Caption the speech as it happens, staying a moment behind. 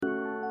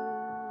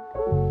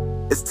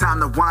It's time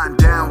to wind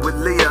down with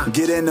Leah.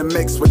 Get in the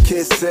mix with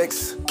Kid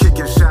 6.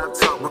 Kicking shop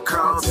talk with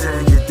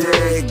Carlton. You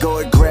dig? Go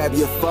and grab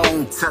your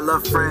phone. Tell a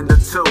friend or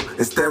two.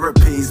 It's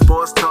therapy,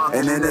 sports talk,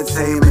 and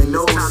entertainment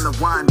news. It's time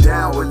to wind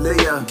down with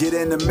Leah. Get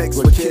in the mix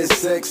with Kid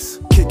 6.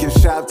 Kicking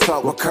shop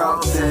talk with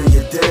Carlton.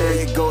 You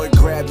dig? Go and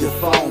grab your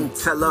phone.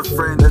 Tell a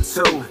friend or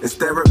two. It's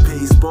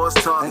therapy, sports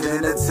talk, and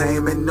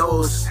entertainment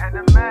news. And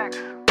the mix.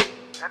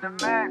 And the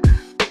mix.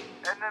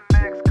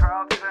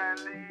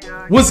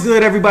 What's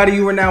good, everybody?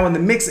 You are now in the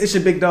mix. It's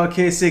your big dog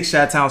Kid 6,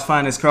 Chi-Town's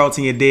finest,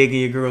 Carlton, your dig, and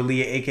your girl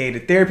Leah, aka the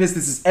therapist.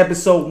 This is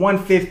episode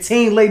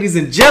 115, ladies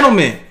and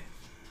gentlemen.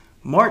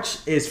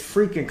 March is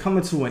freaking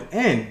coming to an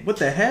end. What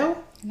the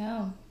hell?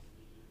 No.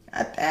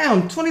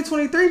 Damn,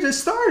 2023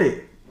 just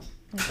started.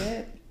 It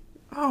did.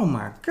 Oh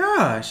my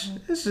gosh.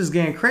 It's just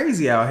getting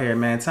crazy out here,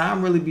 man.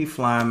 Time really be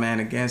flying, man.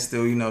 Again,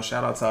 still,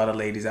 shout out to all the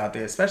ladies out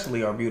there,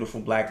 especially our beautiful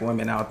black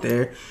women out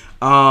there.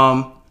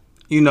 Got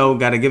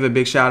to give a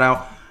big shout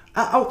out.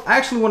 I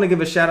actually want to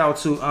give a shout out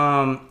to,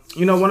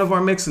 one of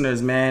our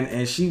mixers, man.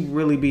 And she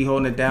really be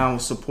holding it down,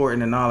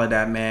 supporting and all of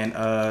that, man.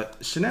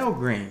 Chanel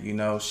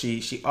Green,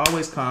 she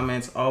always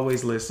comments,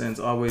 always listens,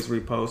 always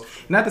reposts.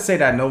 Not to say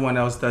that no one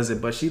else does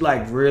it, but she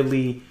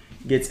really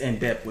gets in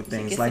depth with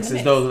things. Like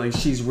as though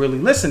she's really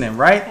listening,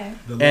 right?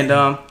 Okay.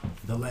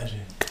 The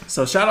legend.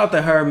 So shout out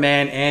to her,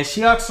 man. And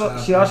she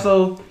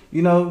also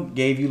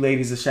gave you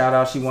ladies a shout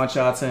out. She wants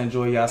y'all to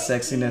enjoy y'all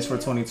sexiness for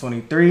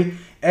 2023.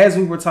 As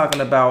we were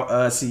talking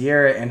about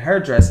Sierra and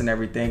her dress and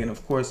everything, and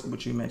of course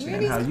what you mentioned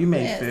and how you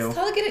may feel.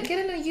 Tell her get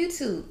into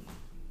YouTube.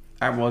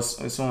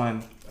 It's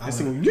on.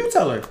 You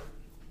tell her.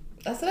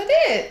 That's what I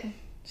did.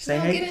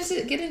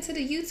 Get into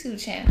the YouTube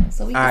channel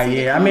so we can see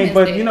the comments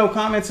there.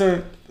 Comments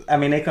are.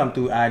 They come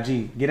through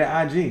IG. Get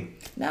an IG.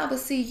 No, but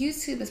see,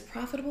 YouTube is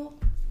profitable.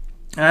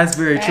 That's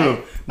very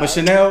true. But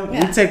Chanel, we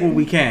take what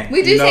we can.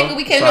 We do take what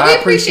we can. So we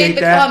appreciate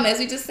the comments.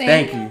 We just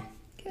saying. Thank you.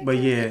 But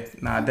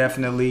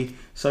definitely.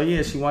 So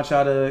she wants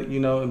y'all to,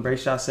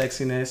 embrace y'all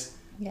sexiness.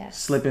 Yes.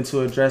 Slip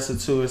into a dress or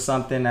two or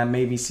something that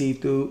may be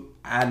see-through.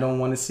 I don't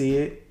want to see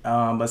it.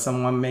 But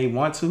someone may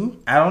want to.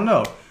 I don't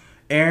know.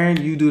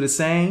 Aaron, you do the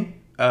same.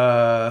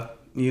 I'm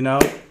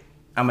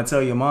gonna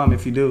tell your mom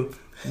if you do.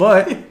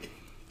 But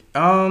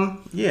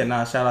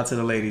shout out to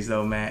the ladies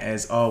though, man,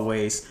 as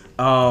always.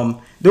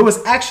 There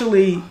was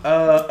actually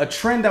a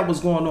trend that was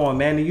going on,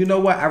 man, and you know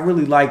what? I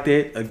really liked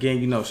it.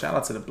 Again, shout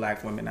out to the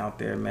black women out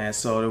there, man.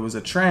 So there was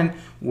a trend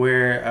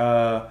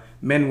where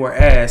men were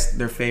asked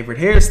their favorite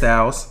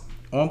hairstyles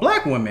on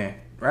black women,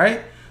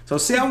 right? So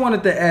see, I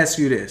wanted to ask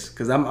you this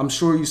because I'm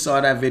sure you saw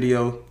that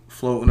video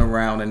floating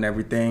around and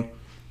everything.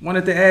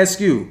 Wanted to ask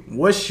you,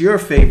 what's your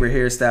favorite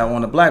hairstyle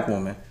on a black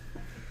woman?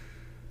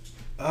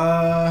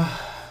 I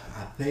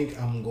think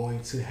I'm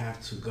going to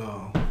have to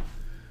go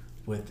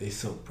with a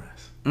silk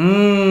press.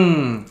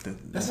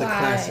 That's a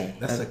classic.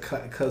 That's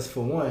because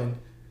for one,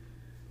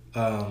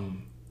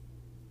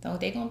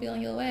 they gonna be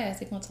on your ass.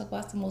 They gonna talk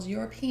about the most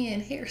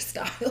European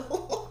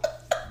hairstyle.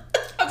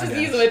 I'm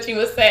just using what you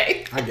would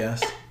say. I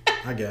guess.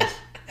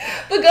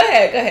 But go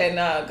ahead.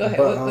 No, go ahead.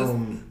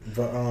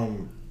 But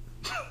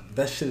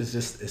that shit is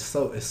just it's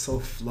so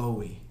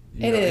flowy.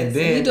 It is. And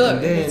then, you do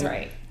it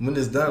right. When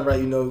it's done right,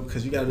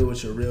 because you gotta do it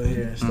with your real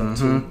hair and stuff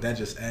too. That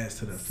just adds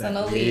to the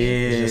effect.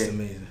 It's just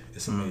amazing.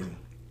 It's amazing.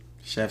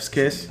 Chef's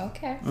kiss.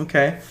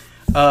 Okay.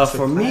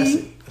 For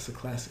me, that's a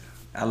classic.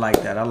 I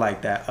like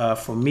that.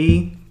 For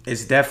me,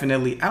 it's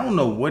definitely, I don't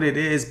know what it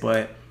is,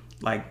 but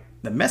like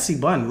the messy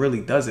bun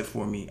really does it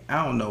for me.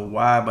 I don't know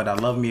why, but I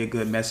love me a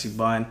good messy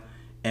bun.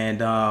 And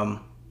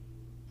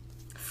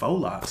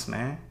faux locks,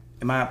 man.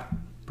 Am I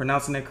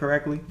pronouncing it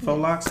correctly? Faux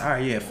locks? All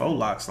right, faux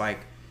locks. Like,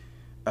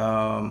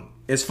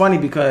 it's funny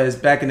because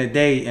back in the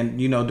day and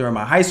during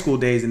my high school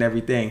days and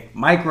everything,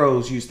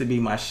 micros used to be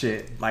my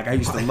shit. Like I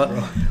used to love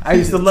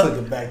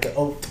took it back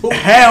to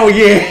hell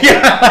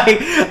yeah.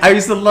 Like, I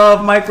used to love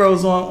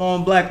micros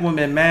on black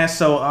women, man.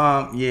 So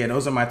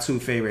those are my two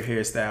favorite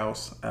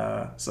hairstyles.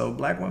 So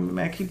black women,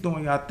 man, keep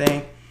doing y'all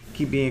thing,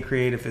 keep being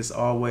creative as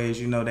always.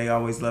 They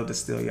always love to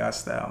steal y'all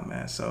style,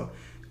 man. So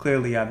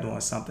clearly y'all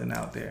doing something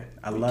out there.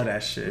 I love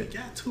that shit. We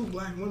got two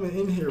black women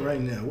in here right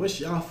now. What's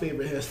y'all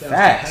favorite hairstyle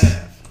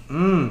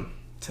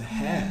to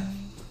have?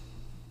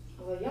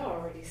 Well, y'all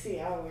already see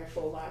I wear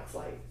full locks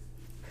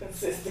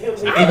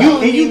consistently.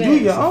 And you do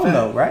your own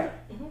though, right?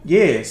 Mm-hmm.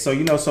 Yeah. So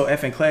so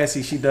effing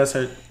classy. She does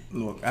her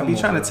look. I be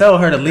trying to tell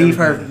her to leave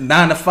her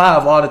 9 to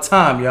 5 all the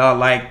time, y'all.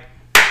 Like,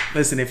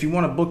 listen, if you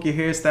want to book your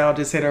hairstyle,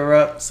 just hit her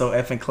up. So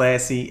effing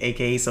classy,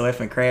 aka so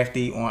effing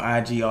crafty on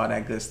IG, all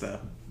that good stuff.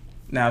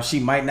 Now she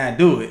might not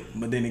do it,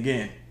 but then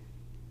again,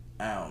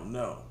 I don't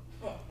know.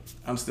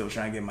 I'm still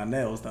trying to get my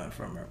nails done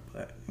from her,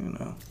 but I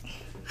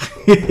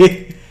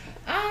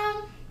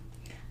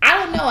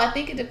don't know. I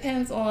think it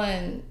depends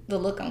on the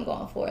look I'm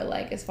going for.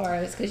 Like as far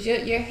as because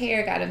your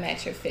hair got to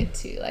match your fit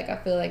too. Like I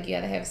feel like you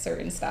got to have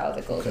certain styles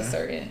that go with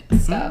certain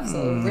stuff.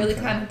 So it really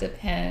kind of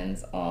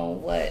depends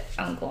on what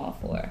I'm going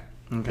for.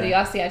 Okay. So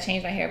y'all see I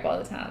change my hair up all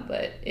the time,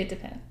 but it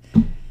depends.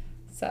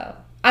 So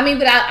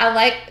but I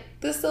like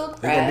the silk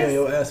press. They're gonna be on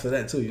your ass for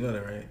that too. You know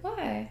that, right?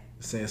 Why?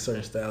 Saying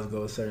certain styles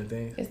go with certain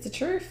things. It's the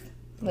truth.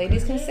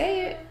 Ladies can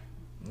say it.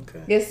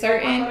 Okay. It's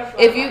certain.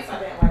 If you, I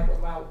didn't like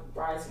with my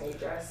bridesmaid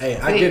dress. Hey,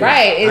 I get it.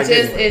 Right.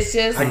 It's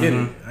just. I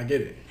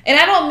get it. And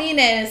I don't mean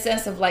that in the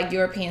sense of like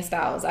European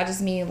styles. I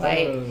just mean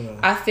like No.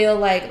 I feel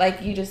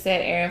like you just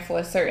said, Aaron, for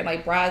a certain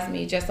like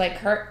bridesmaid, just like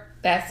her.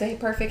 That's a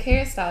perfect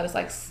hairstyle. It's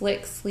like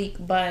slick, sleek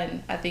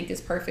bun. I think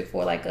is perfect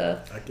for like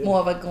a more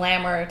of a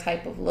glamour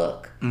type of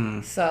look.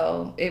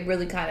 So it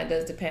really kind of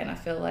does depend. I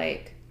feel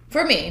like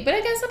for me, but I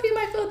guess some people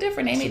might feel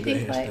different. They may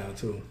think like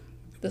too.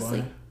 The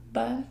sleek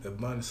bun. The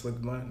bun, slick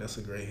bun. That's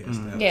a great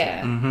hairstyle.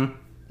 Yeah. Mm-hmm.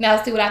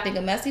 Now see what I think.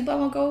 A messy bun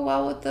will go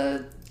well with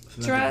the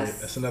dress.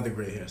 That's another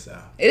great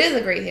hairstyle. It is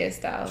a great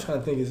hairstyle. I'm trying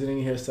to think. Is there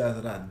any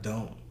hairstyles that I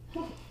don't?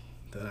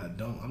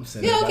 I'm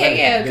saying. Yeah, okay,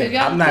 yeah, because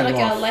y'all I'm not feel like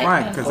y'all going like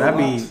front because I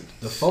be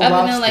the faux other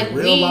locks, than like the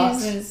real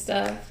locks, weaves and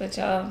stuff, but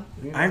y'all.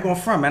 I ain't going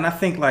front, man. I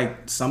think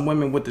like some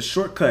women with the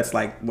shortcuts,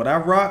 like what I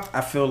rock, I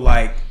feel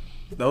like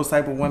those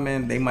type of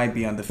women, they might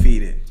be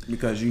undefeated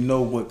because you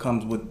know what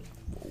comes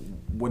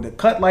with a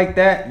cut like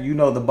that. You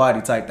know the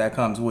body type that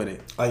comes with it.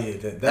 Oh yeah,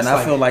 that's and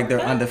I feel like they're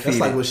undefeated.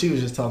 That's like what she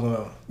was just talking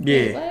about.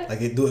 Yeah,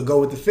 like it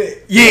go with the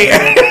fit.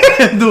 Yeah,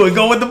 do it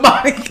go with the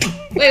body.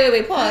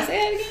 Wait, pause. Say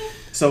that again.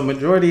 So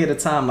majority of the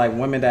time, like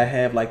women that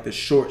have like the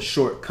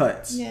short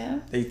cuts,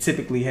 yeah, they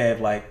typically have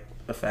like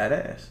a fat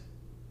ass.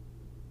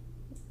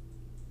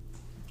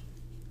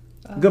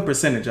 Good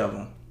percentage of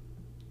them.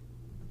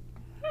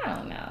 I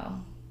don't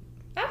know.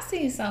 I've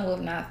seen some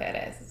with not fat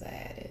asses that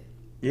had it.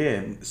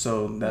 Yeah,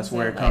 so that's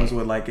where it like, comes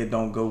with like it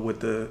don't go with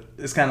the.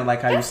 It's kind of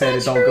like how you said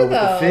it don't true, go with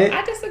though. the fit.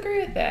 I disagree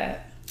with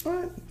that.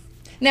 What?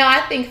 Now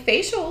I think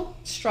facial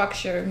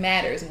structure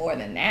matters more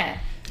than that.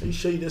 Are you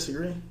sure you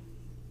disagree?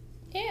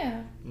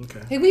 Yeah.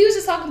 Okay. Hey, we was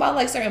just talking about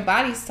like certain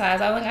body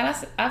styles.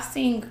 I've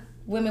seen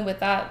women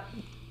without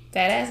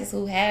fat asses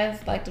who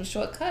have like them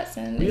short cuts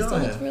and it still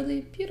looks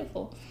really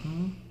beautiful.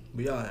 Mm-hmm.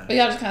 We all have. But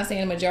y'all just kind of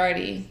saying the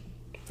majority.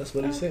 That's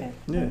what he said.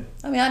 Yeah.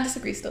 I mean, I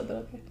disagree still, but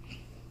okay.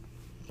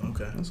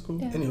 Okay. That's cool.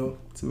 Yeah. Anywho.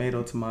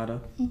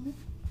 Tomato.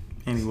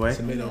 Anyway.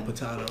 Tomato,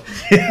 potato.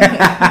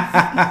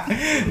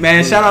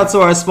 Man, shout out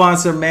to our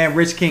sponsor, man,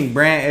 Rich King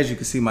Brand. As you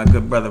can see, my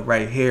good brother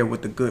right here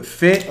with the good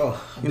fit.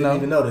 Oh, I didn't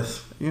even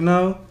notice. You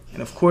know?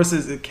 And of course,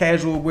 it's a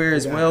casual wear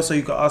as well, so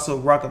you can also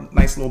rock a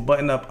nice little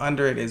button up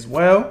under it as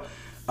well.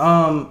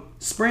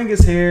 Spring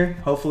is here.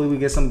 Hopefully, we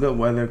get some good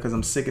weather because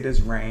I'm sick of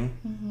this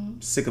rain.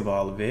 Sick of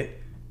all of it.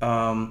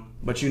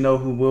 But you know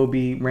who will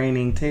be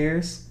raining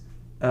tears?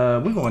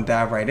 We're going to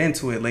dive right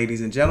into it,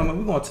 ladies and gentlemen.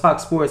 We're going to talk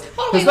sports.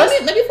 Hold on, wait,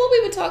 before we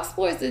even talk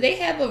sports, do they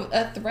have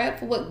a thread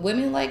for what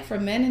women like for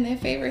men and their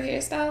favorite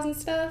hairstyles and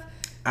stuff?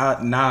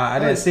 Nah, I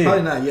didn't see it.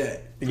 Probably not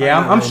yet. Yeah,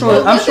 I'm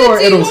sure. I'm sure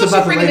it'll.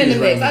 It'll Bring it in the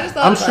mix. I just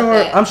thought about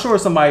that. I'm sure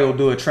somebody will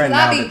do a trend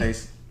now that they.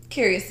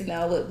 Curious to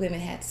know what women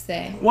had to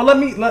say. Well,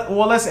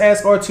 let's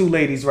ask our two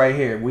ladies right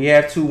here. We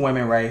have two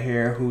women right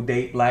here who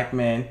date black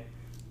men.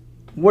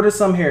 What are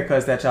some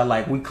haircuts that y'all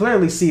like? We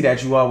clearly see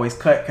that you always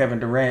cut Kevin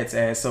Durant's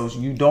ass, so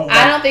you don't.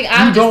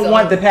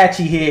 Want the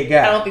patchy head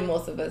guy. I don't think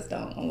most of us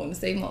don't. I'm going to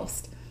say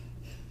most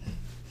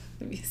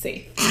to be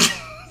safe.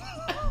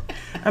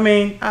 I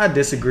mean, I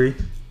disagree.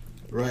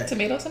 Right.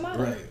 Tomato.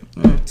 Right.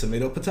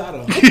 Tomato,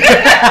 potato.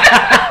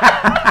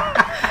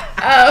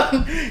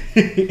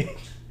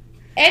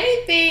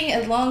 Anything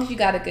as long as you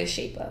got a good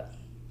shape up.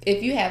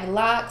 If you have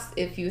locks,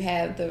 if you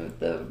have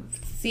the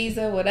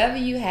Caesar, whatever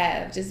you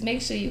have, just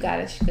make sure you got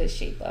a good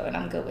shape up, and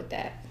I'm good with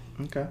that.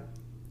 Okay.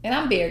 And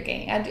I'm bear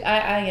gang.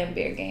 I am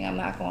bear gang. I'm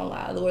not gonna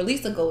lie, or at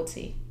least a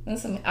goatee.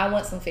 And I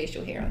want some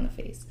facial hair on the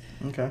face.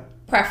 Okay.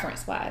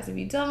 Preference wise, if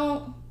you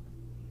don't,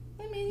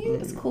 I mean,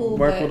 it's cool.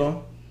 Work with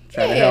them.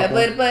 Yeah,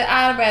 but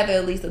I'd rather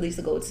at least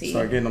a goatee.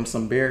 Start getting them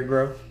some beard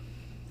growth.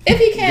 If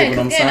he can,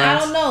 because then I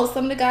signs. don't know.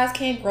 Some of the guys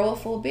can't grow a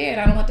full beard.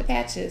 I don't want the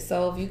patches.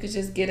 So if you could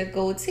just get a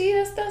goatee,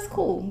 that's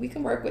cool. We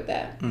can work with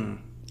that. You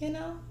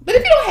know. But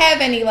if you don't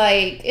have any,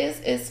 like,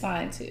 it's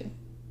fine too.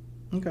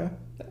 Okay.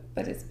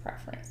 But it's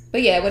preference.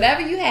 But yeah,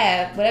 whatever you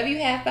have,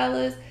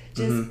 fellas,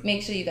 just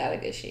make sure you got a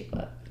good shape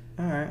up.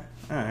 All right.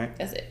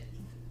 That's it.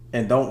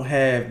 And don't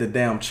have the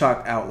damn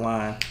chalk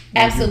outline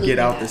when Absolutely you get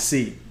out not. the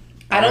seat.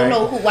 I don't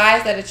know why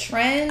is that a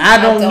trend.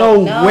 I don't know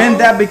when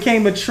that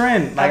became a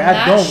trend. Like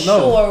I don't know.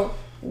 Sure.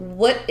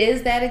 What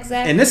is that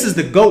exactly? And this is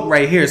the GOAT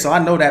right here, so I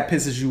know that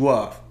pisses you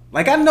off.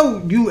 Like I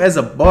know you as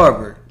a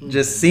barber,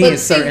 just seeing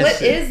certain what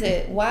shit. is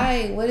it?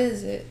 Why? What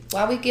is it?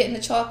 Why are we getting the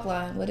chalk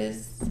line? What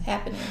is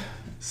happening?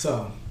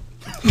 So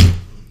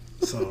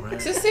right.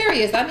 Just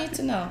serious. I need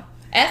to know.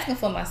 Asking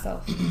for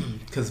myself.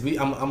 Because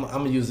I'm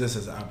gonna use this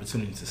as an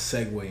opportunity to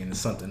segue into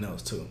something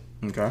else too.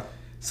 Okay.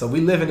 So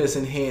we live in this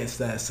enhanced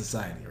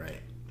society,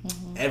 right?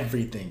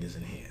 Everything is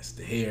enhanced.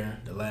 The hair,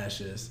 the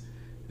lashes,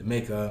 the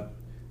makeup,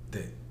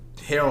 the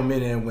hair on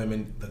men and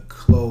women, the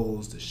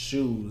clothes, the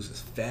shoes,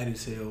 this fatty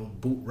tail,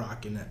 boot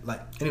rocking that.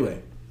 Like,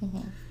 anyway.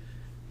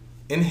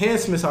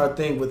 Enhancements are a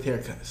thing with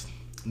haircuts.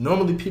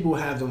 Normally people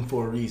have them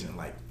for a reason.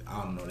 Like,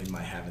 I don't know, they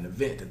might have an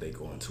event that they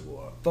go into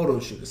or a photo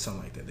shoot or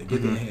something like that. They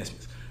get the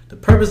enhancements. The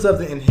purpose of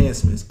the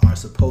enhancements are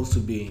supposed to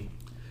be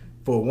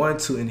for one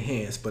to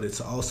enhance, but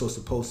it's also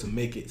supposed to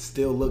make it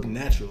still look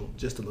natural,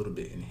 just a little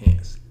bit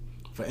enhanced.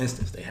 For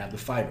instance, they have the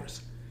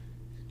fibers.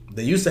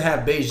 They used to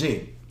have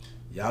Beijing.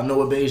 Y'all know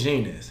what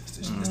Beijing is.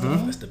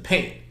 It's the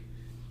paint.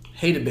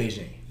 Hated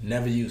Beijing.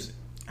 Never used it.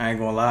 I ain't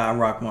gonna lie, I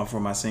rocked one for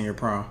my senior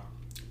prom.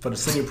 For the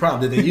senior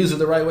prom, did they use it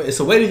the right way? It's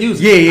a way to use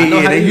it.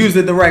 Yeah. They used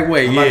it the right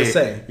way. I'm about to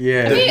say.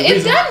 Yeah. I mean,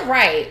 it's done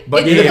right.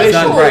 But it's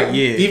done right.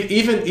 Yeah.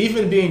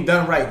 Even being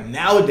done right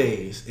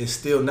nowadays is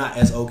still not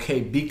as okay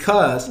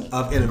because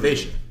of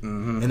innovation.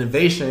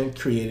 Innovation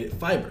created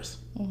fibers.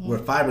 Where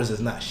fibers is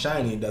not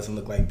shiny, it doesn't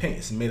look like paint.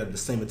 It's made of the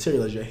same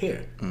material as your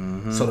hair.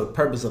 So the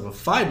purpose of a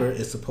fiber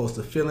is supposed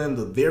to fill in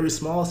the very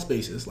small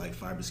spaces like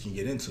fibers can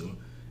get into,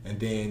 and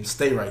then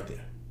stay right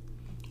there.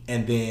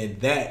 And then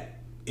that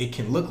it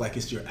can look like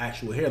it's your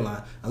actual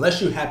hairline,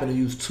 unless you happen to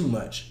use too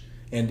much.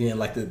 And then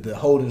like the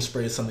holding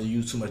spray is something you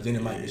use too much, then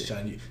it might get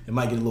shiny. It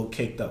might get a little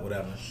caked up,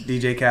 whatever.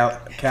 DJ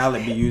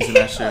Khaled be using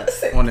that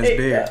shit on his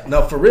beard.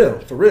 No, for real.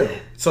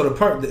 So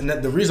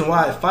the reason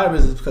why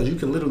fibers is because you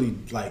can literally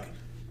like,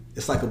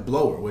 it's like a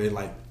blower where it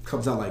like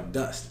comes out like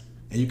dust,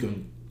 and you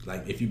can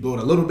like if you blow it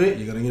a little bit,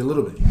 you're gonna get a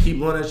little bit. You keep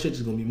blowing that shit,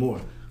 it's gonna be more.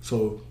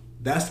 So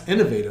that's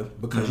innovative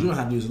because you don't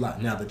have to use a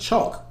lot. Now the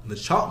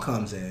chalk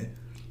comes in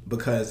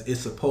because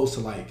it's supposed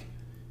to like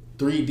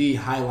 3D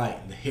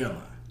highlight the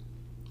hairline,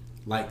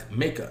 like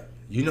makeup.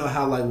 You know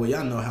how like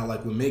y'all know how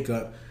like with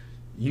makeup,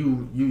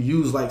 you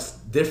use like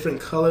different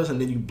colors and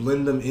then you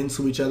blend them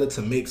into each other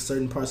to make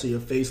certain parts of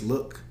your face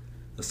look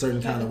a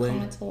certain kind of way.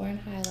 Contour and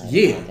highlight.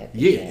 Yeah,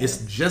 it's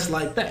just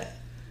like that.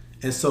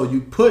 And so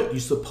you're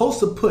supposed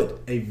to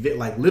put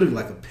like literally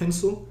like a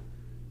pencil.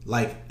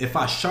 Like if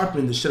I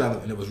sharpened the shit out of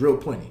it and it was real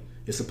pointy,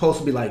 it's supposed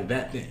to be like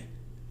that thin.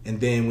 And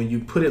then when you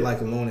put it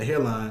like along the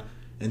hairline,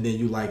 and then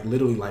you like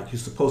literally like you're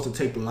supposed to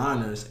take the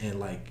liners and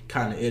like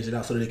kind of edge it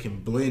out so that it can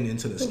blend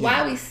into the skin. Why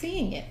are we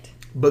seeing it?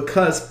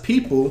 Because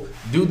people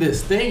do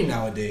this thing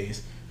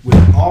nowadays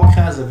with all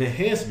kinds of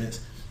enhancements,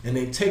 and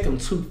they take them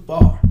too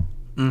far.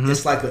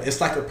 It's like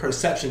a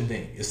perception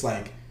thing. It's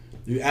like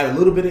you add a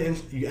little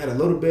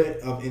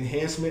bit of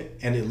enhancement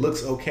and it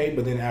looks okay,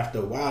 but then after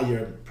a while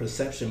your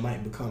perception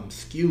might become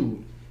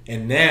skewed,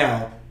 and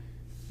now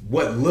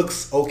what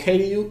looks okay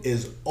to you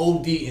is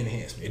OD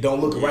enhancement. It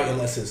don't look right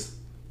unless it's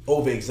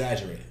over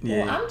exaggerated.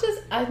 Yeah. Well,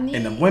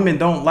 And the women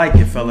don't like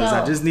it, fellas.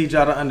 No. I just need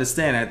y'all to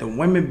understand that the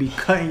women be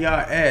cutting y'all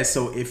ass.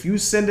 So if you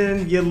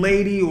sending your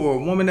lady or a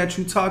woman that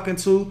you talking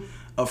to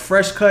a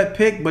fresh cut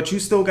pic, but you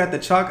still got the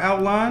chalk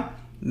outline,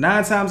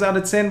 9 times out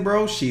of 10,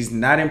 bro, she's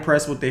not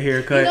impressed with the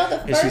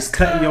haircut, and she's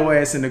cutting your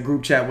ass in the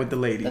group chat with the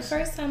ladies. The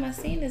first time I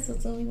seen this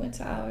was when we went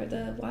to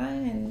the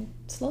wine and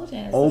slow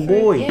jazz. Oh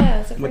boy,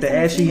 yeah, with the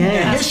ashy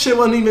hands. And his shit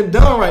wasn't even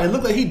done right. It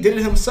looked like he did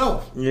it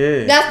himself.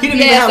 Yeah, he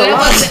didn't even have a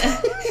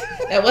line.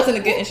 That wasn't a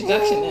good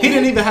introduction. He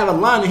didn't even have a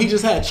line, and he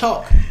just had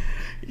chalk.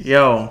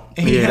 Yo,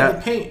 and he had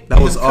the paint. That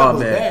was all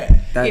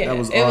bad. That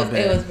was all bad.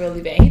 It was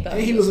really bad. He thought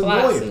and he was a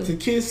lawyer to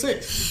Kid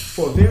 6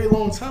 for a very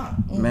long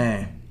time.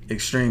 Man,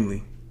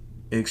 extremely.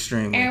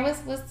 Aaron,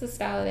 what's the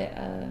style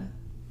that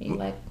you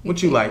like?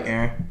 What you like,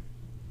 Aaron?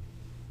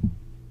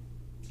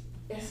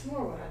 It's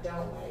more what I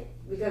don't like,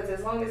 because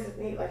as long as it's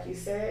neat, like you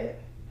said,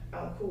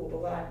 I'm cool. But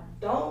what I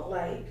don't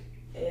like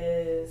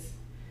is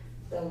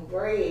them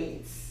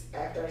braids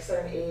after a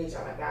certain age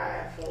on a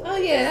guy. Oh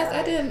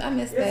yeah, I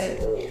missed that.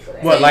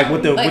 What, like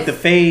with the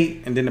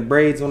fade and then the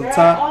braids on the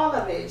top? All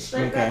of it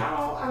straight back.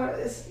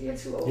 You're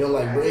too old. You don't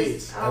like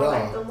braids I don't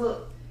like the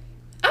look.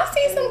 I've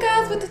seen some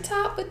guys with the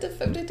top with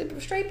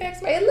the straight backs.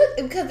 It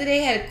looked because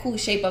they had a cool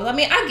shape of. I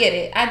mean, I get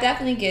it. I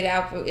definitely get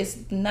it.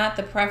 It's not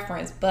the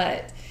preference,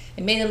 but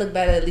it made it look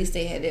better. At least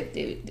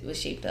it was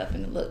shaped up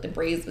and the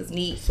braids was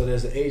neat. So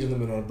there's an age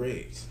limit on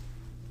braids.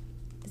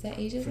 Is that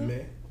ageism? For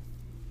men?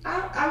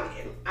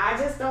 I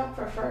just don't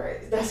prefer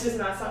it. That's just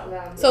not something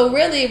that I'm doing. So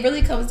really, it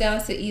really comes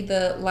down to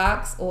either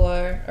locks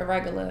or a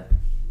regular.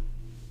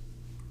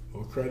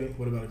 Or cruddy?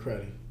 What about a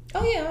cruddy?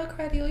 Oh yeah, a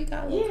cruddy. Oh, you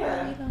got a little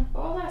cruddy, you know.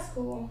 Oh, that's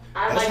cool.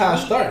 That's how I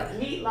start.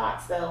 Neat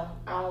locks though.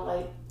 I don't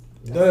like.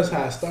 That's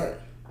how I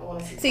start. I want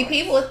to see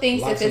people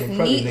think if it's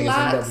neat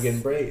locks,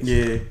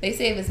 yeah. They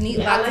say if it's neat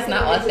locks, it's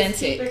not authentic.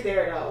 Just keep it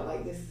there though.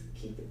 Like just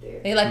keep it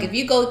there. They like if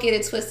you go get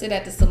it twisted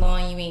at the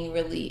salon, it ain't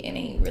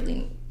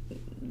really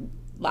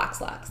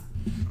locks.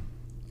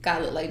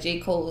 Gotta look like J.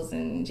 Cole's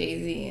and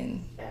Jay-Z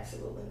and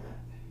absolutely not.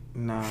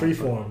 Nah.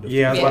 Freeform.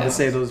 Yeah, I was about to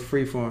say those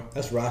freeform.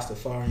 That's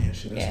Rastafarian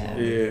shit. That's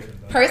yeah.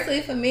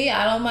 Personally, for me,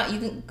 I don't mind. You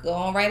can go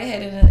on right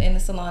ahead in the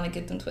salon and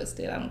get them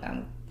twisted.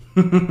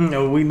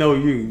 No, we know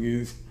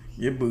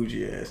you're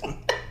bougie ass.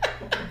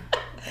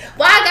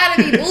 Why I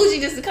gotta be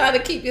bougie just to kind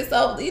of keep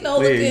yourself,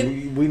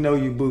 looking? We know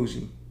you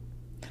bougie.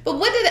 But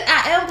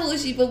I am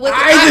bougie. But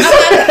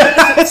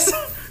what?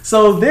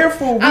 So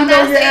therefore, we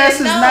know your ass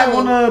is not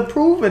gonna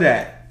approve of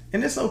that,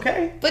 and it's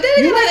okay. But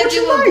then you like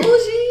you are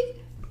bougie.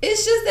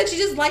 It's just that you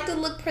just like to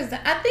look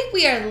present. I think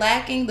we are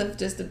lacking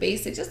just the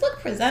basics. Just look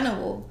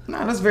presentable.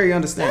 Nah, that's very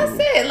understandable.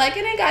 That's it. Like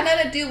it ain't got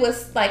nothing to do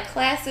with like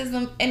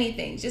classism,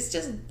 anything. Just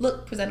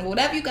look presentable.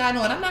 Whatever you got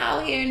on. I'm not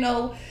out here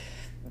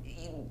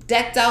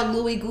decked out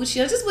Louis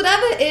Gucci, or just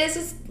whatever it is,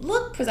 just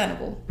look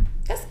presentable.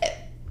 That's it.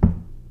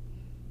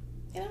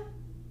 You know?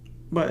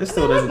 But it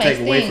still doesn't take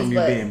away from you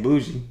but- being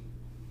bougie.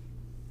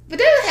 But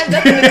that doesn't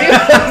have nothing to do with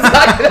what I'm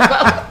talking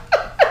about.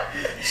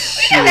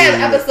 We gotta have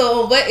an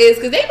episode on what is,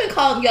 because they've been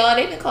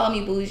calling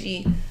me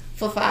bougie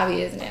for 5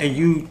 years now. And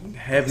you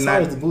have It's not.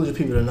 always the bougie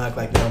people that knock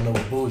like they don't know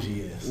what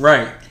bougie is.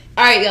 Right.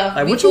 All right, y'all.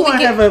 Like, what you want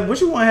to have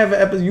an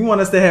episode? You want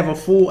us to have a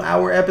full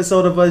hour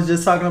episode of us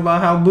just talking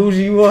about how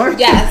bougie you are?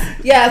 Yes,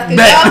 because y'all been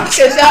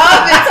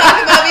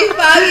talking about me for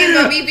 5 years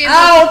about me being.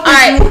 All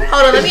right,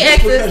 hold on. Let me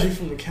ask Because this. you're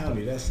from the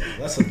county,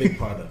 that's a big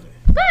part of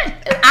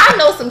it. I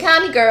know some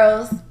county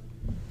girls.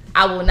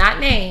 I will not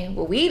name,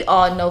 but we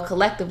all know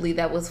collectively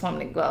that was from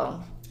the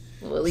well,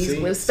 at least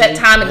we spent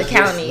time in the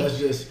county. Let's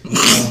just.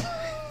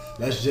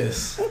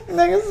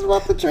 Niggas is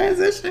about to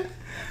transition.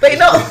 But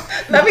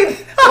let me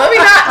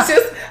not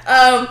just.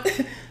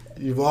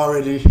 You've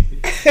already.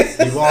 Let's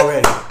just.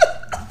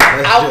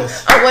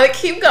 I want to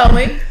keep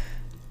going.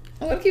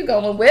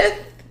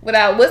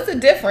 Without what's the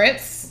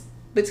difference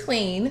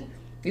between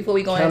before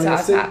we go into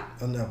our top?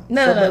 Oh, no.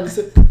 No.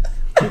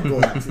 Keep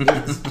going.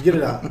 Get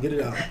it out.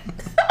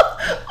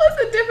 What's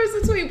the difference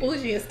between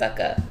bougie and stuck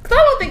up? Because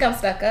I don't think I'm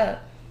stuck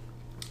up.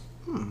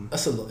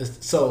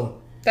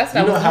 That's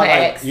not what I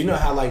asked. You know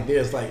how like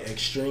there's like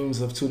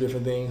extremes of two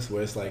different things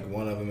where it's like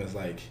one of them is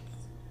like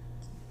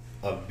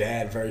a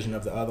bad version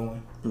of the other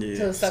one. Yeah.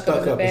 So stuck up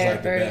is a bad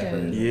the bad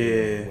version.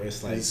 Yeah, where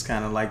it's like it's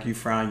kind of like you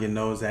frown your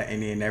nose at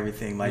any and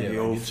everything. Like Yeah,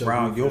 you'll like,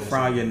 frown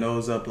something. your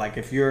nose up. Like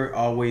if you're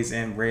always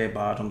in red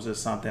bottoms or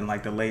something,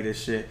 like the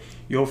latest shit,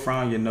 you'll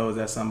frown your nose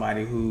at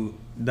somebody who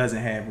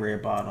doesn't have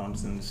red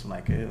bottoms, and it's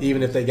like, ew.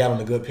 even if they got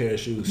on a good pair of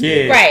shoes.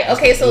 Yeah. Right.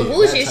 Okay. So Yeah,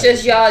 bougie that is type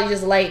just of y'all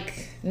just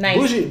like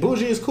nice.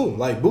 Bougie is cool.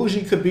 Like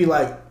bougie could be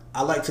like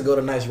I like to go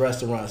to nice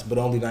restaurants, but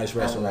only nice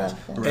restaurants.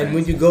 love And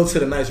when you go to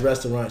the nice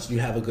restaurants, you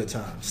have a good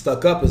time.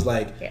 Stuck up is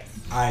like Yes.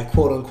 I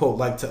quote unquote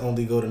like to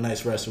only go to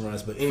nice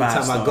restaurants, but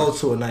anytime I go stars.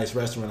 to a nice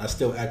restaurant, I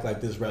still act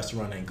like this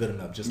restaurant ain't good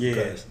enough just Yeah,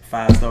 because.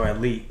 5-star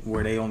elite,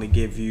 where they only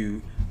give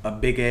you a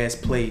big ass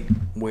plate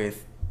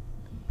with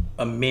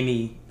a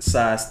mini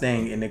size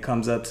thing, and it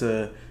comes up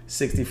to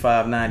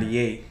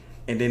 $65.98,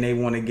 and then they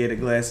want to get a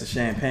glass of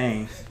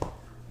champagne,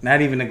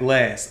 not even a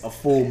glass, a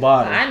full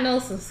bottle, I know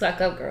some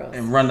stuck up girls.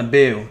 and run the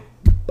bill.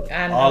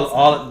 I know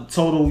All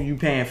total, you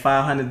paying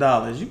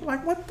 $500. You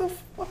like, what the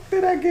fuck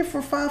did I get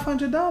for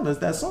 $500?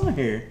 That's on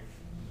here.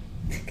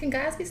 Can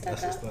guys be stuck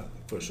That's up? just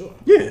for sure.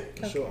 Yeah,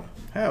 For sure.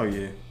 hell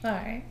yeah. All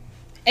right.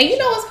 And you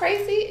know what's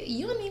crazy?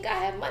 You don't even gotta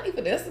have money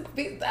for this.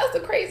 That's the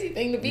crazy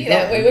thing to be You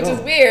that don't, way, you which don't.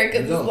 is weird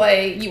because You it's don't.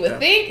 like you would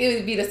think it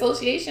would be the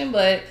association,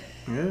 but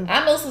Yeah.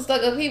 I know some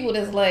stuck up people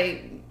that's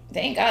like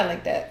they ain't got it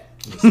like that.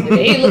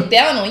 They look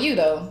down on you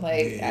though.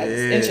 Like Yeah.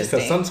 it's Because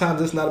interesting.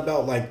 sometimes it's not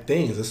about like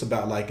things; it's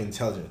about like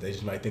intelligence. They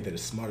just might think they're the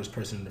smartest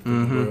person in the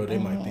freaking world. They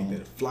might think they're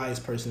the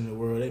flyest person in the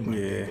world. They might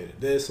Yeah. think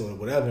they're this or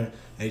whatever. And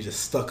they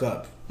just stuck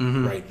up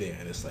right there,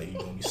 and it's like you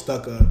gonna be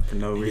stuck up For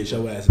no and get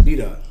reason. your ass beat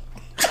up,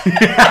 or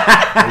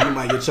you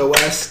might get your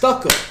ass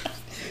stuck up.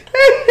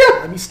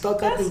 Let me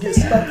stuck up and get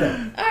stuck up.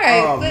 All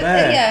right, Oh, but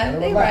man. yeah,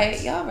 they Relax.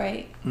 right. Y'all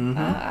right.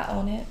 I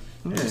own it.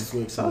 Yeah.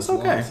 Swig So some it's of this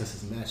okay. wine since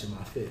it's matching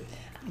my fit.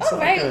 All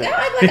right, okay. y'all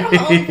act like I'm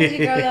the only bougie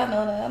girl. Y'all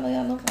know that. I know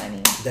y'all know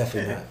plenty.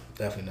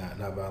 Definitely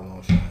not by a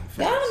long shot.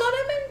 Y'all don't know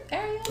that,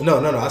 man.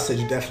 Ariel? No. I said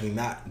you definitely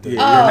not. Yeah, you're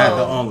not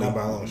the Oh. only. Not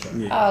by a long shot.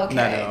 Yeah, Oh, okay.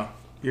 Not at all.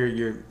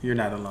 You're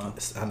not alone.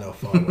 I know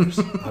far worse.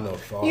 I know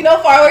far. You know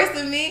far worse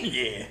than me.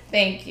 Yeah.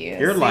 Thank you.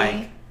 You're See? like,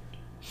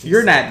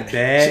 you're not She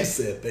bad.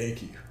 said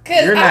thank you.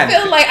 Cause You're I not-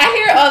 feel like I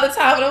hear it all the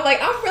time, and I'm like,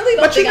 I really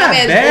don't But think you're I'm not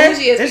as bad.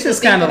 bougie as It's people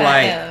just think kinda that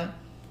like- I am.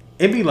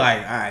 It'd be like,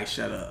 all right,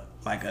 shut up.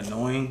 Like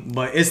annoying,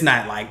 but it's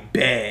not like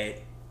bad.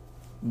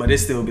 But it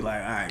still be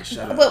like, all right,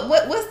 shut up. But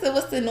what's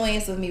the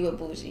annoyance of me with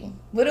bougie?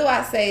 What do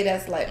I say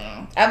that's like?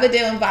 I've been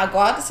doing. If I go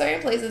out to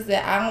certain places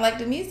that I don't like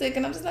the music,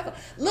 and I'm just like,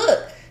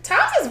 look,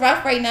 times is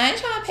rough right now. I ain't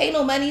trying to pay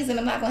no monies, and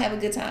I'm not gonna have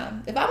a good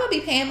time. If I'm gonna be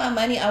paying my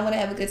money, I want to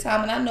have a good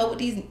time, and I know what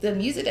the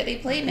music that they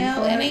play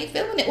now, and I ain't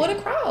feeling it or the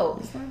crowd.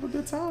 Let's have a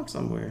good time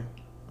somewhere.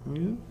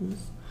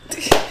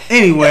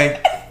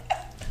 Anyway,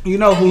 you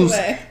know who's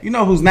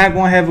not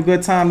going to have a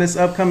good time this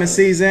upcoming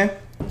season?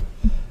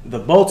 The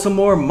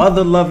Baltimore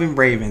mother-loving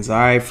Ravens. All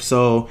right,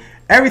 so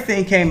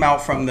everything came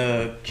out from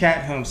the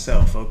cat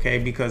himself, okay?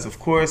 Because of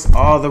course,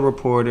 all the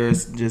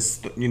reporters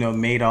just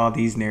made all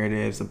these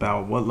narratives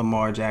about what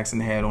Lamar Jackson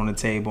had on the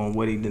table and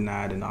what he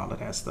denied and all of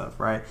that stuff,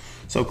 right?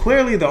 So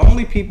clearly, the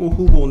only people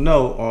who will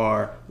know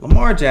are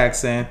Lamar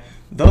Jackson,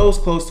 those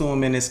close to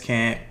him in his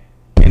camp,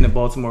 in the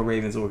Baltimore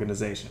Ravens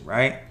organization,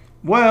 right?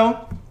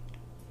 Well,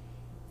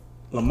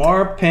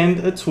 Lamar penned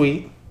a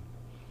tweets,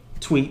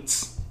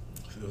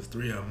 It was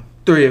 3 of them.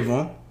 3 of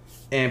them,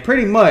 and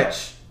pretty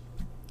much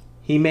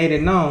he made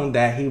it known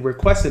that he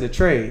requested a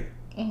trade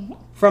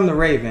from the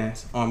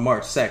Ravens on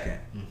March 2nd.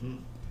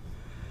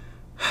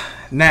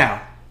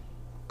 Now,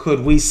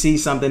 could we see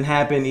something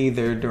happen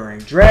either during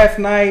draft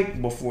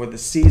night, before the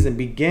season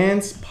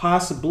begins?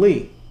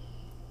 Possibly.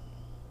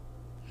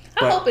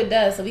 I hope it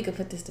does, so we could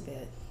put this to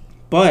bed.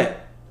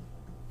 But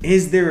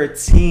is there a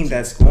team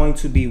that's going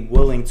to be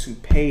willing to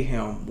pay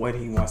him what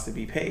he wants to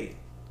be paid?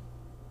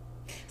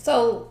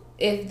 So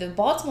if the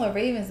Baltimore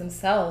Ravens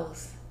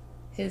themselves,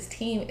 his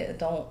team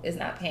is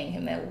not paying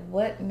him that,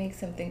 what makes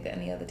him think that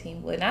any other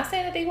team would? Not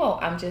saying that they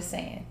won't. I'm just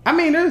saying. I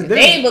mean, they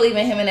ain't believe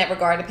in him in that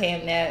regard to pay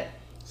him that.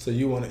 So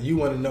you want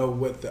to know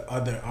what the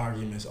other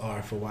arguments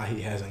are for why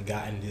he hasn't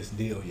gotten this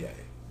deal yet?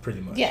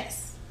 Pretty much.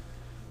 Yes.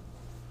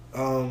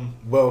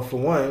 Well, for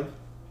one,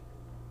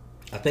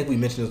 I think we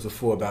mentioned this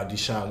before about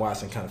Deshaun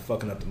Watson kind of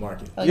fucking up the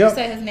market. Oh, you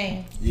said his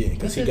name. Yeah,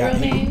 because he got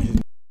real name?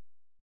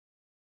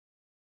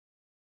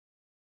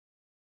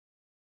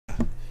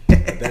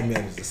 That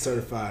man is a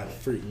certified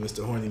freak,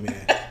 Mr. Horny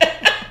Man.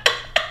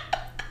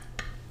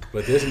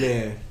 But this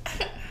man,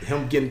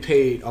 him getting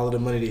paid all of the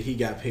money that he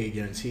got paid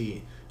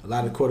guaranteed, a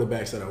lot of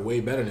quarterbacks that are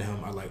way better than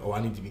him are like, oh,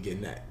 I need to be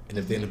getting that. And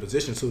if they're in a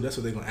position to, that's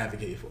what they're going to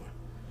advocate for.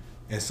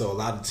 And so a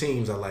lot of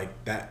teams are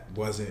like, that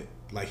wasn't,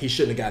 like, he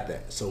shouldn't have got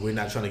that. So we're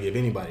not trying to give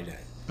anybody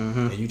that.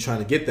 And you trying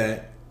to get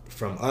that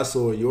from us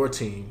or your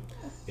team,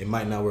 it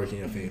might not work in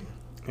your favor.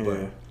 Yeah.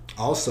 But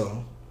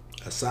also,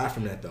 aside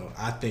from that, though,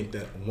 I think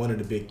that one of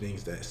the big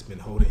things that's been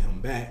holding him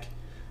back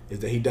is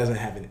that he doesn't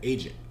have an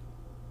agent.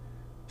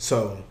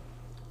 So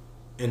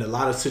in a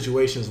lot of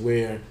situations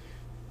where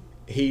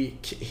he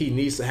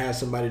needs to have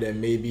somebody that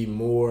may be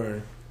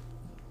more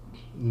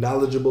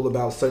knowledgeable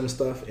about certain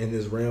stuff in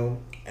this realm,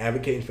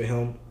 advocating for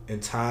him in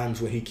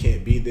times when he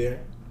can't be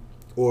there,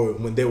 or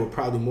when there were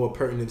probably more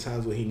pertinent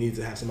times where he needs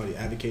to have somebody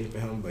advocating for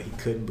him, but he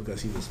couldn't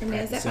because he was I mean,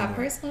 is that practicing. my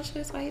personal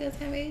choice why he doesn't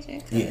have an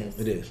agent? Yeah,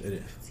 it is.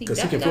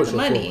 Because he can push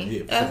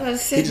money. Yeah,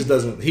 he just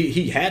doesn't.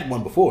 He had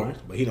one before,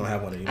 but he don't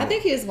have one anymore. I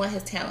think he just want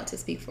his talent to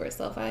speak for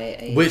itself.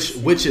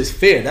 Which is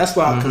fair. That's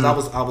why, because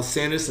I was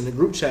saying this in the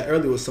group chat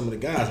earlier with some of the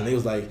guys, and they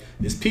was like,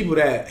 there's people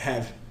that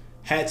have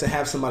had to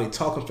have somebody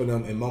talking for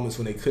them in moments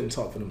when they couldn't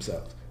talk for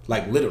themselves.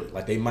 Like literally,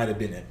 like they might have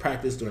been at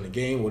practice during the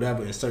game,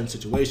 whatever. In certain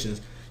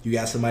situations, you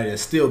got somebody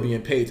that's still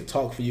being paid to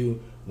talk for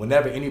you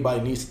whenever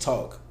anybody needs to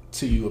talk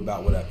to you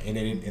about whatever, and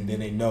then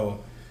they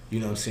know,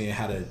 you know what I'm saying,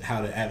 how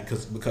to act,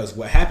 because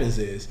what happens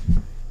is,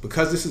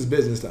 because this is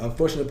business, the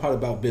unfortunate part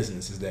about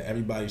business is that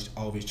everybody's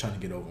always trying to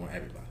get over on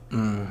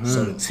everybody.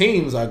 So the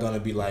teams are gonna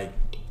be like,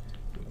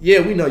 yeah,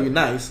 we know you're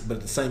nice, but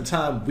at the same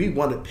time, we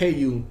want to pay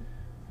you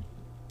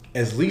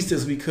as least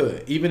as we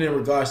could, even in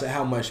regards to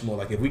how much more.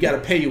 Like if we got to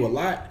pay you a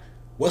lot,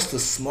 what's the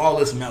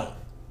smallest amount?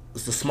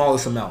 It's the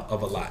smallest amount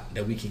of a lot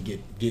that we can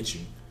get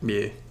you.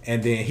 Yeah.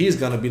 And then he's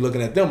gonna be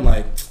looking at them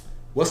like,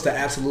 what's the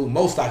absolute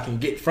most I can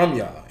get from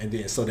y'all? And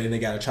then so then they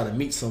gotta try to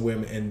meet somewhere,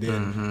 and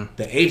then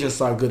the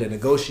agents are good at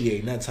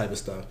negotiating that type of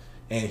stuff.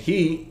 And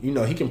he, you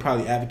know, he can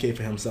probably advocate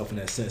for himself in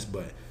that sense,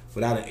 but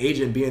without an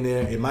agent being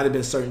there, it might have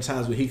been certain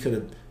times where he could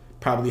have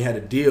probably had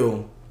a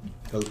deal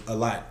a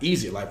lot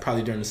easier, like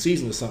probably during the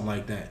season or something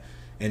like that.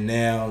 And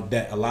now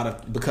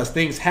that because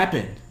things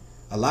happened,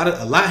 a lot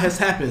has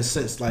happened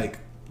since like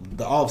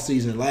the off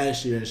season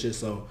last year and shit.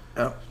 So,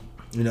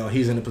 you know,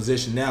 he's in a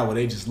position now where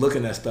they just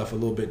looking at stuff a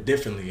little bit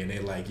differently, and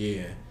they're like,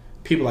 yeah,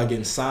 people are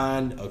getting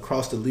signed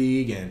across the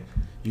league, and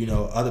you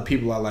know, other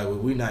people are like, well,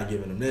 we're not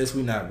giving them this,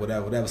 we're not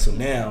whatever. So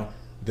now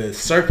the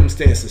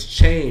circumstances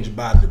change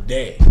by the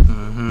day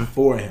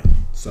for him.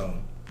 So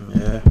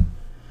yeah.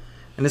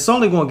 And it's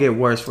only going to get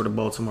worse for the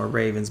Baltimore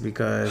Ravens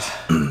because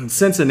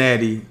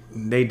Cincinnati,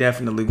 they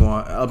definitely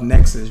going up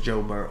next is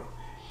Joe Burrow.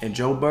 And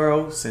Joe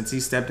Burrow, since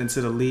he stepped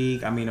into the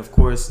league, I mean, of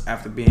course,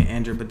 after being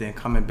injured, but then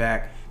coming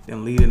back,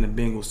 then leading the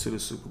Bengals to the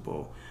Super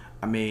Bowl.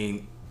 I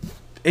mean,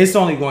 it's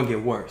only going to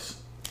get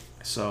worse.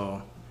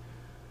 So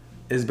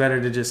it's better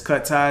to just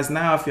cut ties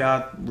now if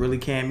y'all really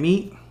can't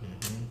meet.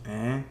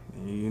 And,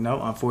 you know,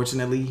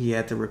 unfortunately, he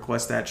had to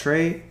request that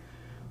trade,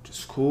 which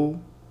is cool.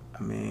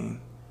 I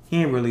mean, he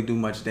didn't really do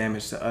much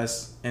damage to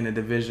us in the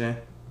division.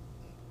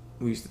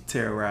 We used to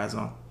terrorize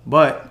him.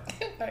 But,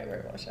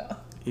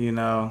 you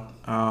know,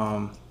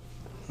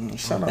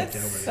 shout out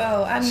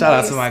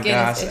to my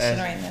guys.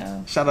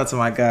 Shout out to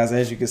my guys,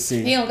 as you can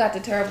see. He don't got the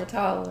terrible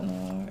towel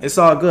anymore. It's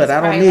all good. I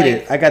don't need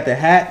it. I got the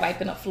hat.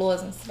 Wiping up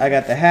floors and stuff. I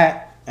got the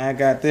hat. And I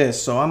got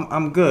this. So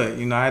I'm good.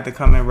 You know, I had to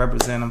come and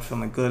represent. I'm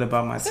feeling good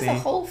about my team. Is this a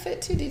whole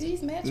fit too? Did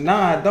these match?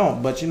 Nah, I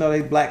don't. But you know,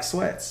 they black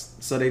sweats.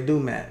 So they do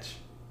match.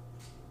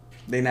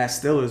 They not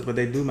Steelers, but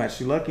they do match.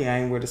 You lucky I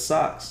ain't wear the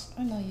socks.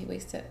 I know you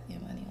wasted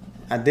your money on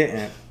that. I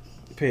didn't.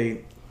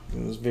 Paid.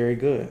 It was very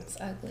good. It's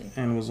ugly.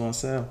 And it was on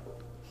sale.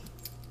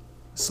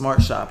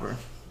 Smart shopper.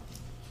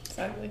 It's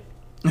ugly.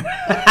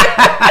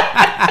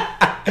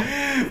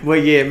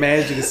 But yeah, man,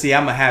 as you can see,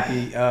 I'm a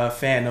happy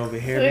fan over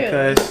here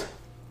because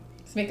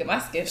it's making my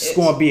skin itch. It's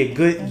going to be a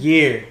good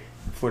year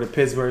for the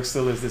Pittsburgh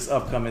Steelers this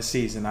upcoming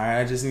season. All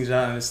right, I just need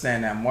y'all to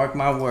understand that. Mark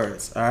my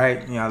words. All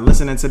right, you know,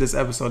 listening to this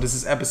episode. This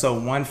is episode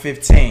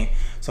 115.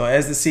 So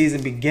as the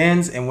season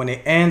begins and when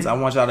it ends, I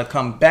want y'all to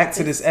come back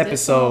to this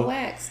episode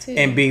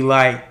and be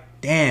like,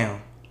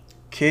 damn,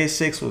 Kid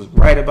 6 was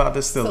right about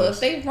the Steelers.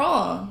 So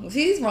if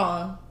he's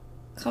wrong,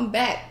 come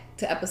back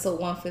to episode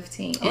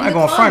 115. I'm not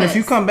going front. If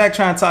you come back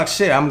trying to talk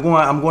shit, I'm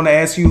going to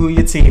ask you who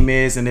your team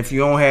is, and if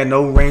you don't have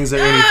no rings or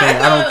anything,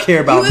 I don't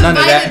care about none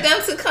of that. You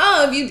invited them to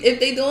come if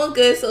they doing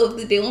good. So if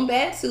they doing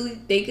bad too,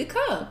 they could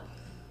come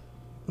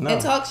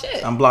and talk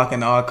shit. I'm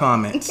blocking all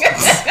comments. No,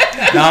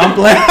 I'm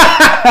playing.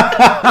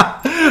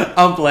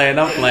 I'm playing,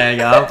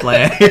 y'all. I'm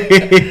playing.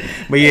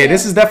 But yeah,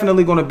 this is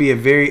definitely going to be a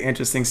very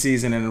interesting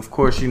season. And of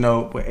course, you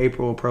know, with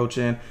April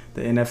approaching,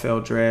 the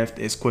NFL draft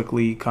is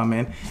quickly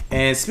coming.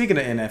 And speaking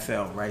of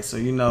NFL, right? So,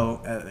 you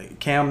know,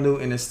 Cam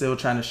Newton is still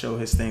trying to show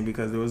his thing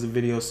because there was a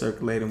video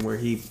circulating where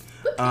he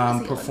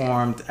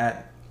performed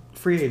at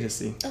free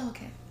agency. Oh,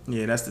 okay.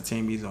 Yeah, that's the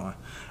team he's on.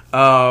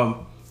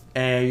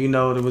 And, you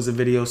know, there was a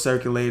video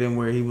circulating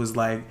where he was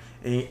like,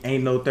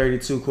 ain't no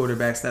 32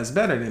 quarterbacks that's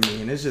better than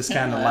me. And it's just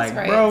kind of like,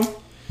 right. Bro.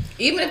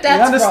 Even if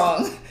that's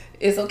wrong,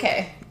 it's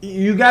okay.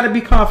 You got to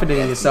be confident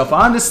in yourself.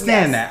 I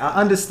understand that. I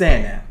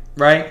understand that,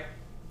 right?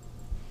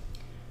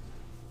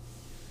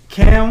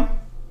 Cam,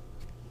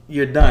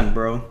 you're done,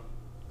 bro.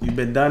 You've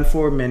been done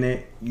for a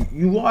minute.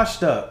 You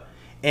washed up.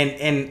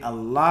 And a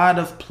lot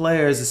of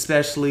players,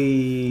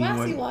 especially... Why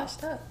is he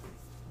washed up?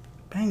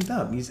 Banged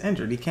up. He's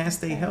injured. He can't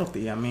stay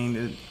healthy. I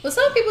mean... Well,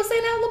 some people say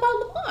that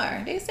about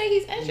Lamar. They say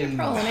he's injury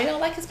prone. They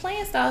don't like his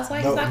playing style. So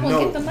he's not going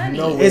to get the money.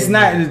 It's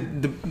not...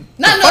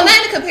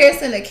 Not in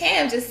comparison to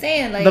Cam. Just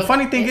saying, like... The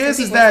funny thing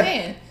is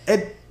that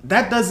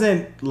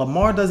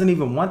Lamar doesn't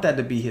even want that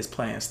to be his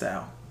playing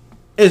style.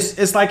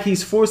 It's like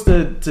he's forced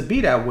to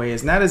be that way.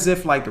 It's not as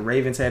if like the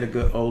Ravens had a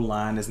good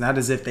O-line. It's not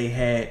as if they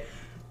had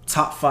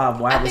top 5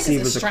 wide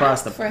receivers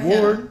across the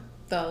board.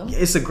 Though.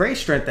 It's a great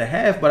strength to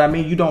have, but I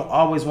mean, you don't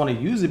always want to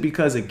use it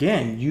because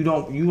again, you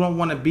don't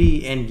want to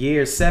be in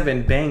year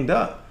 7 banged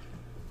up.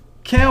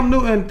 Cam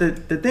Newton,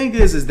 the thing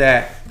is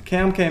that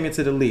Cam came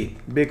into the league,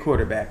 big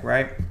quarterback,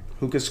 right?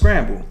 Who could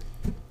scramble.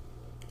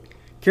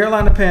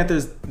 Carolina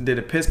Panthers did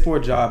a piss poor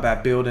job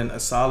at building a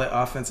solid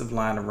offensive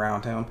line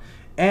around him.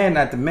 And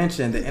not to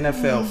mention, the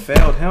NFL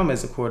failed him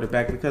as a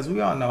quarterback because we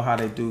all know how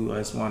they do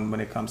us when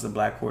it comes to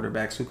black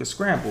quarterbacks who could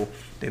scramble.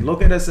 They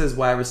look at us as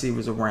wide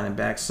receivers or running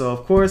backs. So,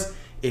 of course,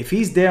 if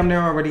he's damn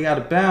near already out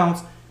of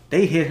bounds,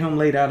 they hit him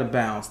late out of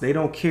bounds. They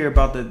don't care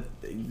about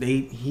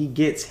he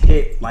gets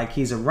hit like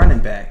he's a running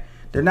back.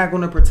 They're not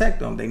going to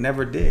protect him. They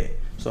never did.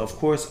 So, of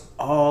course,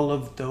 all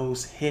of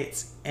those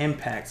hits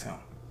impact him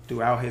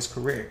throughout his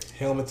career.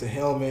 Helmet to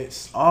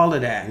helmets. All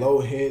of that. Low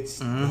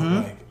hits.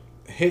 Like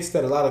hits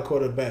that a lot of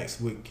quarterbacks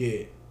would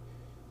get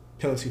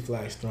penalty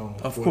flags thrown.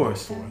 Of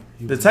course.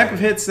 The type of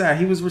hits that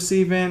he was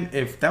receiving,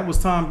 if that was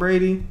Tom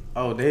Brady,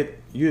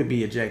 you'd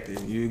be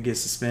ejected. You'd get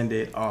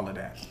suspended, all of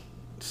that.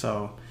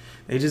 So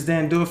they just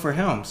didn't do it for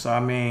him. So, I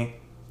mean,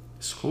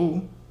 it's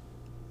cool.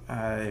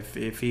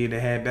 If he'd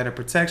have had better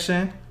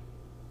protection,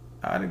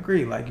 I'd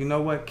agree. Like, you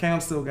know what?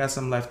 Cam still got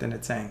some left in the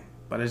tank.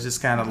 But it's just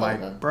kind of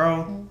like,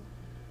 bro...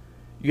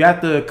 You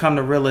have to come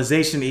to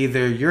realization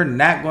either you're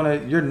not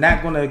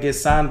gonna get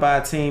signed by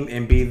a team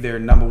and be their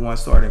number 1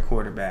 starting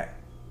quarterback.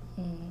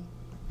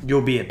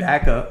 You'll be a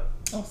backup,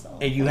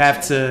 and you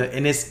have to.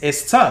 And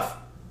it's tough.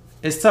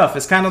 It's tough.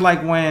 It's kind of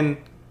like when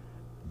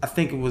I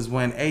think it was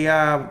when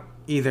AI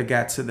either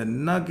got to the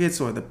Nuggets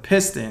or the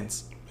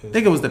Pistons. I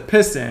think it was the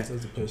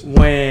Pistons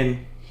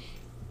when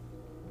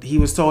he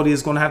was told he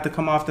was going to have to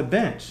come off the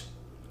bench.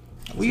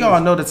 We all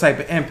know the type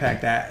of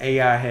impact that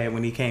AI had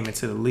when he came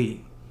into the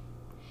league.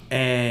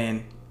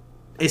 And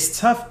it's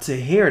tough to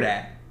hear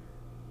that.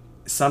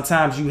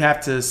 Sometimes you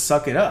have to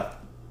suck it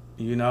up.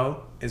 You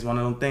know? It's one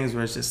of those things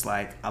where it's just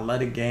like, I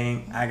love the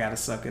game. I got to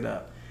suck it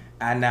up.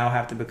 I now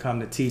have to become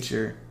the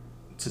teacher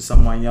to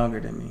someone younger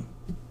than me.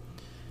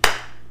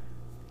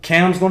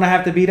 Cam's going to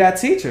have to be that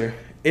teacher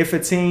if a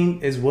team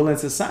is willing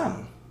to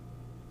sign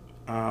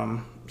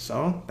him.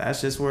 So that's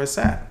just where it's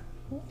at.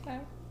 Okay.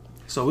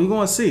 So we're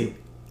going to see.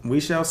 We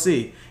shall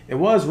see. It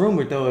was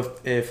rumored, though,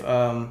 if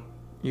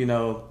you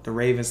know, the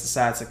Ravens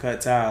decide to cut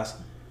ties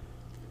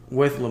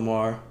with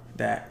Lamar,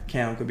 that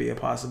Cam could be a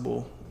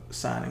possible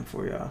signing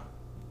for y'all.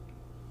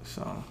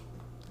 So,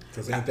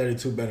 because ain't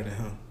 32 better than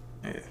him?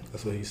 Yeah,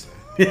 that's what he's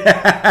saying.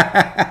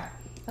 I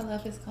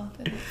love his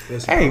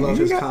confidence. I love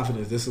his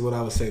confidence. This is what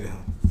I would say to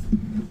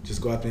him: just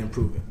go out there and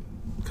prove it.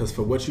 Because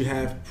for what you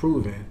have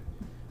proven,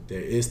 there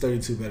is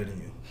 32 better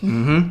than you.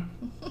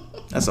 Mm-hmm.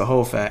 That's a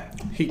whole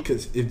fact.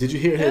 Did you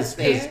hear his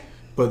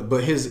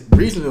but his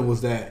reasoning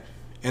was that.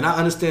 And I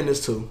understand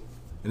this too,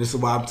 and this is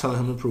why I'm telling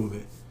him to prove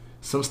it.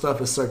 Some stuff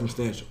is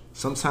circumstantial.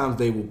 Sometimes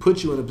they will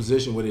put you in a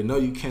position where they know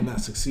you cannot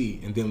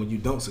succeed, and then when you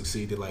don't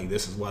succeed, they're like,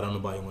 "This is why don't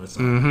nobody want to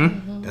sign."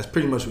 Mm-hmm. That's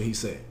pretty much what he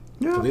said.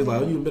 Yeah. So they're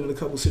like, "Oh, you've been in a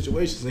couple of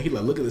situations," and he's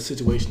like, "Look at the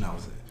situation I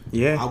was in.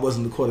 Yeah, I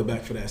wasn't the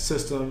quarterback for that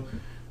system.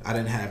 I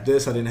didn't have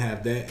this, I didn't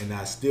have that, and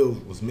I still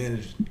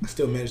managed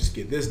to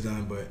get this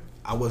done, but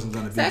I wasn't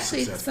going to be successful."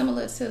 It's actually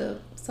similar to the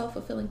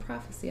self-fulfilling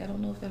prophecy. I don't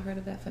know if y'all heard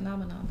of that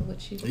phenomenon, but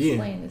what she's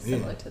explaining is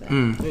similar to that.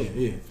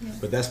 Yeah.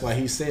 But that's why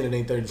he's saying it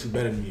ain't 32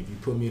 better than me. If you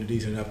put me in a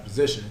decent enough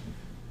position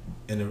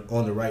and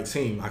on the right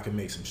team, I can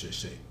make some shit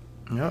shake.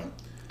 Yep.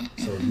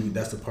 So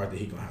that's the part that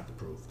he's going to have to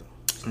prove, though.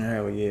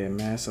 Hell yeah,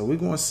 man. So we're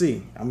gonna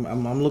see.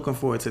 I'm looking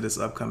forward to this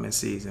upcoming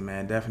season,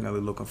 man.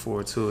 Definitely looking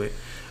forward to it.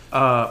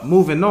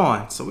 Moving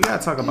on. So we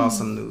gotta talk about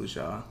some news,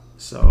 y'all.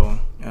 So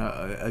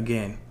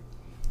again,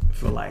 I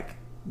feel like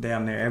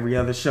damn near every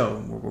other show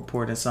we're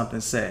reporting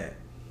something sad,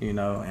 you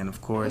know, and of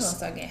We're course, gonna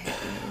start getting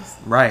happy news.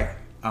 right.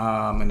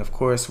 And of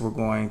course, we're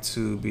going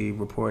to be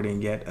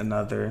reporting yet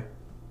another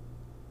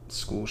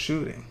school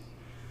shooting.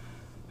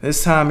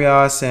 This time,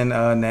 y'all, it's in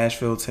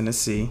Nashville,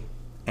 Tennessee,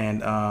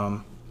 and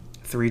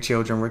 3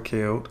 children were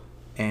killed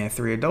and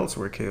 3 adults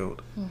were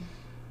killed.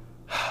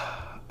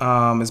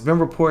 It's been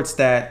reports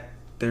that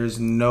there's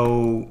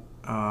no,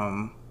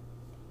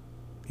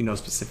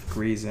 specific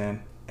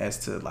reason as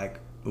to like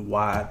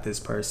why this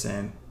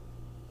person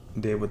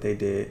did what they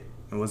did.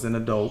 It was an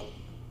adult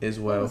as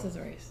well. What was his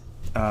race?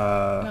 I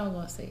was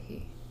gonna say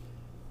he.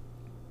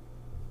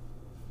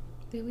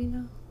 Did we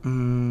know?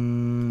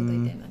 Well,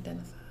 they didn't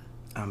identify.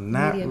 I'm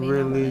not Media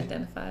really.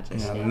 Identified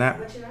just Yeah, yet. I'm not.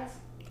 What you asked?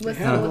 What's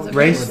They had the one on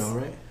race? camera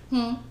though,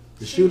 right?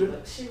 The She shooter.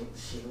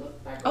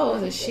 looked like. Oh, it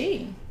was a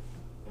she.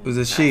 It was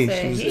a she. I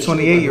said She was he. a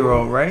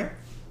 28-year-old, right?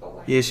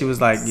 Oh, Yeah, she was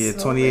like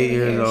 28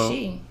 years old.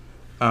 She.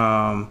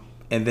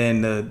 And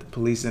then the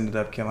police ended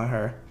up killing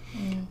her.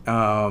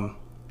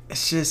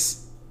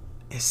 It's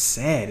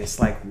sad. It's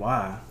like,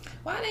 why?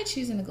 Why are they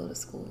choosing to go to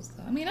schools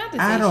though? I mean, not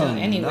to I say don't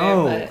anywhere,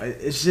 know. but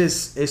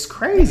It's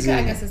crazy.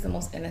 I guess it's the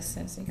most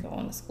innocent thing to go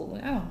on to school.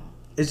 I don't know.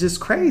 It's just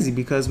crazy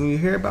because when you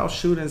hear about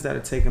shootings that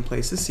are taking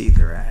place, it's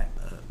either at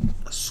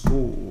a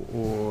school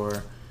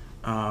or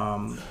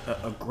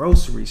a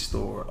grocery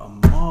store, a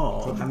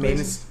mall. I mean,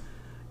 it's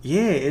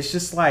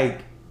just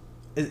like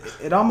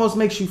it almost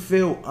makes you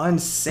feel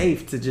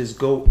unsafe to just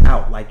go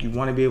out. Like you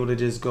want to be able to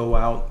just go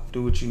out,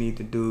 do what you need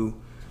to do,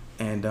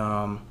 and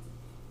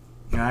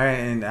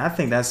I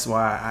think that's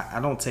why I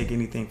don't take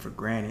anything for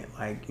granted.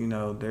 Like, you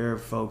know, there are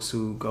folks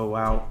who go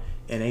out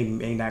and they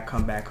may not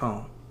come back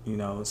home, you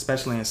know,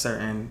 especially in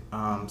certain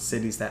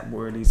cities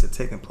where these are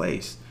taking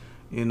place.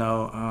 You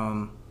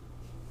know,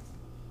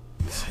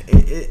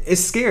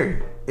 it's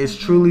scary. It's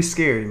truly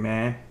scary,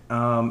 man.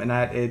 And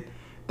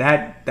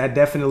that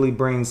definitely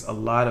brings a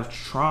lot of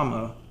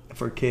trauma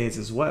for kids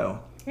as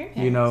well.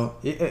 You know,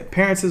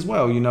 parents as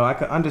well. You know, I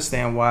can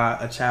understand why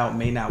a child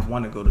may not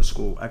want to go to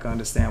school. I can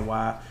understand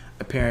why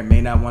a parent may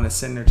not want to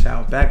send their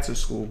child back to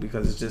school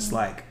because it's just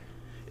like,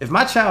 if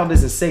my child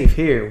isn't safe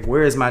here,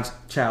 where is my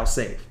child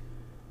safe?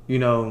 You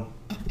know,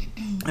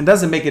 it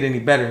doesn't make it any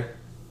better,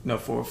 you know,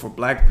 for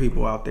black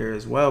people out there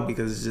as well,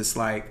 because it's just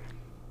like,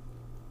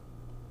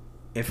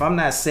 if I'm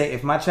not safe,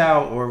 if my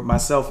child or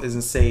myself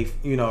isn't safe,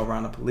 you know,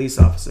 around a police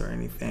officer or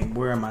anything,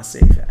 where am I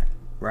safe at?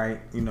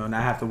 Right? You know, and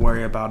I have to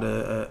worry about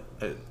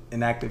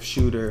an active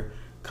shooter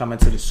coming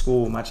to the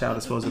school. My child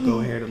is supposed to go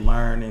here to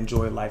learn,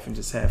 enjoy life, and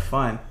just have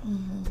fun,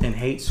 and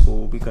hate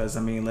school because,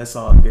 I mean, let's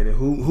all get it.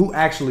 Who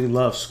actually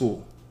loves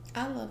school?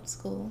 I loved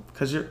school.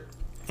 Because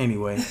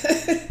anyway.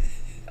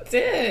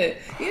 Did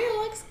you didn't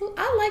like school?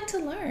 I like to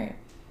learn.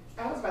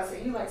 I was about to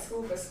say, you like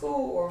school for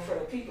school or for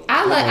the people?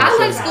 I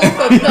like school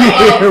for both.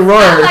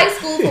 Right. I like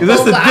school for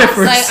That's both. the But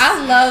difference.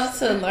 I love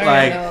to learn.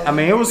 Like, though. I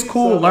mean, it was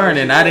cool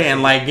learning. I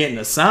didn't like getting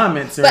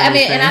assignments or But I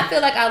anything. mean, and I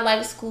feel like I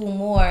like school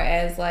more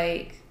as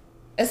like,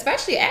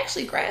 especially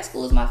actually grad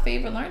school is my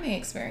favorite learning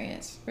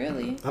experience.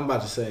 Really. I'm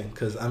about to say,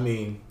 because I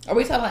mean, Are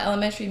we talking about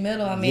elementary,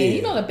 middle? I mean,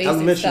 you know the basic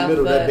elementary, stuff.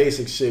 middle, but that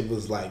basic shit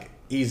was like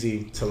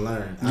easy to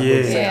learn. I Yeah.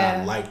 would say Yeah.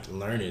 I liked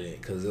learning it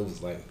because it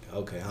was like,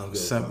 okay, I don't give a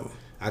Simple. fuck.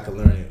 I could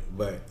learn it,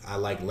 but I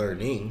like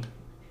learning,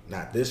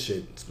 not this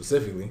shit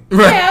specifically.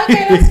 yeah,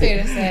 okay, that's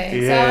fair to say.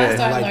 Yeah. So I I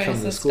started like learning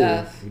coming some to school.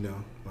 stuff. You know,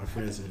 my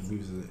friends and we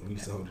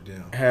used to hold it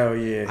down. Hell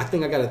yeah. I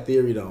think I got a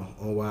theory though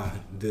on why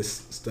this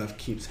stuff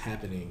keeps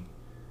happening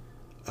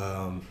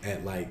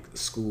at like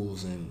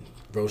schools and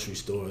grocery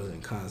stores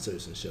and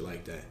concerts and shit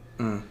like that.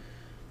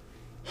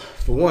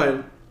 For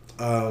one,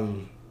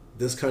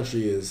 this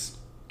country is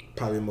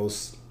probably the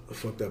most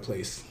fucked up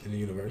place in the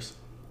universe.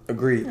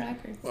 Agreed. I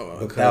agree.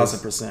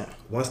 1,000%.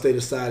 Once they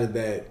decided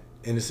that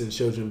innocent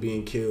children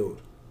being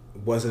killed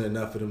wasn't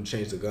enough for them to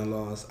change the gun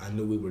laws, I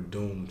knew we were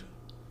doomed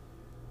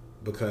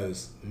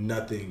because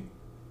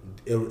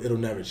it'll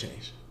never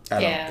change.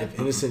 Yeah. If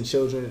innocent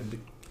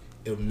children,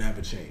 it'll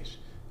never change.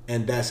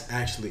 And that's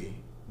actually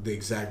the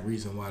exact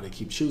reason why they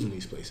keep choosing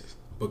these places,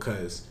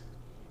 because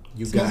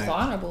you It's got most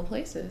vulnerable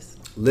places.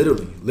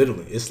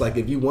 literally. It's like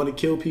if you want to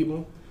kill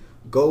people,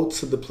 go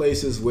to the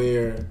places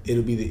where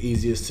it'll be the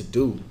easiest to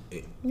do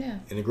it. Yeah.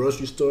 In the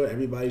grocery store,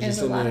 everybody's And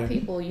just there's a in lot there. of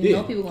people. You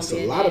know people gonna it's be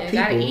a in lot there. of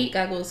people. Gotta eat,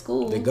 gotta go to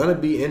school. They're gonna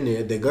be in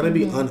there. They're gonna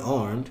be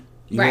unarmed.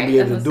 You're Right, gonna be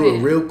able to that's do what I'm it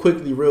saying. real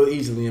quickly, real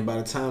easily, and by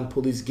the time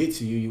police get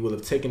to you, you will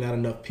have taken out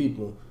enough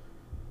people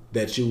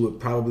that you would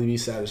probably be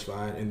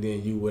satisfied, and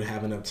then you would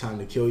have enough time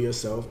to kill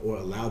yourself or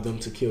allow them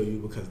to kill you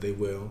because they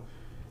will.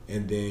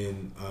 And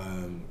then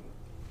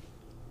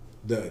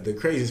the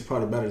craziest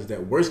part about it is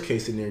that worst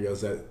case scenario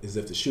is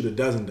if the shooter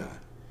doesn't die,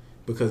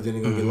 because then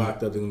they're gonna get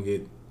locked up. They're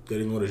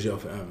gonna go to jail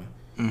forever.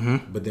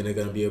 But then they're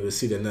gonna be able to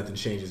see that nothing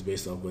changes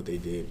based off what they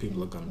did.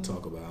 People are gonna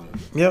talk about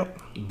it. Yep.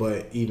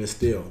 But even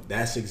still,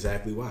 that's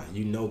exactly why.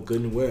 You know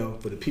good and well,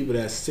 for the people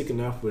that's sick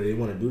enough where they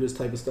want to do this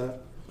type of stuff,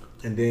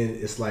 and then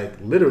it's like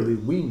literally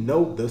we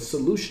know the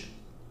solution.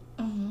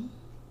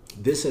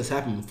 This has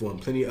happened before in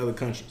plenty of other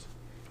countries,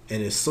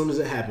 and as soon as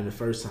it happened the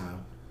first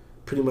time,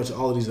 pretty much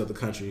all of these other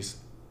countries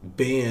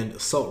banned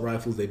assault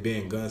rifles, they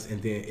banned guns,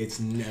 and then it's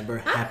never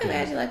I happened. can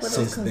imagine like with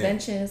since those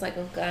conventions, like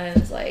of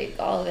guns, like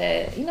all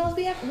that. You know,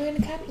 we're in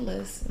the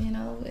capitalist. You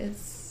know,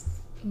 it's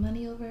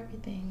money over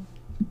everything.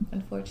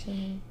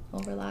 Unfortunately,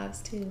 over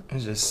lives too.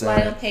 It's just That's why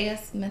they sad. don't pay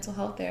us mental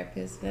health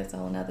therapists. That's a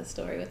whole nother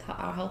story. With how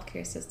our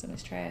healthcare system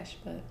is trash,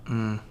 but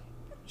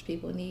which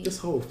people need. This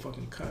whole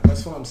fucking cut.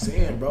 That's what I'm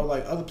saying, bro.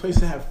 Like other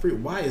places have free.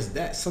 Why is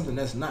that something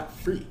that's not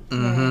free?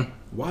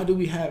 Why do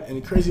we have?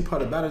 And the crazy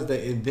part about it is that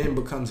it then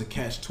becomes a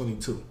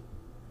catch-22,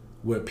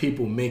 where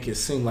people make it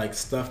seem like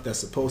stuff that's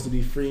supposed to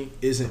be free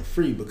isn't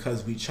free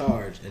because we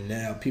charge, and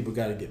now people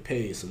got to get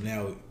paid. So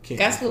now it can't.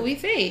 That's what we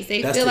face.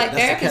 They That's feel the- like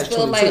that's the therapists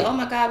feel like, catch-22. oh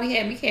my god,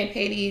 we can't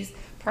pay these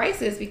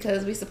prices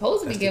because we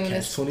supposed to be That's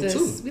the giving this.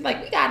 catch-22.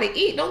 We gotta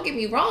eat. Don't get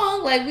me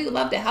wrong. Like we would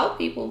love to help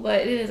people,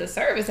 but it is a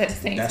service at the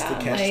same That's time.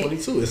 the Like,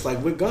 catch-22. It's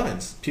like with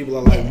guns. People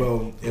are like,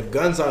 well, if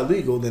guns are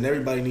legal, then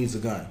everybody needs a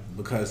gun.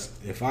 Because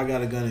if I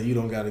got a gun and you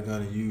don't got a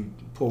gun and you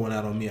pull one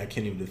out on me, I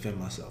can't even defend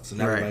myself. So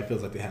now Right. everybody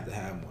feels like they have to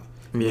have one.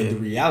 Yeah. But the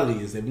reality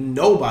is that if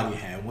nobody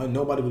had one,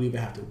 nobody would even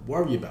have to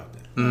worry about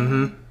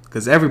that.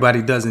 Because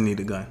everybody doesn't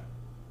need a gun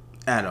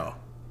at all.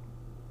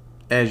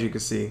 As you can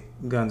see,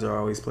 guns are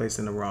always placed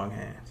in the wrong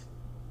hands.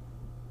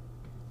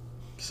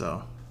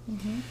 So,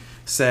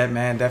 sad,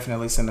 man.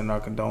 Definitely sending our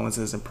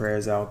condolences and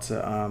prayers out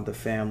to the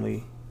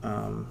family,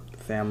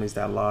 families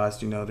that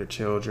lost, their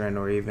children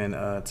or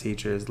even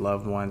teachers,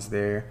 loved ones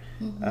there.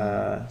 It's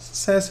a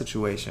sad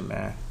situation,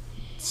 man.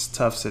 It's a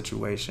tough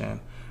situation.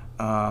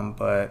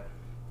 But,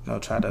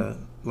 try to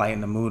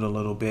lighten the mood a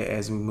little bit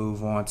as we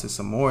move on to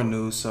some more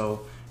news.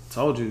 So,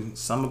 told you,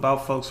 something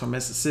about folks from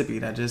Mississippi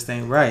that just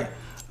ain't right.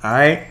 All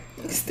right?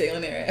 stay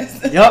on their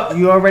ass. Yup,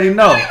 you already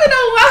know. I don't even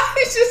know why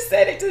you just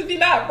said it to be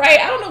not right.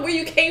 I don't know where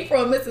you came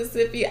from,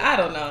 Mississippi. I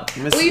don't know.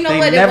 Well, you know they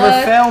what never it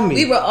was? fail me.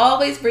 We were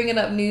always bringing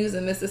up news,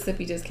 and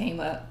Mississippi just came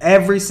up.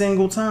 Every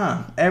single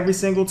time.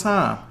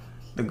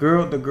 The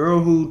girl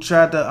who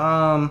tried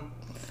to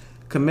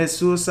commit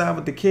suicide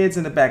with the kids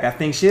in the back. I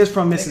think she is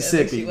from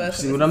Mississippi. she was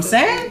See from what I'm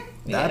saying? Mississippi.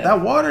 Yeah.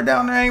 That water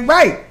down there ain't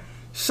right.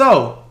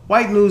 So,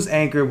 white news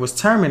anchor was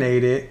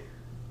terminated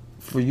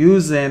for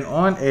using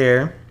on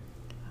air,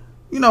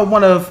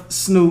 one of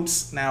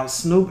Snoop's. Now,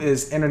 Snoop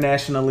is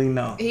internationally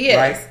known. He is.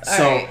 Right? All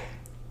So, right.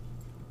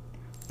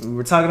 we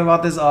were talking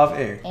about this off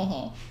air.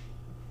 Mm-hmm.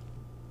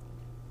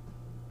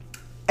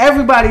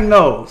 Everybody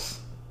knows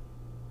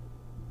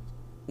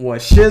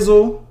what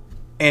Shizzle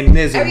and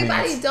Nizzle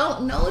Everybody means.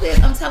 don't know this.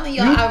 I'm telling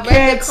y'all, You I read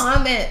can't- the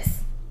comments.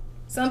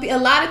 A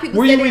lot of people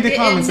Where said you they read the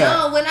didn't comments at?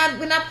 know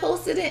when I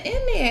posted it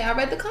in there. I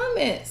read the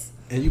comments.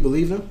 And you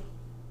believe them?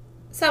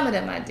 Some of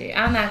them I did.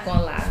 I'm not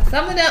gonna lie.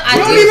 Some of them I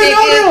You don't do even think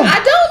know them.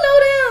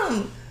 I don't know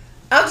them.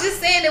 I'm just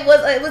saying it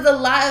was a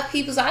lot of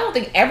people, so I don't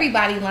think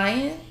everybody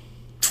lying.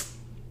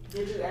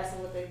 Did you ask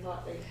them what they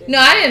thought they did? No,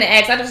 I didn't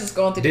ask. I was just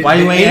going through. Why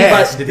you ain't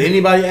ask? Did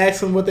anybody ask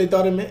them what they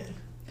thought it meant?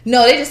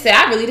 No, they just said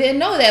I really didn't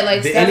know that.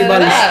 Like, Did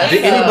da-da-da-da.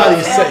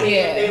 anybody So, say?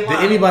 Yeah. Did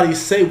anybody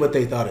say what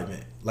they thought it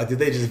meant? Like, did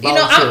they just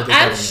volunteer what they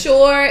thought I'm it meant?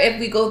 sure if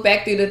we go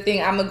back through the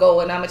thing, I'm gonna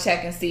go and I'm gonna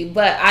check and see.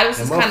 But I was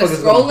And just kind of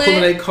motherfuckers gonna pull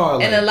in their scrolling, car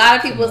like, and a lot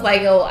of people come was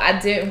like, "Yo, I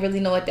didn't really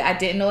know I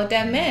didn't know what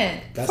that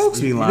meant." Folks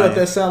be you know lying. what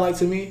that sound like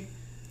to me?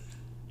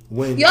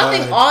 When Y'all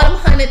think all them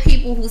 100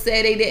 people who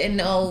said they didn't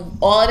know,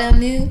 all of them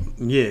knew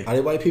Yeah. are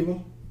they white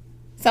people?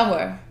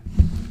 somewhere?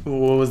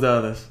 What was the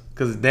others?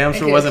 Because it damn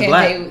sure Because wasn't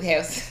black.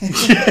 Because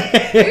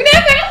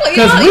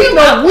Because we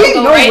know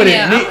what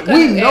it meant.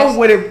 We know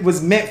what it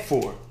was meant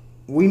for.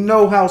 We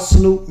know how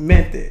Snoop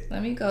meant it.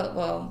 Let me go.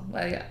 Well,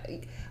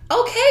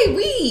 okay,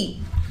 we.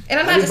 And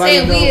I'm not just Everybody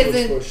saying we knows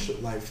as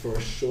in. for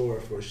sure,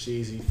 for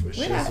Sheezy, for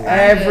We're not Shizzle.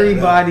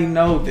 Everybody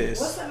know What's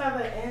this.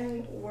 another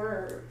N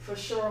word for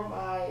sure?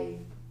 My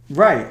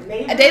Right.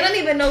 neighbor. They don't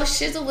even know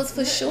Shizzle was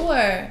for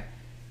sure.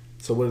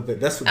 So what?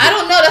 That's what I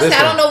don't know. That's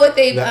I don't know what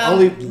they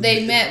the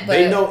they meant, but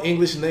they know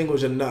English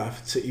language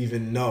enough to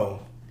even know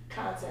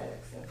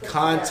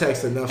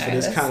context enough for Alright,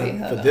 this let's kind see. of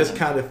Hold for this on.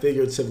 kind of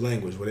figurative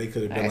language where they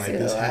could have been Alright, like,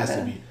 see this the has to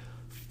line. be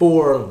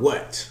for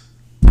what?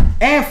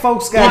 And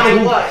folks got Why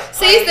to what?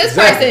 See, this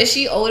Exactly. person,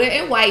 she older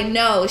and white.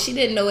 No, she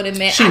didn't know what it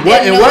meant. She I what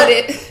didn't and know what?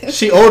 it.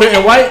 She older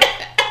and white?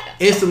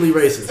 Instantly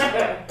racist.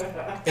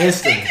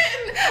 Instantly.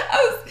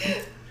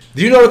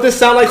 Do you know what this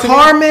sound like to me?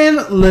 Carmen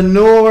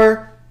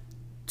Lenore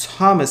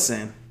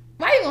Thomason.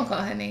 Why you gonna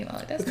call her name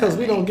out? That's Because not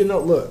we name. don't get no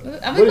look. I'm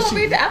What gonna is she-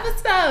 read the other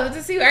stuff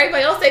to see what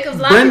everybody else say. Cause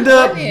a lot of people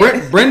on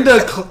there. Brenda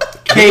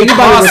K. Anybody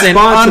Carson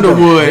respond to them?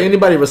 Did Underwood.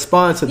 anybody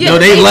respond to them? Yeah, No,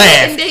 they they-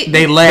 laughed. they- They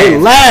They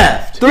laughed.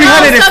 laughed.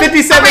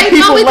 357 Alright,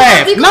 people we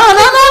laughed. keep No.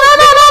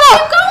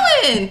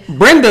 going.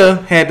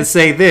 Brenda had to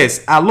say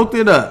this. I looked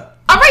it up.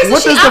 Alright, so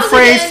What she does the obviously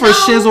phrase didn't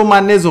for know. shizzle my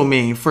nizzle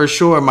mean? For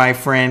sure, my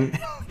friend.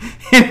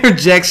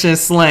 interjection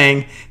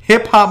slang,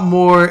 hip hop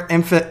more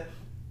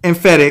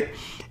emphatic,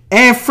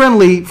 and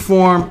friendly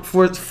form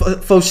for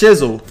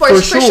shizzle.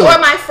 For sure,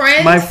 my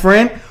friend. My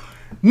friend.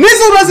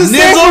 Nizzle doesn't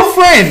stand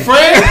for friend. See, all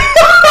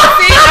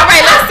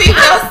right, let's see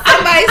what else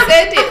somebody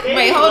said it.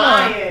 Wait, hold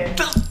on.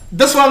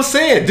 That's what I'm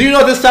saying. Do you know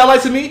what this sound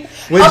like to me?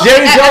 When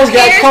Jerry Jones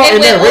got caught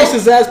in that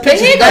racist ass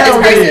picture, he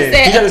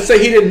had to say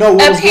he didn't know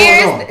what was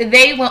going on.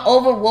 They went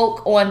over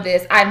woke on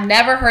this. I've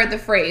never heard the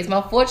phrase.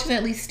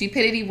 Unfortunately,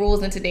 stupidity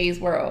rules in today's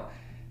world.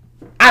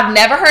 I've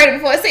never heard it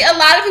before. See, a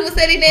lot of people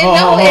said they didn't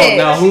know it.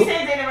 Now, she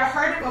said they never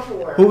heard it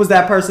before. Who was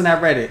that person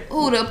that read it?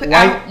 Who the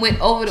white? went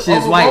over the. She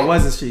was white,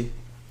 wasn't she?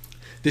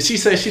 Did she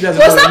say she doesn't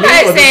know what it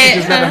means, or that she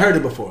just never heard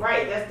it before?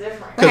 Right, that's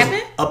different. What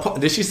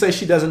happened? Did she say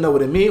she doesn't know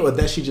what it means, or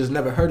that she just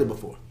never heard it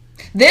before?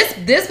 This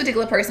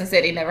particular person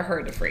said they never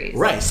heard the phrase.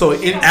 Right. So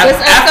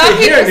after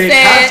hearing it,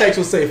 context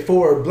will say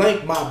for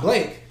blank my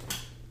blank.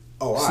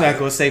 Oh, it's not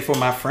gonna say for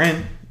my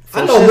friend.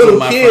 I know little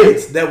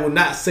kids that will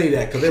not say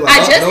that because they're like.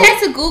 I just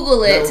had to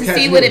Google it to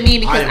see what it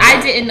means because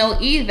I didn't know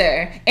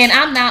either, and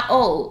I'm not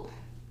old.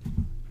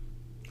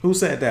 Who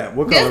said that?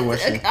 What color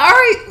was she? All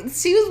right,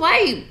 she was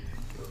white.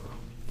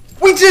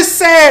 We just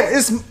said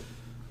it's.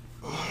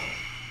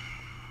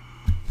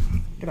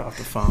 Get off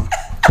the phone.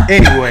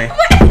 Anyway.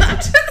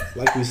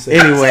 Like we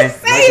said. Anyway,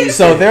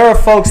 so there are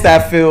folks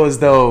that feel as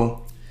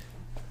though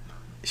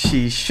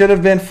she should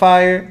have been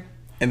fired,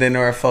 and then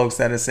there are folks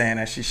that are saying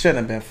that she shouldn't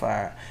have been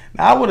fired.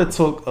 Now, I would have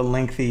took a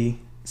lengthy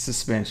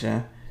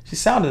suspension. She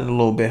sounded a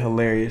little bit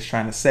hilarious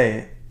trying to say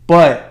it,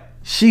 but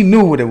she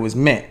knew what it was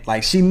meant.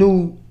 Like, she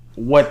knew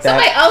what that.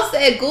 Somebody else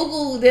said,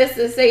 Google this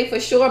and say for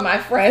sure, my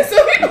friend.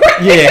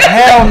 Yeah,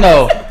 hell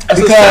no.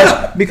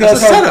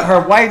 Because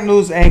her white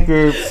news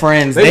anchor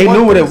friends, they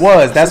knew what it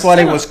was. That's why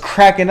they was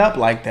cracking up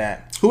like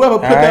that. Whoever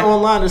put that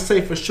online and say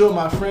for sure,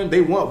 my friend,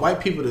 they want white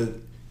people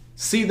to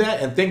see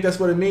that and think that's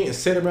what it means and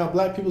say it around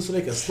black people so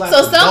they can slap.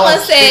 So someone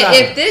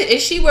said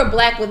if she were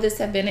black, would this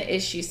have been an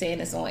issue saying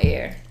this on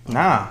air?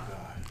 Nah,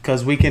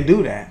 because we can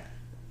do that.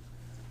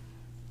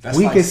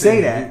 We like can say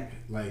that.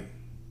 Like,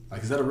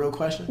 is that a real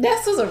question?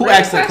 That was a Who real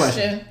asked that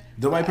question.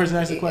 The white person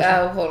asked the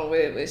question? Hold on,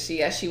 where was she?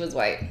 Yeah, she was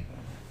white.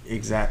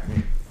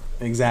 Exactly.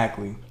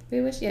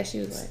 Where was she? Yeah, she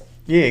was white.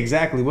 Yeah,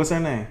 exactly. What's her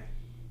name?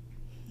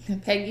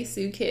 Peggy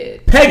Sue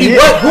Kidd. Peggy,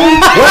 what? Who?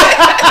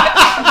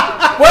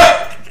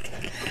 What?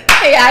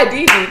 Hey, I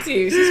DD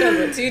too. She shows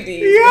with 2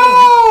 Ds.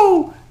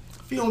 Yo!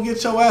 If you don't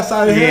get your ass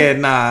out of here. Yeah,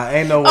 nah,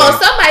 ain't no way. Oh,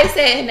 somebody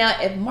said, now,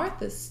 if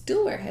Martha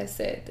Stewart had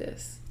said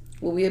this,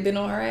 would we have been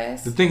on her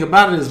ass? The thing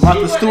about it is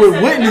Martha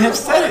Stewart wouldn't have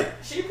said it.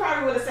 She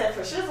probably would have said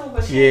for shizzle,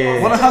 but she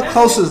one of her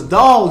closest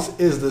dogs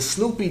is the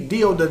Snoopy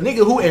Dio, the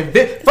nigga who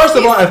invented. First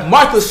of all, if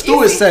Martha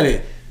Stewart said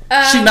it,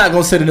 she not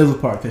gonna say the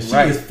nizzle part because she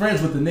is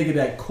friends with the nigga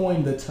that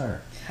coined the term.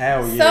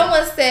 Hell yeah.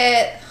 Someone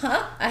said,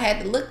 I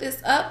had to look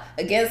this up.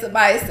 Again,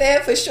 somebody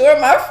said, for sure,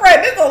 my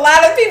friend. There's a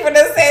lot of people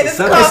that say this. It's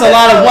a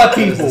lot of what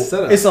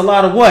people? It's a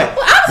lot of what?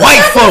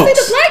 White folks.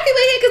 The black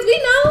people here because we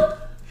know.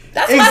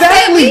 That's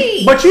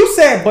exactly.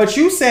 But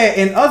you said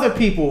in other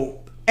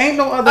people, ain't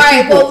no other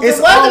people. Well, it's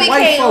the one all that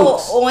white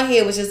folks. On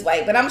here was just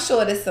white, but I'm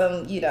sure there's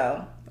some,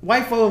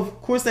 White folks,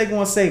 of course, they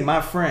gonna say my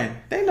friend.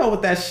 They know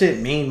what that shit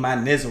mean. My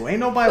nizzle. Ain't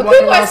nobody. But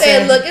people are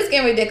saying, look, it's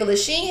getting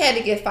ridiculous. She ain't had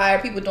to get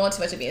fired. People doing too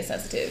much of being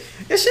sensitive.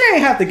 Yeah, she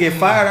ain't have to get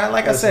fired.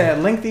 Like I said,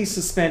 a lengthy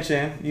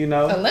suspension.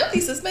 A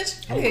lengthy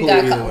suspension. She cool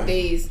got a couple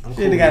days.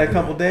 She got a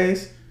couple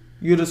days.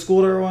 You'd have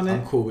schooled her on it.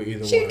 I'm cool with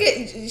either she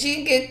one.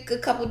 She get a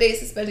couple days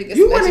suspension.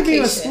 You wouldn't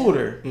give a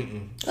scooter.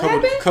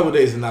 Couple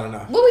days is not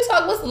enough. What we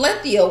talking? What's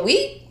lengthy? A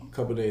week?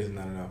 Couple days is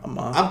not enough.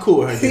 I'm cool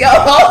with her. Yo,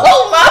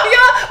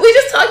 y'all. We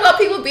just talking about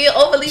people being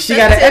overly sensitive. She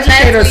gotta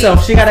educate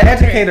herself. She gotta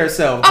educate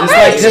herself.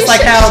 Just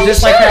like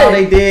how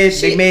they did.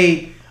 They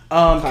made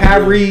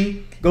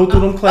Kyrie go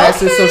through them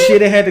classes, so she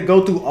had to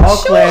go through all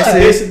classes. She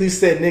basically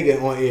said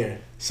nigga on air.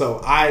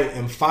 So I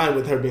am fine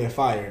with her being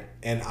fired,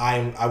 and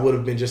I would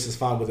have been just as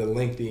fine with a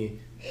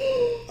lengthy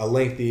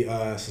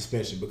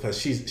suspension because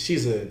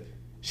she's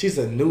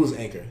a news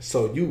anchor.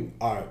 So you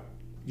are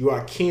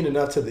keen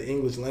enough to the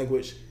English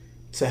language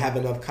to have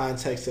enough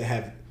context to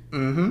have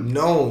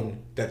known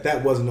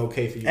that wasn't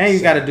okay for you. And you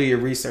got to do your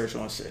research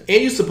on shit.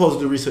 And you're supposed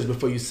to do research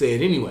before you say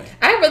it anyway.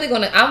 I'm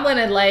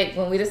gonna like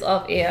when we just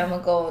off air, I'm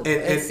gonna go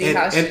and see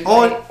how she. And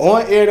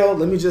on air though,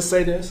 let me just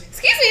say this.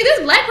 Excuse me, this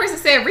black person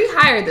said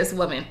rehire this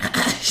woman.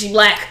 She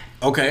black.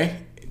 Okay.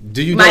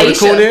 Do you know what a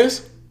coon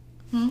is?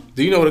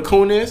 Do you know what a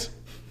coon is?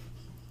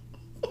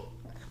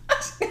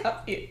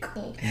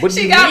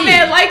 She got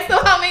mad likes, so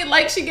how many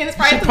likes she getting?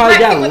 She probably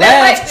got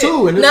laughs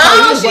too. And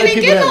no, she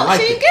didn't get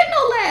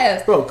no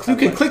laughs. Bro, you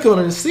can click on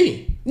it and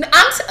see. Get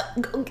out the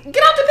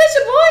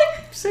picture,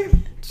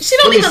 boy. She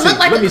don't even look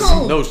like a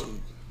coon. No,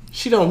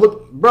 she don't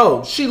look,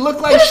 bro. She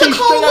look like what does a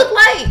coon look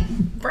like?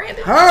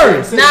 Brandon.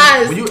 Her.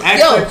 When you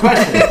ask that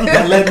question,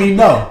 that let me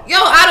know. Yo,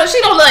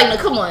 she don't look like no.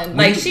 Come on,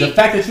 like the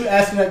fact that you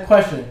asking that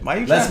question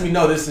lets me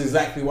know this is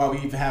exactly why we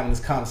even having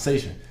this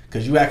conversation.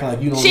 Cause you acting like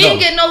you don't know.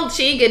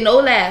 She ain't get no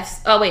laughs.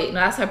 Oh wait,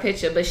 no, that's her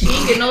picture. But she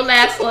ain't get no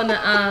laughs on the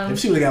If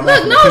she would've got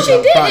look, no, she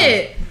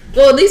didn't.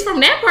 Well, at least from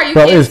that part, you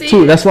Bro, can't it's see.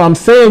 two. That's what I'm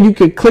saying. You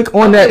could click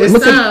on that. it's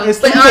Look some- at it's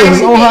But two are things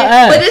you on her getting-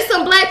 ass. But there's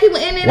some black people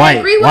in there that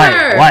agree with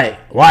her.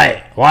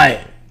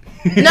 white.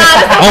 No,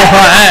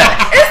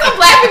 it's some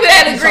black people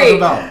that agree.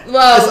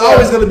 Well, It's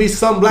always going to be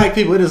some black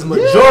people. It is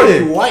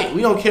majority white.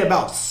 We don't care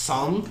about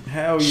some.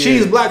 Hell yeah.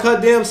 She's black her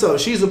damn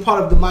self. She's a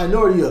part of the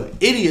minority of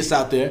idiots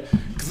out there.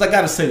 Because I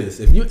got to say this.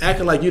 If you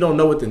acting like you don't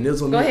know what the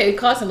nizzle means. go ahead,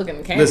 Carson, look in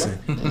the camera. Listen,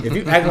 if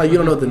you act like you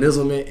don't know what the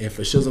nizzle meant and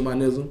for shizzle my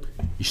nizzle,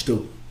 you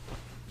stupid.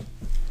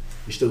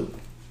 You stupid.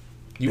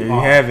 There you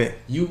have it.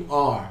 You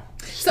are.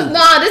 So,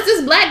 no,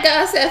 this black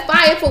guy said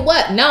fire for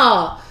what?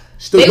 No.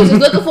 Stupid. They was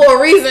just looking for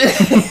a reason.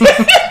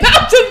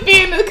 Not just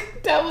being the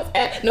devil's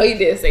advocate. No, you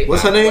did say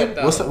What's her fire, name?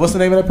 but, What's the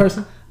name of that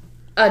person?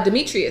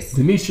 Demetrius.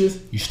 Demetrius.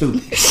 You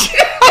stupid.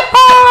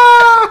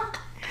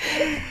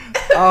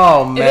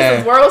 Oh And this man.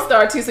 is World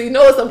Star too, so you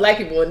know it's some black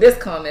people in this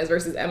comments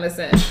versus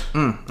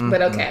MSN.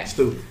 But okay.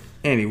 Stupid.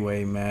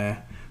 Anyway, man.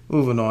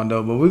 Moving on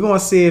though, but we're gonna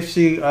see if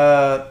she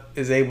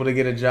is able to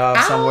get a job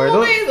somewhere.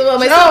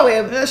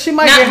 She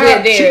might Not get with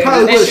her. there. She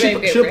probably That would. shit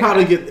ain't She'll good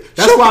probably for get.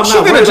 That's why I'm she'll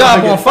not get a worried about job her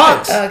on getting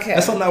Fox. fired. Okay.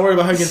 That's why I'm not worried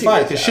about her getting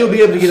fired because she'll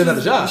be able to get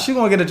another job. She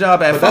gonna get a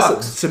job at But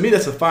Fox. to me,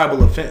 that's a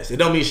fireable offense. It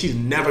don't mean she's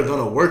never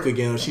gonna work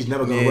again or she's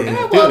never gonna work in the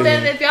Yeah, field well,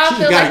 then again. if y'all She's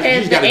feel gotta- like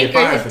she's the gotta get anchor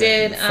fired has for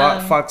that.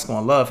 did, Fox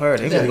gonna love her.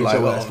 They gonna be get like,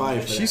 your well, ass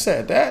fired for she that.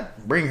 said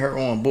that. Bring her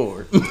on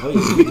board. Oh,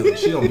 yeah, she good.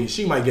 She gonna be.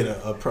 She might get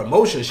a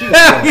promotion. She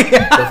gonna be on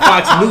the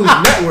Fox News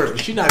Network.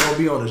 She not gonna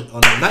be on the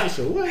night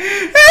show.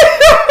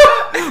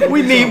 What?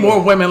 We need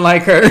more women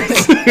like her.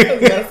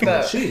 messed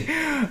up. She.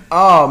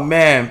 Oh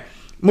man.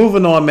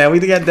 Moving on, man. We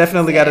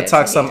definitely got to Sad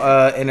talk to some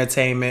hear.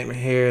 entertainment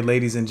here,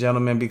 ladies and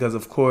gentlemen, because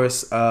of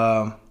course, we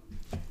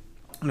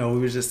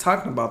were just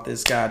talking about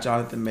this guy,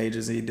 Jonathan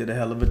Majors. He did a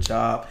hell of a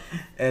job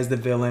as the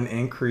villain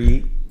in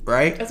Creed,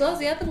 right? As well as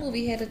the other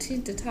movie had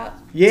the top.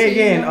 Yeah, two,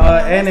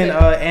 and in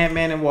what's it?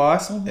 Ant-Man and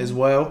Wasp as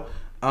well.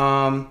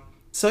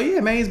 So yeah,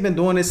 man, he's been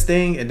doing his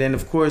thing, and then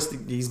of course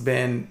he's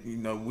been,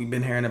 we've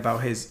been hearing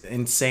about his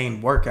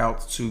insane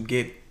workouts to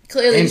get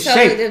Clearly, in so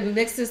shape. the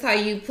next is how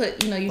you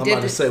put, you I'm did about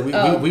to the- say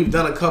we've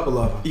done a couple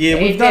of them. Yeah,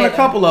 He we've done a did.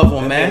 couple of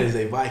them, That man. man is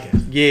a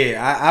Viking.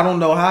 Yeah, I don't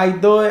know how he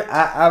do it.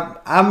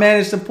 I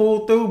managed to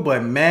pull through,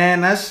 but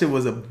man, that shit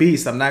was a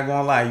beast. I'm not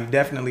gonna lie. You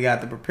definitely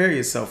got to prepare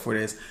yourself for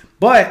this.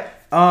 But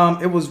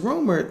it was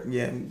rumored.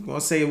 Yeah, I'm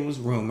gonna say it was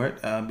rumored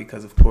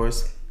because of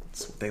course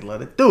that's what they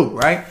let it do,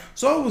 right?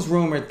 So it was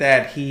rumored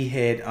that he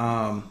had,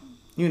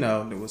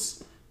 there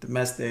was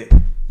domestic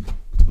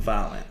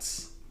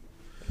violence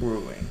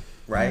brewing,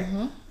 right,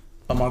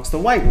 amongst the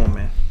white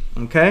woman.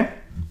 Okay,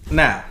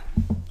 now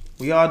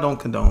we all don't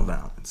condone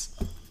violence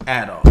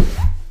at all.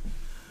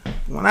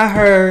 When I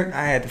heard,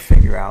 I had to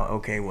figure out,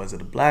 okay, was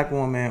it a black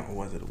woman or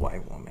was it a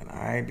white woman? All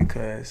right,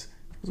 because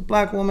if it was a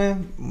black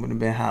woman, I would have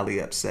been highly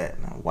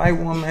upset. Now, white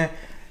woman,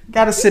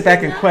 got to sit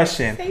back and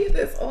question, Say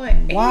this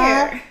on why?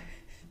 air.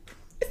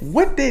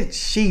 What did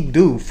she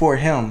do for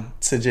him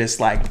to just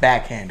like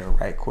backhand her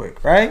right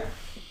quick, right?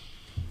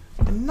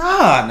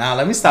 Nah,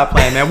 let me stop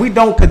playing, man. We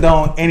don't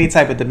condone any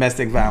type of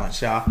domestic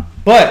violence, y'all.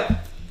 But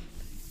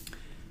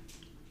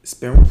it's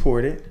been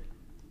reported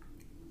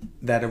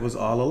that it was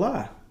all a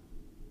lie.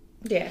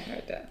 Yeah, I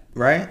heard that.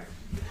 Right?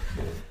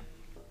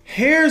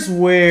 Here's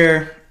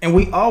where, and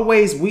we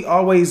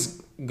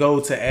always go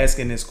to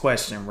asking this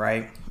question,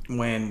 right?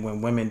 When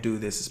women do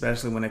this,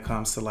 especially when it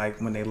comes to like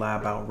when they lie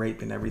about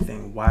rape and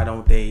everything, why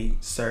don't they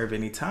serve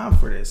any time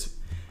for this?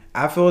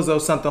 I feel as though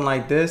something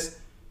like this,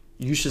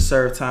 you should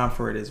serve time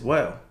for it as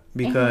well.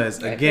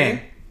 Because again,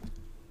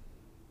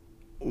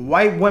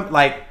 white women,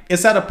 like,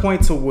 it's at a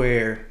point to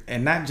where,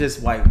 and not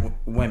just white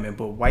women,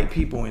 but white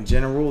people in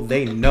general,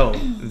 they know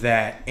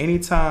that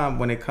anytime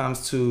when it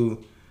comes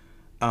to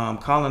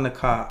calling the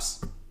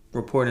cops,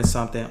 reporting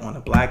something on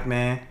a black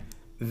man,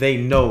 they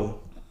know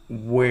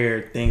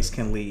where things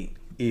can lead.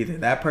 Either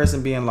that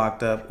person being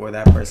locked up or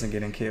that person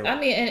getting killed. I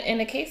mean, in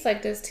a case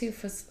like this too,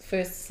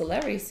 for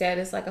celebrity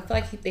status, like I feel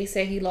like they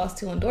said he lost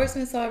 2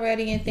 endorsements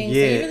already and things.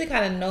 Yeah. So you really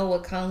kind of know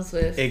what comes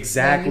with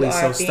Exactly. when you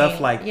So are stuff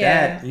being- like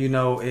yeah, that, we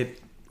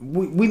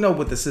know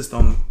what the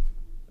system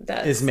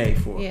that's- is made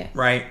for, Yeah.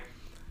 right?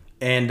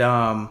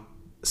 And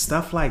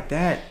stuff like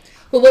that.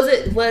 But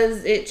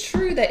was it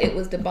true that it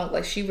was debunked?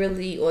 Like she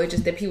really, or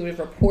just that people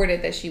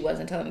reported that she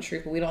wasn't telling the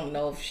truth, but we don't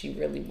know if she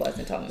really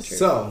wasn't telling the truth.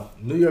 So,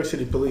 New York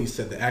City police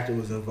said the actor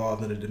was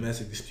involved in a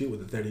domestic dispute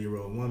with a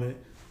 30-year-old woman.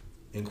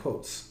 In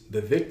quotes,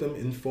 the victim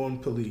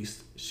informed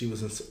police she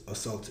was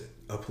assaulted,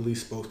 a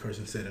police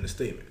spokesperson said in a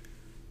statement.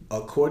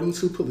 According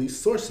to police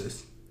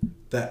sources,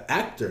 the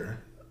actor,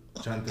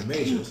 Jonathan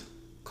Majors,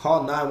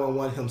 called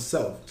 911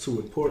 himself to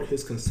report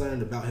his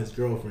concern about his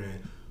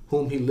girlfriend,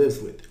 whom he lives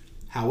with.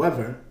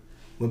 However,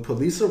 when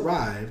police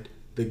arrived,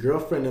 the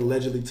girlfriend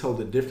allegedly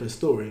told a different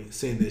story,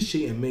 saying that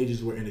she and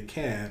Majors were in a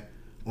cab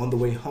on the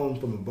way home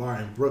from a bar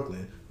in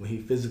Brooklyn when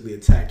he physically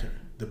attacked her,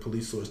 the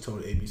police source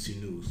told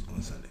ABC News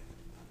on Sunday.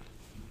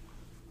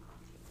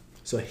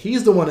 So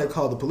he's the one that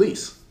called the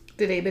police.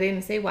 But they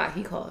didn't say why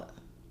he called.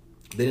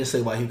 They didn't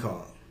say why he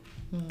called.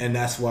 And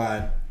that's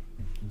why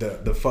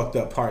the fucked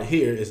up part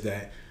here is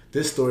that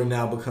this story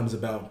now becomes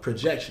about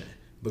projection,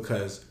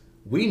 because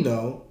we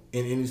know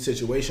in any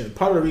situation,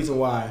 part of the reason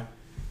why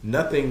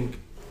nothing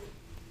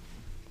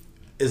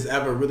is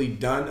ever really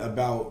done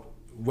about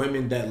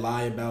women that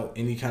lie about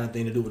any kind of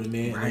thing to do with a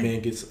man, and a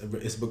man gets,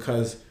 it's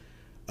because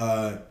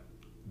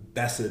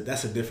that's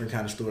a different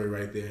kind of story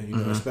right there, you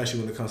know,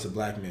 especially when it comes to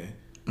black men,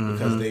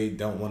 because they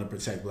don't want to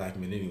protect black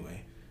men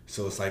anyway.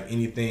 So it's like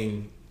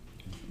anything,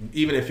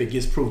 even if it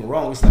gets proven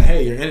wrong, it's like,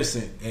 hey, you're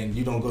innocent and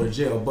you don't go to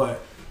jail,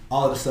 but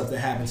all of the stuff that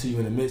happened to you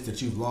in the midst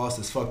that you've lost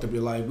has fucked up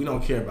your life. We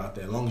don't care about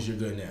that as long as you're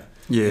good now.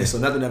 Yeah. And so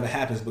nothing ever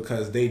happens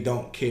because they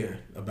don't care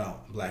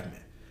about black men.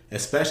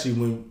 Especially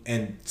when,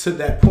 and to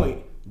that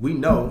point, we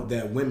know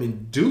that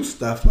women do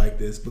stuff like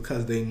this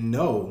because they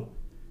know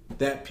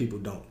that people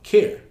don't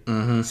care.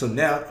 So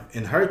now,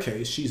 in her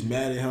case, she's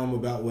mad at him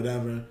about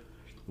whatever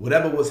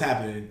was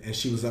happening, and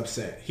she was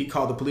upset. He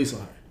called the police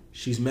on her.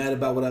 She's mad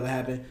about whatever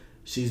happened.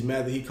 She's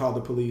mad that he called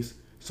the police.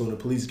 So when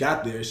the police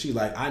got there, she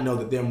like, I know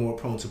that they're more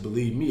prone to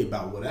believe me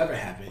about whatever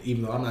happened,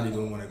 even though I'm not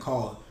even the one that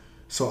called.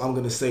 So I'm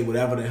going to say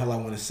whatever the hell I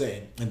want to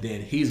say. And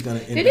then he's going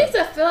to end up...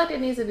 I feel like there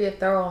needs to be a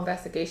thorough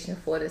investigation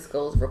before this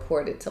goes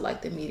reported to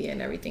like the media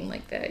and everything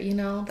like that, you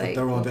know? Like, a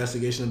thorough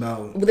investigation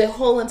about... The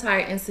whole entire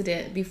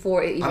incident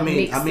before it even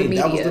makes the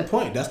media. That was the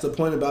point. That's the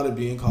point about it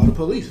being called the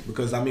police.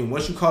 Because,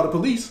 once you call the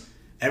police...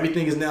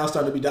 Everything is now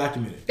starting to be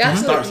documented.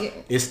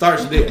 It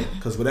starts there.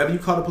 Because whatever you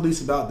call the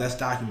police about, that's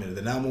documented.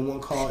 The 911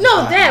 call is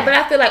documented. But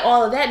I feel like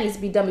all of that needs to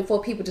be done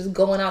before people just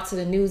going out to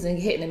the news and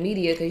hitting the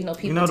media. Because,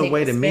 people You know the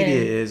way the media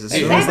is. As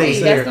soon exactly.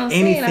 as they hear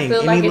anything, I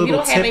feel like if you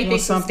don't have anything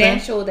something,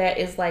 substantial that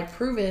is like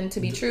proven to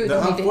be true,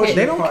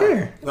 they don't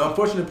care. The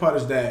unfortunate part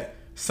is that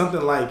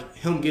something like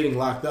him getting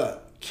locked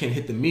up can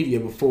hit the media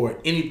before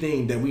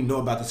anything that we know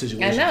about the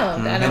situation. I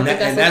know. I don't think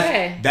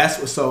that's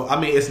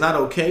okay. It's not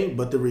okay,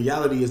 but the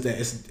reality is that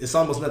it's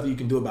almost nothing you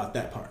can do about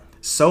that part.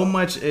 So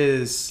much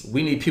is...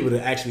 We need people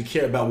to actually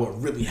care about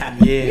what really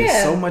happened.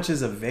 Yeah, so much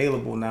is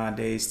available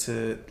nowadays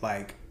to,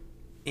 like,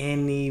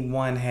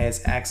 anyone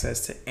has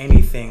access to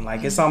anything.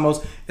 Like, it's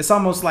almost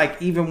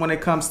like even when it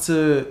comes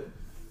to,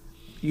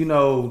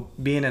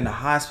 being in the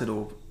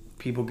hospital,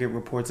 people get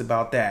reports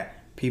about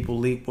that. People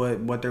leak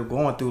what they're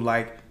going through,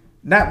 like,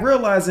 not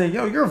realizing,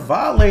 you're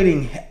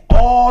violating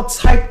all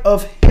type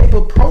of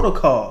HIPAA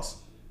protocols.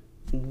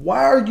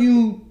 Why are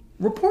you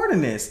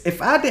reporting this?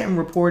 If I didn't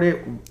report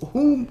it,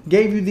 who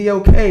gave you the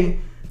okay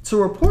to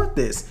report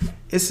this?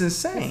 It's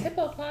insane. Is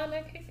HIPAA apply in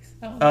that case?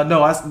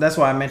 No, that's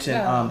why I mentioned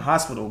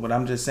hospital, but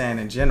I'm just saying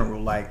in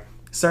general, like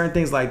certain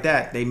things like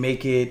that, they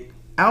make it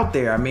out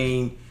there.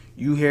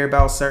 You hear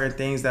about certain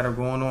things that are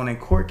going on in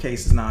court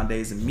cases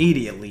nowadays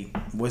immediately.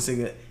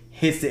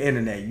 Hits the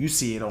internet. You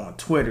see it on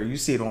Twitter. You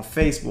see it on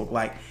Facebook.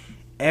 Like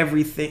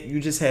everything, you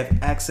just have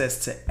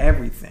access to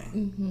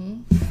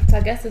everything. So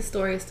I guess the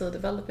story is still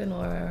developing,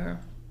 or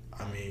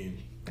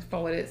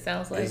from what it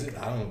sounds like,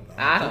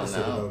 I don't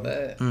know,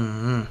 but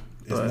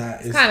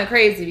it's kind of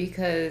crazy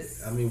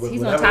because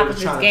he's on top of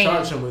his game.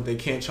 Charge him with, they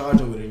can't charge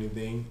him with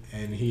anything,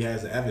 and he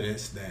has the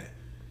evidence that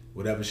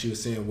whatever she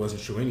was saying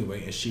wasn't true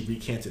anyway, and she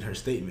recanted her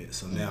statement.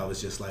 So now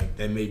it's just like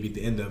that may be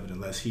the end of it,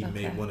 unless he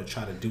may want to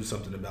try to do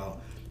something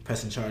about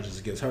pressing charges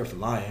against her for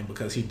lying,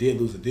 because he did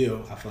lose a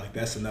deal. I feel like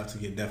that's enough to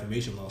get a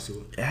defamation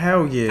lawsuit.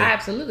 Hell yeah.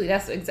 Absolutely.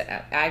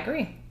 I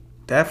agree.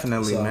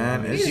 Definitely,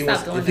 man. If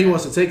he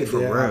wants to take it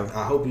there,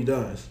 I hope he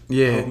does.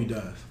 Yeah. I hope he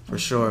does. For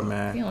sure,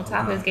 man. He's on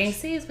top of his game.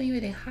 See, it's when you're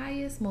at the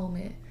highest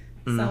moment,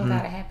 something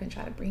gotta happen,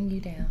 try to bring you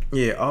down.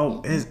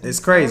 Yeah, it's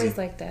crazy. It's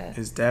like that.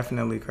 It's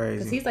definitely crazy.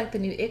 Because he's like the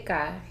new it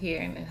guy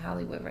here in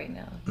Hollywood right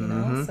now, you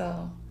know?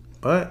 So.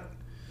 But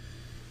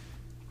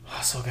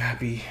also gotta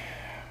be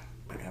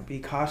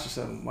cautious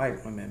of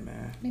white women,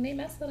 man. They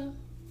mess with them.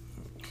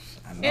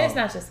 And it's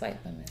not just white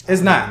women.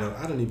 It's not.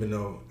 I don't even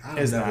know.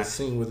 I've never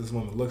seen what this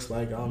woman looks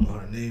like. I don't know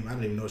her name. I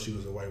didn't even know she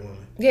was a white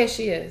woman. Yeah,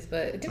 she is.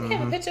 But didn't he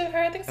have a picture of her?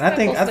 I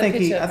think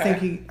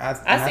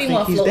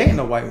he's dating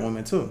a white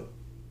woman too.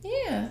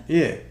 Yeah.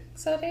 Yeah.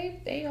 So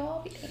they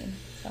all be dating.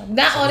 So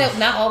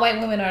not all white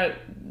women are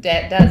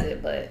that does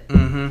it, but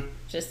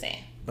just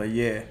saying. But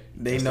yeah,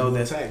 they know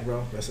that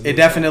it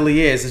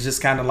definitely is. It's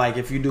just kind of like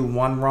if you do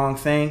one wrong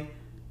thing,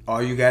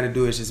 all you got to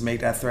do is just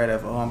make that threat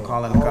of, I'm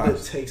calling the cops. All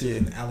it takes is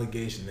an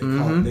allegation.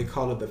 They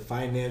call it the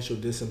financial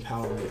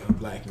disempowerment of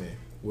black men,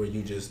 where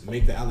you just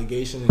make the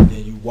allegation and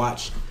then you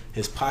watch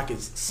his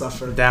pockets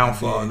suffer.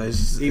 Downfall.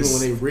 Even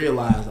when they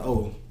realize,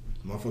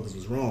 motherfuckers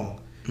was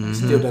wrong, it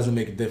still doesn't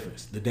make a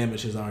difference. The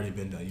damage has already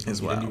been done. You don't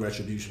get any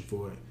retribution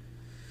for it.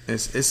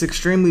 It's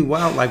extremely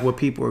wild, like what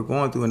people are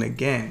going through. And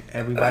again,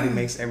 everybody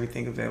makes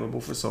everything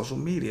available for social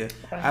media.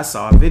 I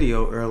saw a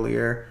video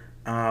earlier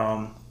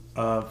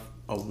of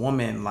a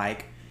woman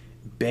like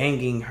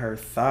banging her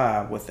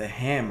thigh with a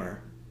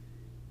hammer,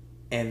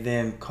 and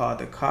then called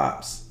the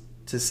cops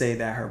to say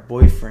that her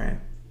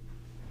boyfriend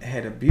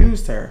had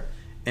abused her,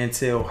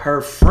 until her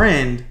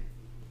friend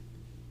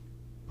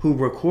who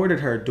recorded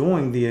her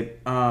doing the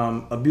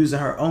abusing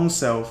her own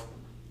self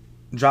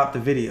dropped the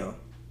video.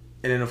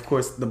 And then of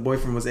course the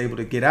boyfriend was able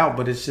to get out,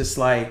 but it's just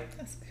like,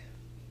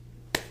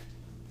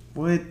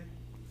 what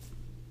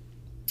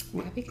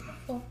Gotta be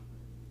careful.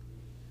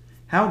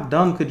 How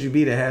dumb could you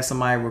be to have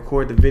somebody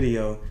record the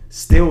video,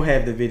 still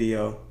have the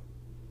video?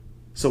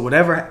 So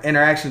whatever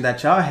interaction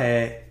that y'all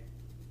had,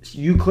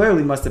 you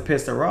clearly must have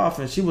pissed her off,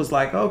 and she was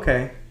like,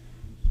 "Okay,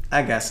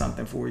 I got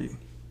something for you."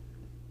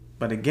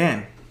 But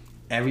again,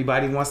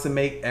 everybody wants to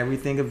make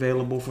everything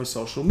available for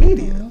social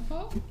media.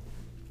 Mm-hmm.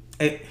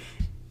 It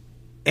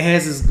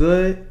has its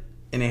good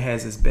and it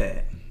has its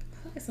bad.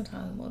 I feel like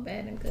sometimes more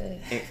bad than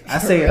good. I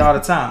say it all the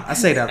time. I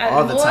say that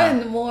all the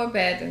time. More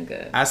bad than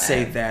good. I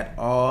say that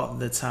all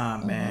the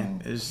time,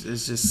 man. It's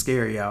just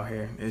scary out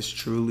here. It's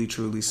truly,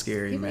 truly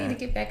scary, People man. need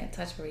to get back in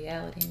touch with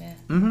reality,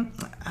 man.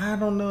 I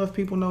don't know if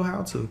people know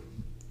how to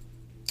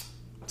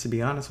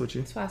be honest with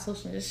you. That's why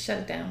social media just shut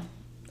it down.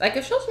 Like,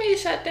 if social media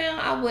shut down,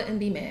 I wouldn't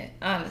be mad,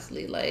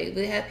 honestly. Like,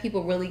 we have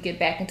people really get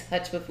back in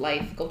touch with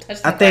life, go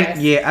touch the I think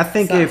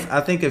grass,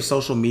 I think if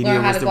social media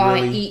learn how was to to go out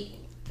really and eat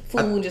food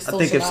and just I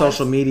think if socialize.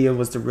 social media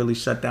was to really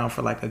shut down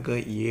for like a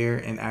good year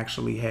and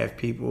actually have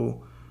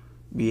people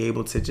be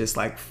able to just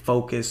like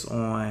focus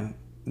on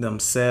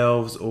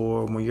themselves,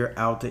 or when you're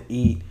out to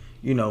eat,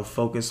 you know,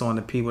 focus on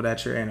the people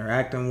that you're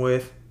interacting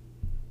with,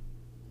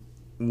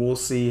 we'll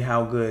see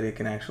how good it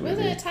can actually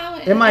Really, be. a time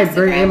when It might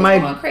Instagram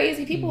was going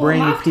crazy. People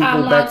bring on my people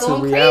timeline back to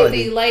going reality.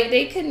 crazy. Like,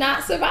 they could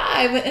not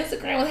survive when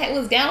Instagram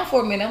was down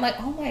for a minute. I'm like,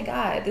 oh my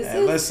god, this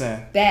is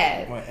Listen,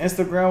 bad. when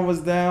Instagram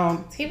was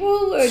down,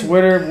 People were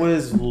Twitter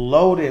was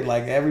loaded.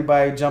 Like,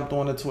 everybody jumped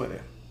on the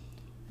Twitter.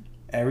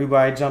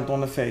 Everybody jumped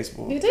on the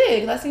Facebook. You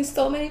did, because I seen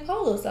so many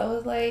posts. I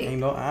was like, You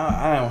know,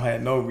 I don't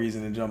have no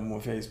reason to jump on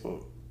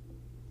Facebook.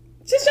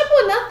 just jump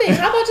on nothing.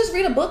 How about just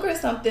read a book or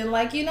something?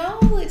 Like, you know,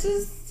 it's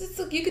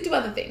just you could do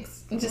other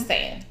things. I'm just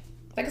saying.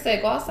 Like I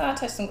said, go outside,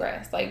 touch some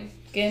grass.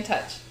 Like, get in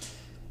touch.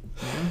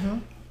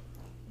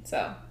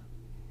 So,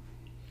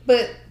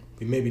 but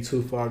We may be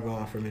too far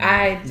gone from it.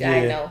 I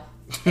Yeah. know,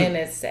 and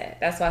it's sad.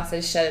 That's why I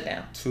said shut it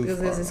down. Too Because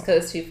far this is gone.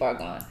 because too far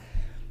gone.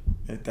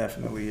 It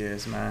definitely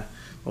is, man.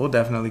 We'll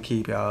definitely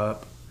keep y'all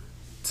up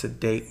to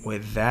date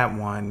with that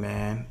one,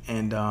 man.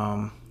 And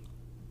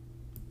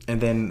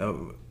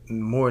then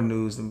more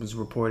news. It was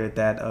reported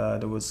that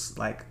there was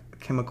like a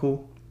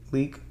chemical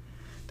leak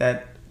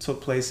that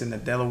took place in the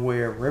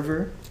Delaware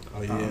River.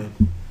 Oh yeah.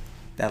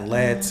 That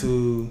led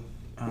to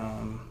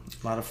a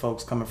lot of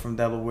folks coming from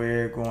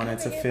Delaware going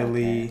into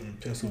Philly.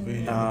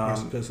 Pennsylvania.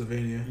 across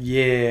Pennsylvania.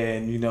 Yeah,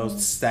 and you know,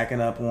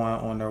 stacking up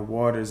on their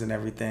waters and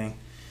everything.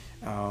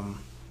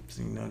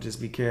 So, you know, just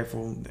be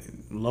careful.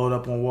 Load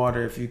up on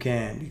water if you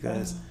can,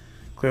 because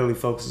clearly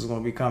folks is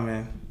going to be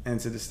coming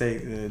into the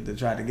state to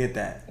try to get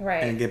that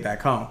and get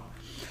back home.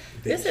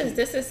 This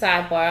is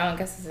sidebar. I don't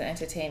guess it's an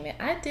entertainment.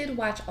 I did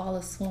watch all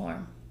of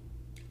Swarm.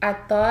 I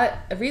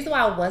thought the reason why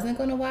I wasn't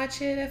going to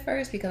watch it at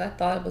first, because I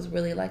thought it was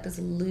really like this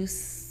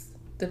loose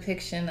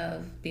depiction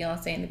of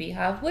Beyonce and the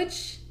Beehive,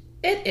 which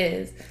it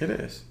is. It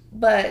is.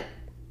 But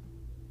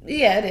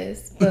yeah, it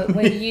is. But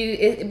when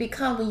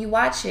when you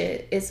watch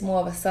it, it's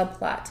more of a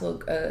subplot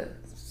to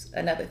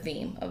another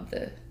theme of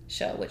the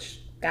show, which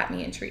got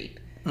me intrigued.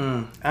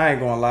 I ain't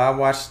gonna lie. I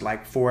watched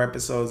like 4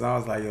 episodes and I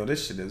was like, yo,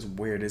 this shit is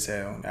weird as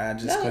hell. I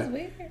just That was couldn't.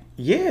 weird.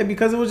 Yeah,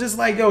 because it was just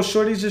like, yo,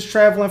 Shorty's just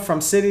traveling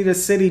from city to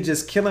city,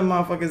 just killing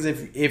motherfuckers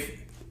if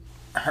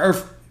her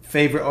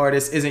favorite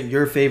artist isn't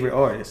your favorite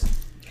artist.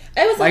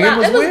 It was Like, a lot. it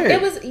was weird.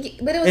 It was,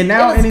 but it was. And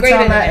now, it was greater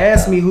anytime than I that,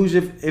 ask though. me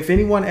if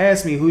anyone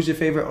asks me who's your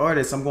favorite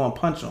artist, I'm going to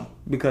punch them,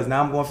 because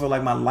now I'm going to feel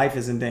like my life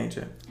is in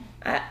danger.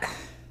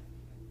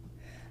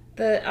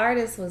 The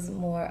artist was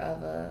more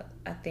of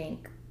I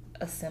think,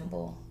 a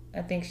symbol.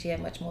 I think she had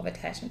much more of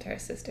attachment to her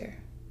sister.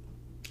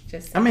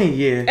 Just, I mean,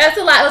 yeah. that's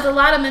a lot. It was a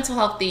lot of mental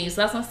health themes.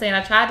 So that's what I'm saying.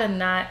 I tried to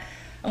not.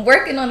 I'm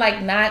working on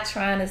like not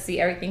trying to see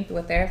everything through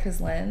a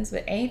therapist lens,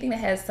 but anything that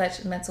has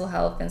such mental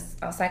health and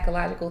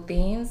psychological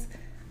themes,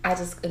 I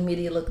just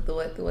immediately look through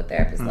it through a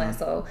therapist lens.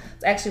 So I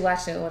was actually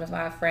watching one of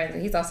my friends,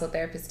 and he's also a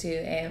therapist too,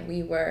 and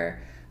we were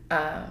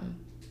kind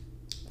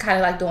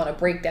of like doing a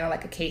breakdown,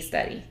 like a case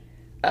study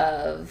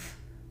of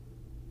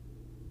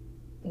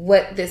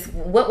what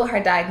will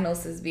her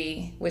diagnosis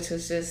be, which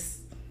was just,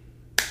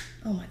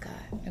 oh my god,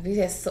 if he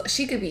has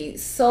she could be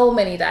so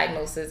many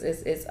diagnoses.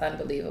 It's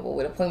unbelievable.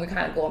 With a point we're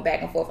kind of going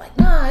back and forth, like,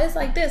 nah, it's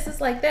like this, it's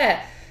like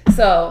that.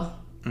 So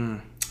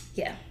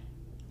yeah,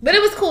 but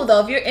it was cool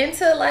though. If you're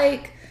into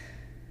like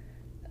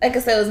I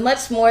said, it was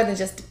much more than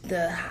just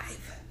the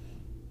Hive.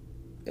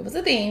 It was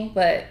a theme,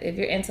 but if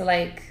you're into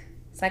like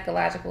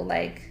psychological,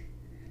 like,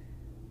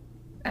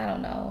 I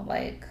don't know,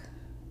 like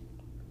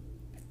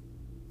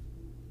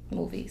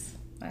movies,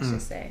 I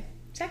should say,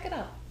 check it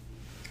out.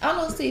 I don't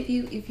know, see if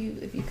you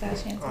got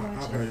a chance to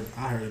watch it.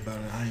 I heard about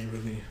it.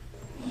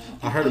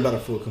 I heard about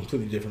it for a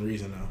completely different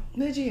reason though.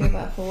 What did you hear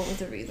about? For what was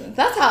the reason?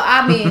 That's how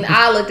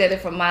I looked at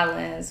it from my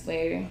lens.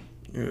 Where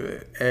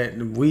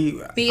And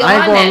beyond I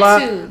ain't gonna that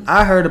lie, too.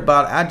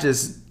 I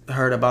just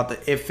heard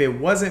about if it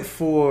wasn't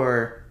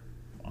for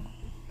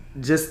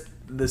just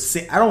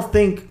I don't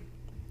think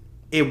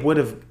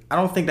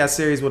that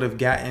series would have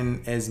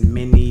gotten as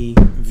many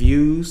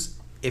views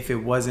if it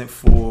wasn't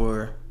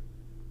for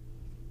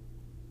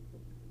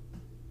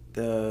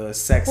the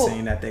sex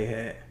scene that they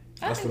had.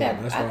 That's what I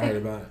heard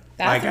about it.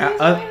 Like,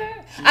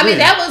 I mean,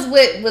 that was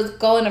what was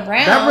going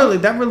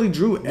around. That really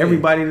drew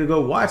everybody to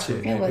go watch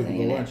it. It wasn't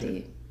even that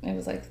deep. It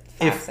was like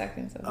 5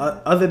 seconds.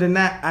 Other than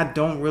that, I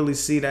don't really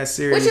see that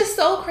series. Which is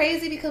so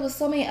crazy because with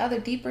so many other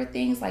deeper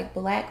things like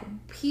black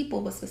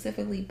people, but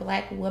specifically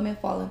black women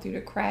falling through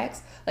the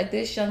cracks. Like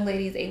this young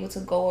lady is able to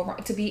go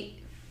around to be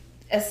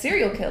a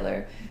serial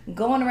killer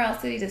going around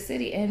city to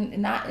city, and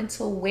not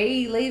until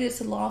way later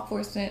to law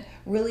enforcement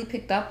really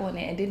picked up on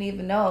it and didn't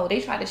even know.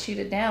 They tried to shoot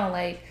it down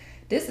like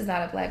this is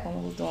not a black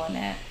woman who's doing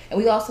that. And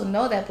we also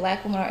know that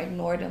black women are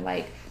ignored in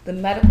like the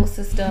medical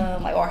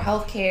system, like or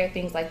healthcare,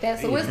 things like that.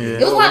 So it was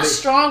a lot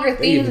stronger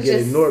they even themes.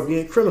 Get ignored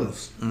being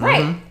criminals.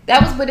 Right.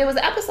 But it was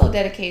an episode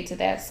dedicated to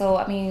that. So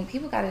I mean,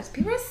 people are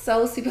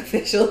so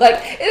superficial. Like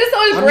it is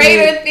so much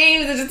greater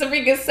themes than just a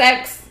freaking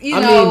sex. You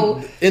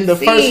know, in the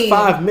first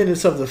 5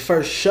 minutes of the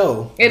first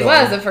show, it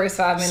was the first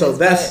 5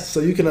 minutes. So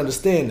you can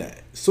understand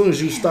that. As soon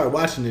as you start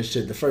watching this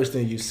shit, the first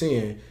thing you're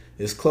seeing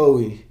is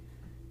Chloe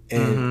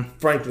and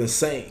Franklin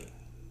Saint.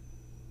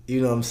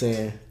 You know what I'm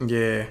saying?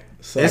 Yeah.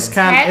 So, it's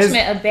kind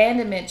of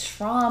abandonment,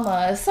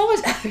 trauma, so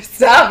much other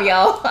stuff,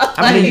 y'all.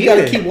 I mean, you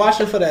gotta keep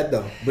watching for that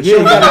though. But you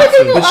don't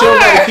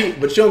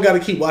gotta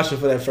keep watching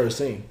for that first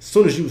scene. As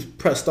soon as you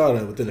press start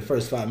on it within the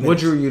first 5 minutes. What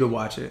drew you to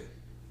watch it?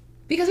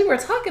 Because we were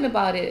talking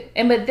about it,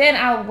 but then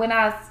I was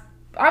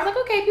like,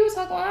 okay, people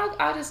talking,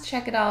 I'll just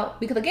check it out.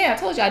 Because again, I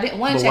told you I didn't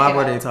want to check it out. But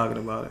why were they talking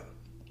about it?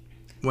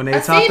 When they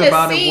I talked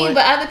about it,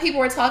 but other people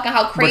were talking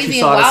how crazy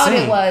and wild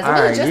it was. It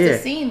wasn't just a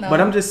scene though.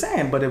 But I'm just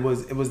saying, but it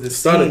was the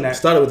scene that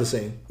started with the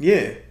scene.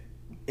 Yeah.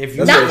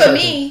 Not for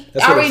me.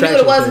 I already knew what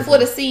it was before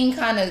the scene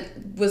kind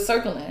of was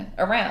circling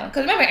around.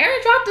 Because remember, Erin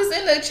dropped this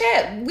in the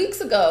chat weeks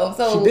ago.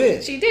 So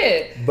she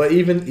did. But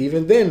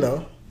even then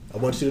though, I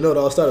want you to know it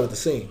all started with the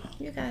scene.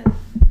 You guys.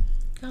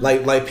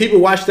 Like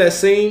people watched that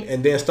scene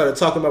and then started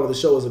talking about what the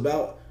show was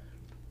about,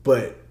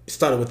 but it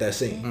started with that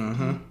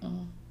scene.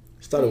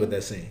 Started with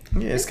that scene.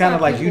 Yeah, it's kind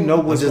of like you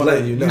know what's going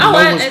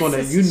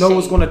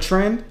to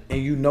trend,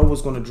 and you know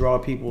what's going to draw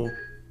people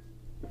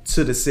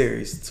to the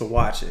series to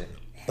watch it.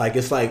 Like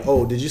it's like,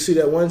 oh, did you see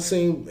that one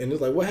scene? And it's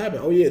like, what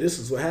happened? Oh yeah, this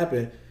is what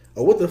happened.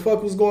 Oh, what the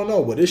fuck was going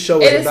on? Well, this show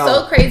is about. It is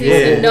so crazy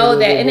to know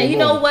that, and then you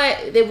know what?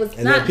 It was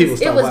not. It was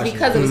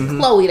because it was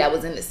Chloe that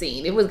was in the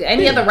scene. It was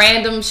any other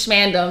random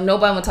schmandom.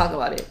 Nobody would talk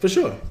about it for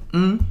sure.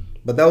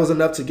 But that was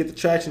enough to get the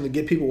traction to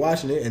get people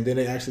watching it, and then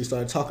they actually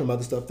started talking about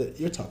the stuff that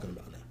you're talking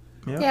about now.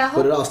 Yeah, I hope,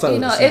 but it all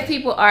started if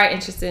people are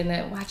interested in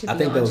it, watch it. I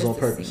think that was on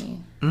purpose.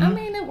 I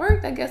mean, it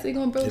worked. I guess we're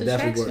gonna build the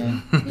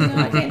traction.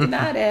 I can't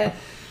deny that.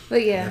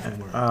 But yeah.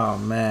 Oh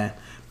man,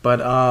 but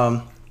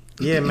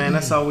yeah, man,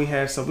 that's all we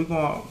have. So we're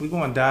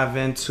going to dive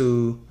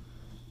into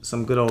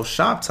some good old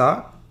shop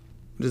talk,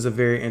 which is a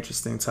very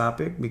interesting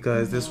topic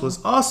because this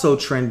was also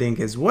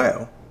trending as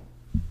well.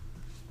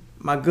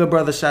 My good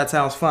brother,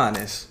 Chi-Town's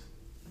Finest,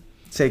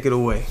 take it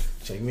away.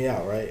 Check me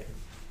out, right?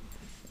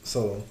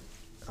 So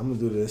I'm gonna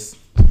do this.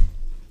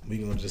 We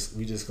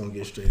just gonna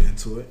get straight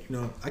into it. You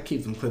know, I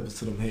keep them clippers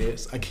to them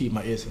heads. I keep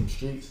my ears to them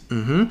streets.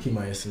 Keep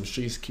my ears to them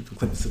streets. Keep them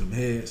clippers to them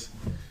heads.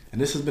 And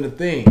this has been a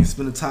thing. It's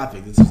been a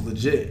topic. This was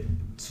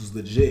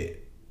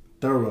legit,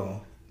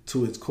 thorough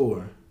to its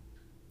core.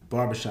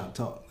 Barbershop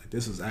talk. Like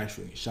this was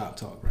actually shop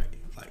talk, right?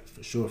 Like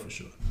for sure.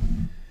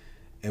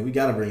 And we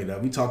gotta bring it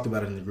up. We talked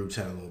about it in the group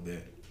chat a little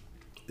bit.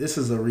 This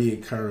is a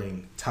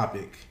reoccurring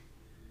topic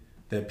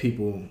that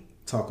people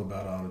talk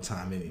about all the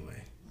time anyway.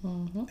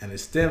 And it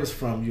stems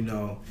from,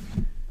 going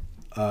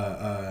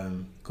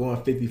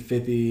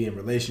 50-50 in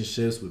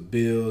relationships with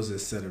bills,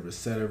 et cetera.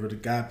 The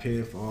guy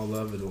paying for all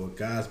of it, or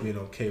guys being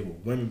okay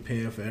with women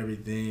paying for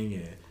everything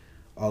and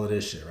all of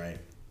this shit, right?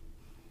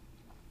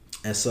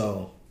 And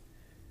so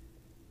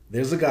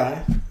there's a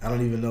guy, I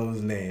don't even know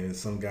his name.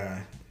 It's some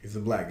guy. He's a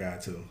black guy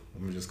too.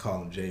 I'm gonna just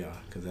call him JR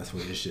because that's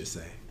what this shit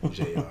say.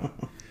 JR. I'm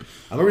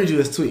gonna read you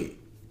his tweet.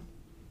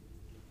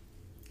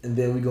 And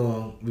then we're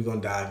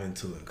gonna dive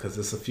into it because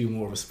there's a few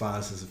more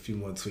responses, a few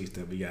more tweets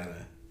that we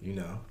gotta,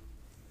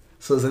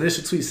 So his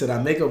initial tweet said,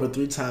 "I make over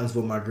 3 times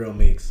what my girl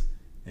makes,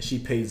 and she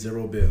paid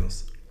 0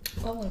 bills."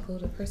 I want to go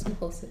to the person who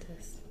posted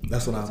this.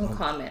 That's what I'm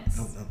comments.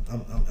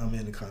 I'm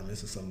in the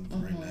comments or something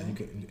right now.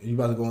 You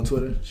about to go on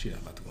Twitter? She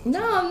not about to go on Twitter.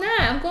 No, I'm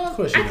not. I'm going.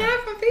 I got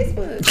it from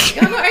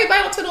Facebook. Y'all know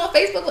everybody on Twitter, on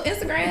Facebook, on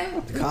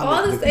Instagram.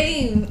 All the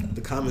same.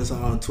 The comments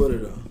are on Twitter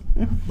though.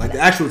 Like the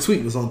actual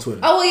tweet was on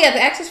Twitter. Oh well, yeah,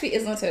 the actual tweet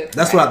is on Twitter.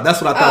 That's what I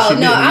thought. She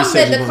meant when I'm you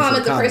said the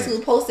comment, the person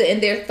who posted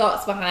and their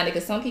thoughts behind it.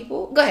 Because some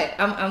people, go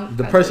ahead.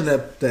 The person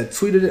that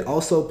tweeted it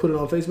also put it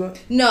on Facebook.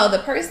 No, the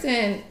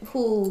person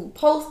who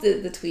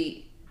posted the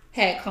tweet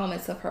had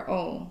comments of her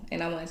own,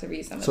 and I wanted to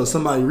read some of them. So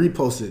somebody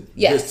reposted.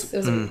 Yes, it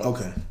was a repost.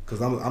 Okay,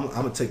 because I'm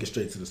gonna take it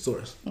straight to the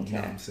source. Okay. You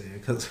know what I'm saying?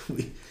 Because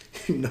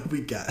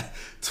we got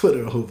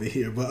Twitter over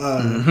here, but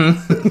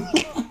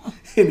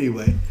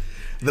anyway.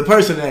 The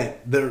person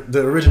that the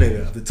originator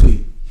of the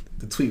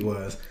tweet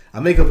was, "I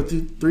make up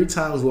 3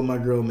 times what my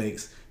girl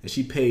makes, and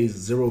she pays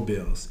 0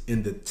 bills.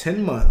 In the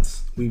 10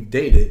 months we've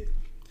dated,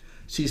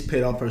 she's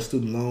paid off her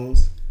student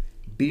loans,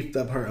 beefed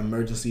up her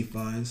emergency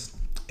funds,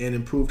 and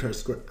improved her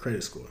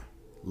credit score.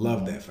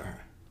 Love that for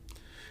her.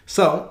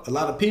 So a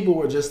lot of people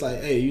were just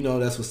like, hey, you know,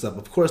 that's what's up.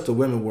 Of course, the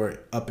women were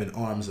up in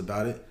arms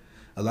about it.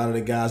 A lot of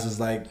the guys was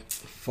like,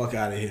 fuck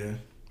out of here.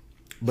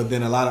 But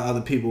then a lot of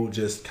other people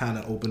just kind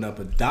of opened up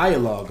a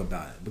dialogue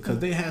about it because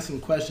they had some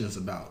questions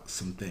about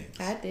some things.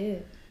 I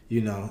did.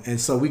 You know, and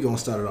so we're going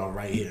to start it off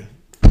right here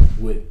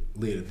with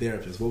Leah, the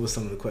therapist. What were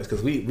some of the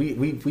questions?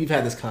 Because we've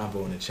had this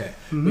convo in the chat.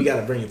 Mm-hmm. We got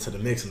to bring it to the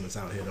mix when it's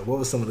out here, though. What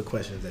were some of the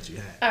questions that you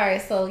had? All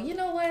right, so you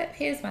know what?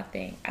 Here's my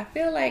thing. I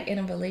feel like in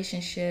a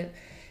relationship,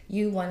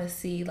 you want to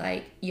see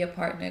like your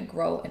partner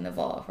grow and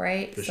evolve,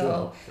 right? For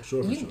sure.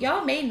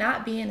 Y'all may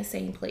not be in the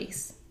same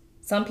place.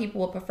 Some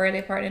people will prefer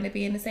their partner to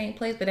be in the same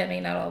place, but that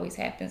may not always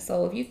happen.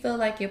 So if you feel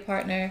like your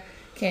partner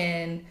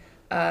can,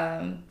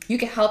 you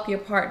can help your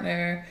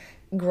partner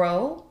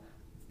grow,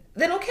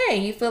 then okay.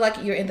 You feel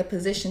like you're in the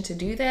position to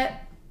do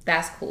that,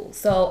 that's cool.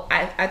 So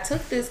I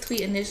took this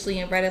tweet initially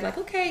and read it like,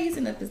 okay, he's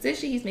in a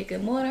position, he's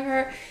making more than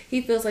her.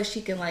 He feels like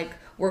she can like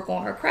work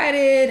on her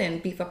credit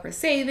and beef up her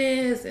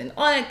savings and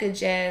all that good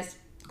jazz.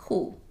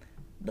 Cool.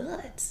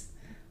 But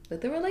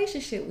with the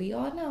relationship, we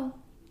all know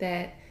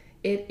that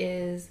it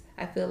is,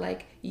 I feel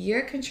like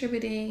you're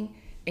contributing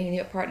and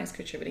your partner's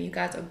contributing. You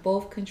guys are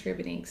both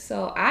contributing.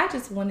 So I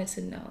just wanted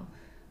to know,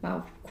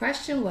 my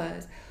question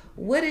was,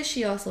 what is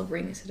she also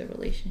bringing to the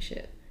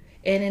relationship?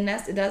 And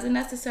it doesn't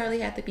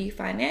necessarily have to be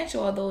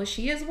financial, although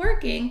she is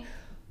working.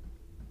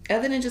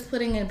 Other than just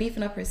putting in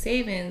beefing up her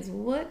savings,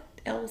 what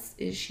else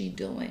is she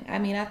doing? I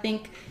mean, I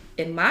think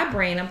in my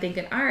brain, I'm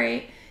thinking, all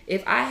right,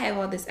 if I have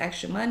all this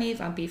extra money,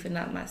 if I'm beefing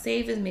up my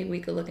savings, maybe we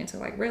could look into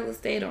like real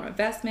estate or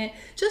investment,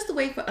 just a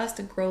way for us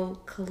to grow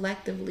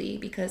collectively,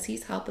 because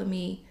he's helping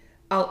me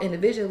out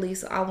individually.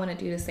 So I want to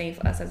do the same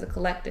for us as a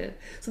collective.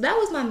 So that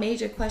was my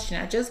major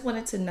question. I just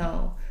wanted to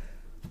know,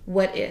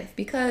 what if?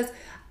 Because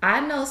I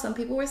know some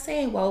people were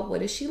saying, well,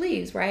 what if she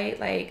leaves, right?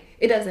 Like,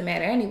 it doesn't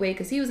matter anyway,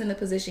 because he was in the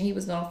position he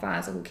was going to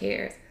find, so who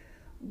cares?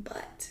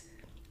 But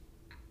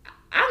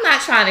I'm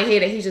not trying to hear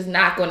that he's just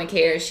not going to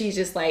care. She's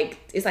just like,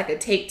 it's like a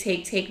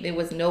take. There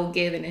was no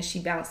give, and then she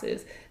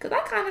bounces. Because I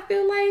kind of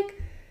feel like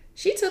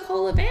she took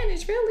whole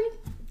advantage, really.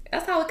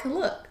 That's how it can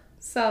look.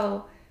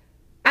 So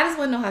I just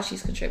want to know how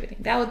she's contributing.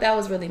 That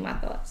was really my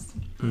thoughts.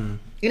 Mm.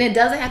 And it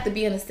doesn't have to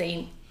be in the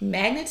same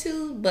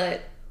magnitude,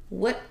 but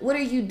what are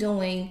you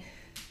doing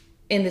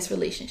in this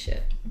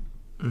relationship?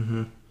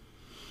 Mm-hmm.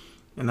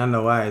 And I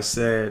know I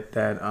said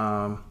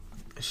that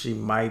she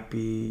might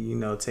be, you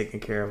know, taking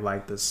care of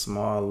like the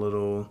small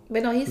little.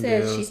 But no, he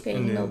said she's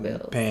paying no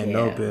bills.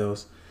 No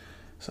bills.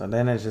 So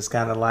then it's just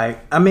kind of like,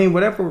 I mean,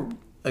 whatever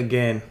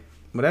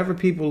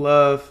people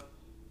love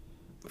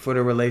for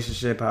the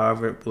relationship,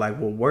 however, like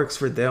what works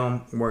for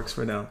them, works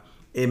for them.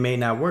 It may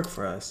not work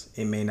for us.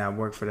 It may not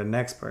work for the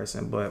next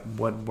person, but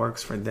what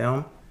works for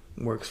them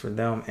works for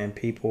them. And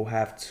people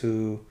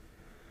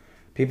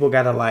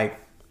gotta like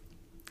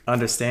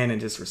understand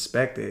and just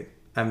respect it.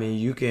 I mean,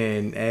 you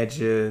can add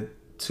your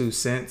 2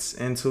 cents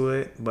into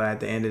it, but at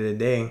the end of the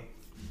day,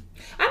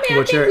 I mean,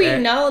 I think we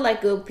know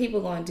like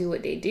people gonna do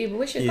what they do, but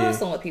what's your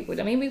thoughts on what people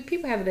do? I mean,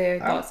 people have their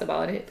thoughts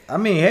about it. I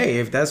mean, hey,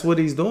 if that's what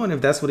he's doing,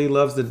 if that's what he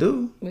loves to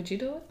do, would you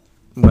do it?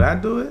 Would I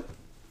do it?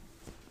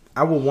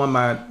 I would want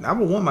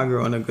my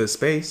girl in a good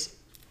space.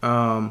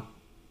 But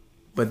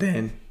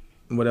then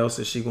what else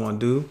is she gonna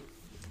do?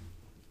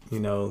 You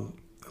know,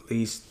 at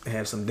least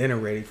have some dinner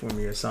ready for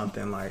me or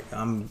something. Like,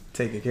 I'm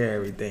taking care of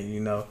everything,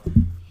 you know,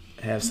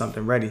 have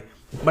something ready.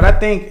 But I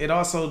think it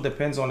also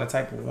depends on the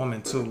type of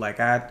woman too. Like,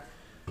 I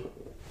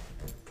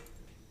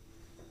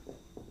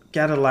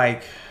gotta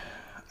like,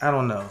 I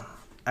don't know.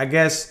 I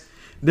guess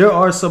there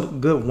are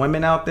some good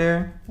women out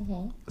there.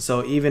 Mm-hmm.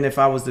 So even if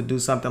I was to do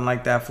something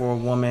like that for a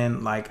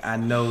woman, like, I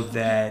know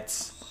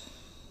that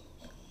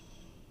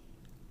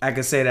I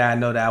could say that I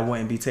know that I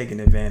wouldn't be taken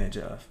advantage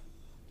of.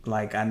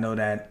 Like, I know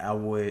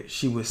that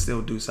she would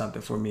still do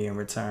something for me in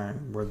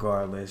return,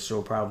 regardless.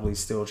 She'll probably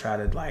still try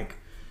to like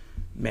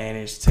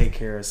manage, take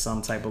care of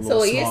some type of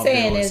little. So what you're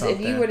saying is, if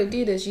you were to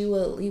do this, you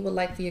would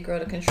like for your girl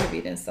to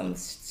contribute in some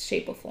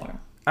shape or form.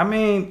 I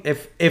mean,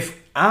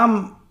 if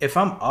I'm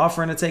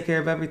offering to take care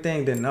of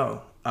everything, then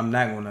no, I'm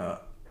not gonna.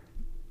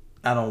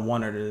 I don't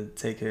want her to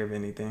take care of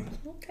anything.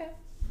 Okay.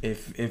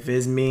 If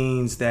it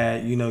means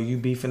that, you know, you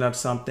beefing up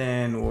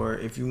something, or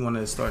if you want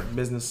to start a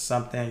business or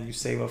something, you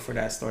save up for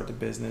that, start the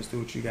business, do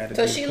what you got to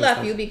do. So she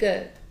left, you be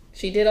good.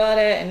 She did all that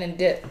and then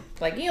dip.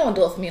 Like, you don't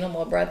do it for me no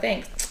more, bro.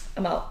 Thanks.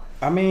 I'm out.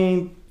 I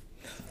mean,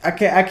 I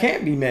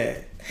can't be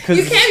mad.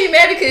 You can't be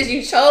mad because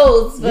you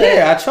chose. But...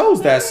 Yeah, I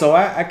chose that, so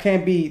I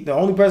can't be the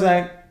only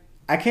person.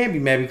 I can't be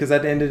mad because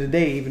at the end of the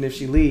day, even if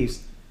she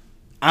leaves,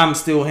 I'm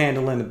still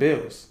handling the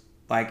bills.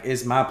 Like,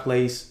 it's my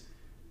place.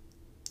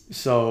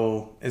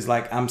 So it's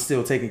like I'm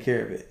still taking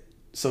care of it.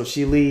 So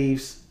she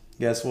leaves,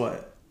 guess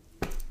what?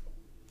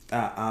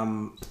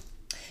 Y'all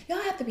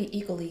have to be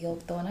equally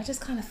yoked though, and I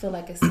just kind of feel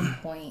like at some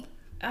point,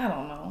 I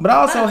don't know. But I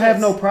also have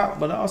no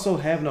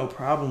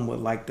problem with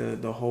like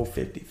the whole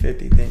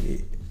 50-50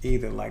 thing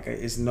either. Like,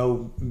 it's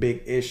no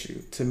big issue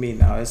to me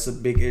now. It's a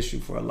big issue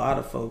for a lot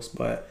of folks,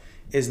 but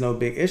is no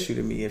big issue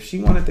to me. If she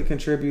wanted to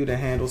contribute and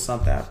handle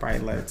something, I'd probably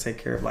let her take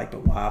care of like the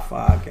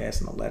Wi-Fi,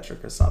 gas and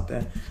electric or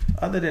something.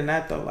 Other than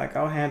that though, like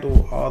I'll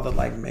handle all the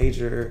like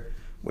major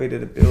weight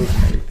of the bills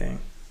and everything.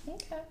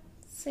 Okay.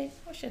 See,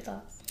 what's your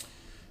thoughts?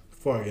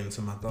 Before I get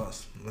into my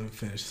thoughts, let me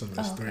finish some of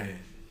this thread.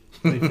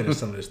 Let me finish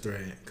some of this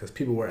thread because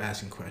people were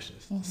asking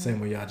questions. Same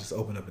way y'all just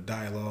opened up a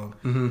dialogue.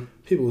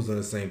 People was doing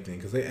the same thing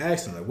because they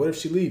asked him like, "What if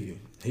she leave you?"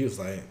 He was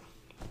like,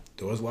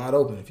 "Doors wide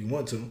open if you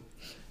want to.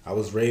 I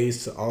was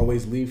raised to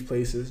always leave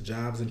places,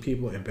 jobs, and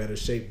people in better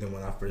shape than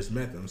when I first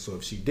met them. So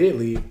if she did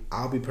leave,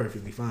 I'll be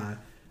perfectly fine.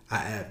 I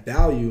add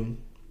value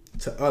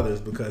to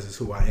others because it's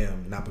who I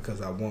am, not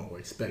because I want or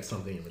expect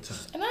something in return."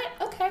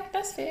 Okay,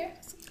 that's fair.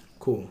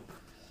 Cool.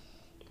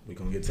 We're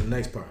going to get to the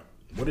next part.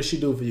 What does she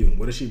do for you?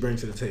 What does she bring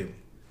to the table?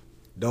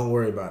 Don't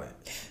worry about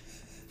it.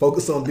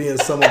 Focus on being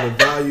some of the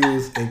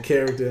values and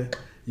character.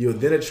 You'll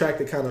then attract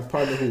the kind of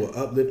partner who will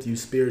uplift you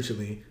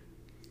spiritually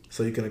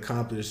so you can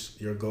accomplish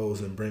your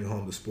goals and bring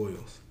home the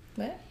spoils.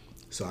 What?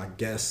 So I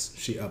guess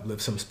she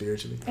uplifts him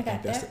spiritually. I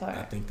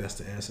think that's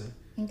the answer.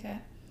 Okay.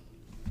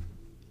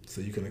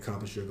 So you can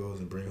accomplish your goals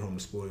and bring home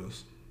the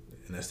spoils.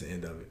 And that's the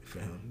end of it for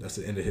him. That's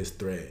the end of his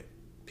thread.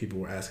 People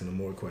were asking him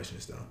more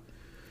questions though.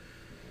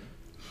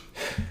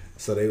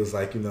 So they was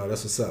like,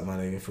 that's what's up, my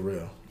nigga, for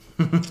real.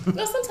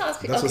 No, sometimes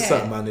people. That's what's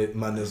up, my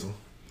nizzle.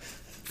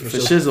 For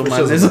shizzle, my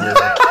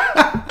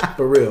nizzle.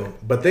 For real.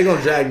 But they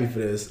gonna drag me for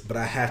this, but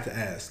I have to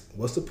ask,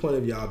 what's the point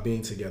of y'all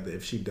being together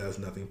if she does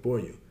nothing for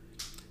you?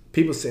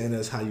 People saying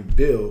that's how you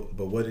build,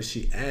 but what is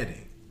she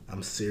adding?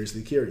 I'm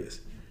seriously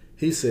curious.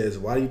 He says,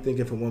 why do you think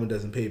if a woman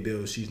doesn't pay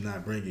bills, she's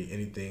not bringing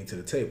anything to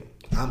the table?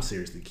 I'm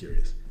seriously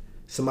curious.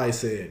 Somebody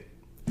said,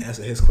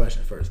 answer his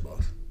question first,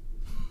 boss.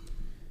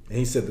 And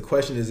he said, the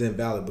question is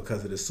invalid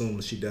because it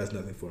assumes she does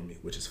nothing for me,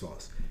 which is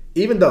false.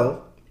 Even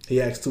though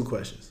he asked two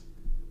questions.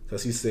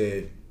 Because he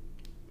said,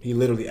 he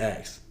literally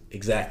asked,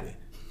 exactly,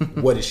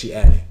 what is she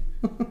adding?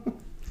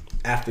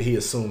 After he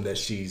assumed that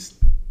she's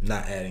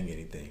not adding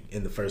anything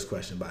in the first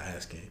question by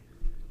asking,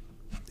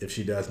 if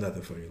she does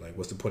nothing for you, like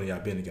what's the point of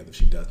y'all being together if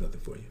she does nothing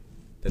for you?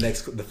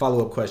 The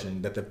follow-up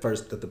question that the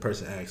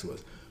person asked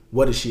was,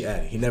 what is she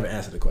adding? He never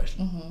answered the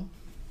question.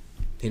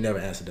 He never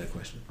answered that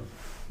question.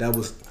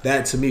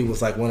 That to me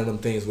was like one of them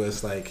things where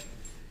it's like,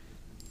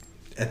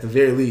 at the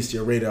very least,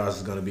 your radars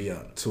is gonna be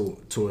up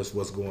towards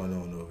what's going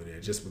on over there,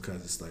 just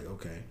because it's like,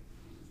 okay.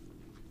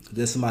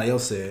 Then somebody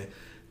else said,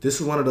 this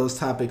is one of those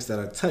topics that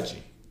are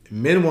touchy.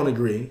 Men won't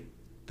agree,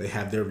 they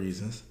have their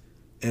reasons,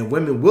 and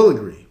women will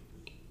agree,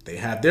 they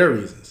have their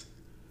reasons.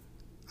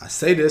 I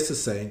say this to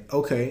say,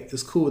 okay,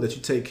 it's cool that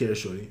you take care of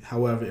shorty.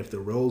 However, if the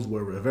roles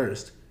were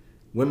reversed,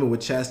 women would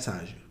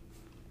chastise you.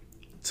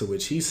 To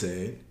which he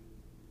said,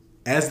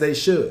 as they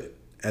should.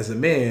 As a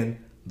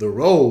man, the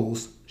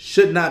roles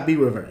should not be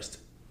reversed.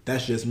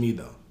 That's just me,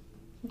 though.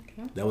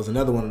 Okay. That was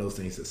another one of those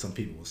things that some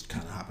people was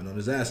kind of hopping on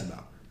his ass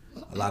about.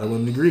 A lot of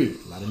women agreed.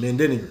 A lot of men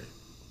didn't agree.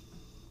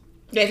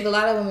 Yeah, because a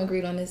lot of women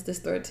agreed on this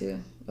thread too,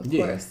 of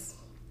course.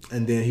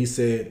 And then he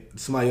said,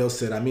 somebody else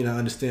said, I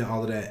understand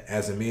all of that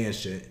as a man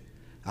shit.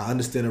 I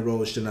understand the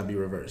roles should not be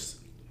reversed.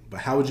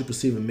 But how would you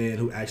perceive a man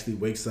who actually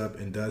wakes up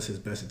and does his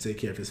best to take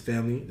care of his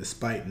family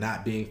despite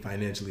not being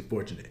financially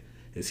fortunate?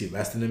 Is he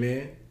less than a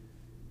man?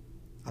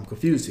 I'm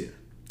confused here.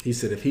 He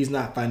said if he's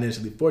not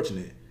financially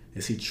fortunate,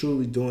 is he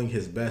truly doing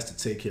his best to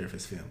take care of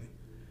his family?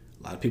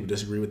 A lot of people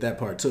disagree with that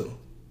part too.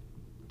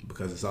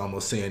 Because it's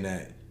almost saying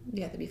that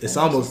you have to be it's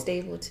almost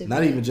stable to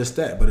not even just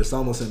that, but it's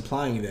almost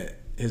implying that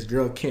his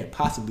girl can't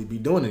possibly be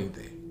doing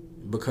anything.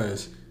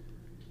 Because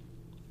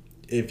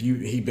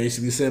he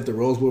basically said if the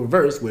roles were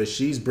reversed, where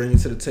she's bringing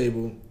to the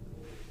table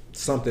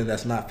something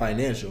that's not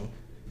financial,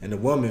 and the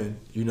woman,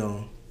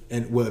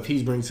 if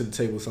he's bringing to the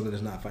table something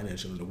that's not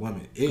financial, and the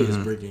woman is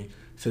bringing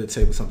to the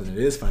table something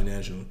that is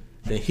financial,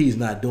 then he's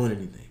not doing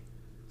anything.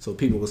 So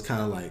people was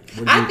kind of like,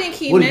 I think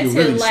he meant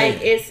it like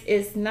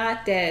it's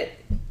not that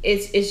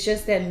it's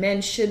just that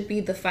men should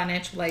be the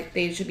financial, like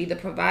they should be the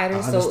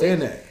providers. I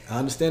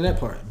understand that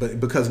part, but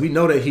because we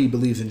know that he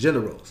believes in gender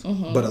roles,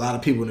 but a lot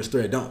of people in this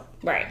thread don't.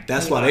 Right.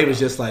 That's why they was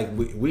just like,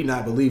 we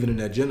not believing in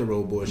that gender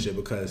role bullshit,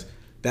 because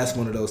that's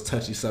one of those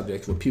touchy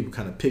subjects where people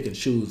kind of pick and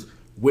choose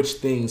which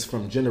things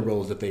from gender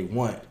roles that they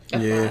want.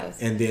 Yeah.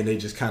 And then they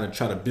just kind of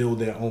try to build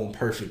their own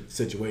perfect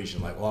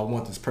situation. Like, I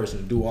want this person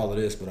to do all of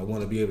this, but I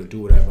want to be able to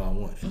do whatever I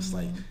want. It's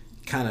like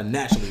kind of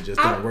naturally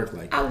just don't work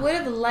like that. I would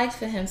have liked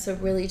for him to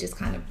really just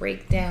kind of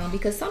break down,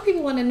 because some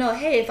people want to know,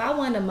 hey, if I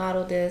want to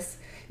model this,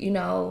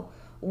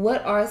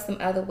 what are some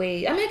other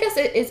ways? I guess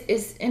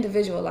it's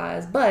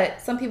individualized, but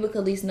some people could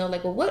at least know,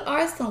 like, well, what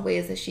are some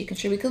ways that she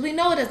contributes? Because we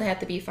know it doesn't have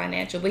to be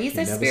financial, but he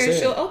said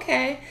spiritual.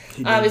 Okay,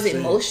 is it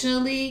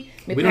emotionally?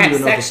 Maybe perhaps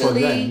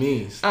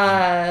sexually?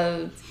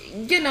 I'm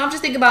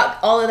just thinking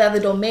about all of the other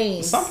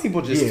domains. Some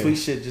people just tweet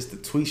shit just to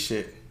tweet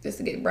shit, just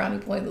to get brownie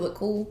point to look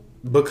cool.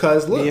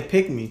 Because look, yeah,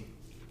 pick me.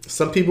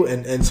 Some people,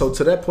 and so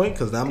to that point,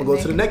 because now I'm gonna go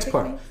to the next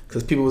part,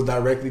 because people was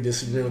directly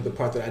disagreeing with the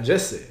part that I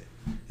just said,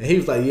 and he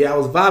was like, "Yeah, I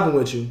was vibing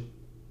with you,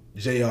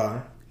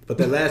 JR, but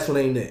that last one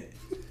ain't it."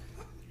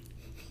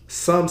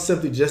 Some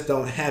simply just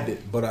don't have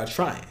it, but are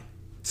trying.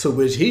 To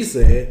which he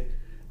said,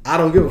 I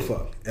don't give a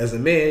fuck. As a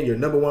man, your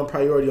number one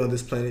priority on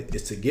this planet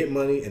is to get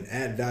money and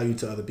add value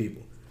to other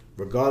people,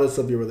 regardless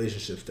of your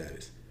relationship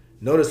status.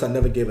 Notice I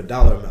never gave a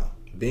dollar amount.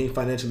 Being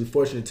financially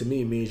fortunate to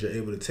me means you're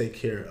able to take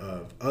care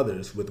of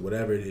others with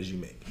whatever it is you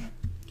make.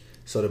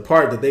 So the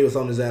part that they was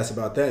on his ass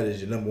about that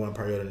is your number one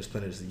priority on this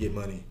planet is to get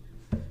money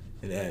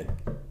and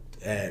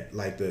add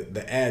like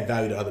the add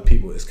value to other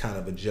people is kind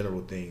of a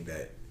general thing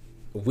that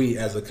we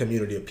as a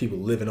community of people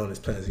living on this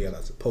planet together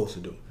are supposed to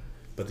do.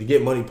 But the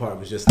get money part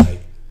was just like,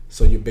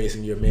 so you're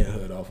basing your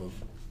manhood off of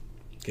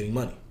getting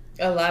money.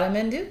 A lot of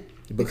men do.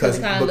 Because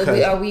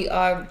we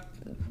are.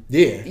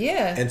 Yeah.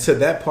 Yeah. And to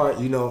that part,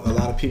 you know, a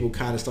lot of people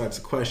kind of start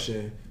to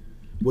question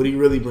what he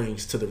really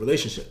brings to the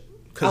relationship.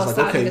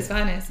 Outside like, of his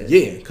finances.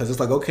 Yeah, because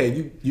it's like,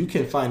 okay, you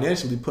can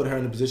financially put her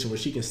in a position where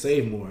she can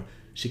save more,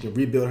 she can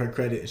rebuild her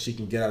credit, and she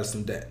can get out of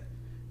some debt.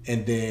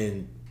 And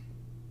then,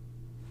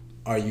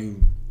 are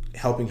you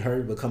helping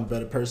her become a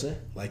better person?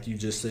 Like you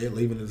just said,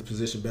 leaving her in a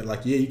position better.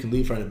 Like, yeah, you can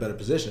leave her in a better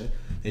position.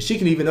 And she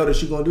can even know that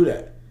she's going to do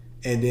that.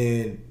 And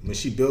then, when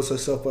she builds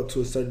herself up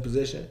to a certain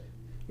position,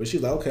 where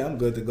she's like, okay, I'm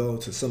good to go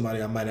to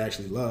somebody I might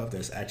actually love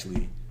that's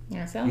actually,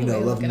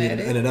 loving me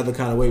in another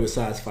kind of way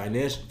besides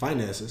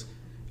finances,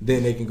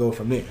 then they can go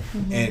from there.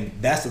 Mm-hmm. And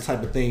that's the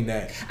type of thing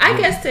that... I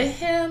guess to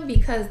him,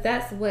 because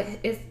that's what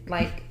it's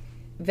like,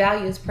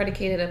 value is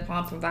predicated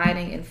upon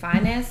providing in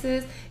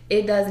finances,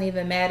 it doesn't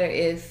even matter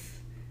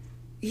if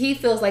he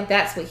feels like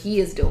that's what he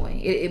is doing.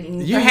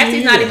 Perhaps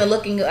he's not even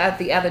looking at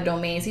the other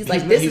domains. He's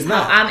like, this is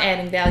how I'm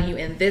adding value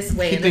in this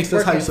way. He thinks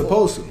that's how you're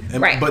supposed to.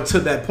 And, right. But to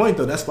that point,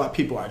 though, that's why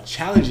people are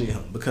challenging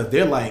him. Because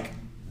they're like,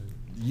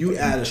 you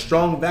add a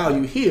strong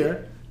value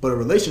here, but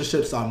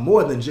relationships are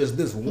more than just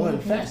this one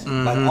facet.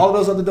 Mm-hmm. Like all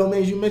those other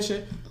domains you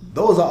mentioned,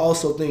 those are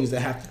also things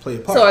that have to play a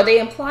part. So are they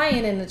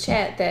implying in the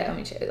chat that,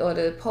 or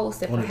the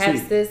post that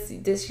perhaps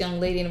this young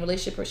lady in a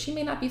relationship, or she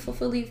may not be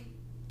fulfilled?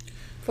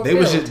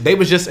 They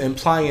was just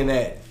implying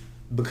that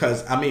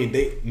because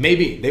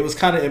they was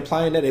kind of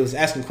implying that they was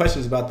asking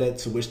questions about that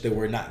to which they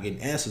were not getting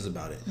answers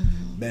about it,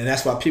 and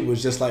that's why people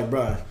was just like,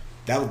 bruh,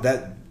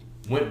 that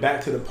went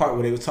back to the part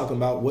where they was talking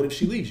about what if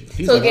she leaves you.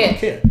 He's so like,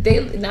 again, I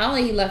don't care. Not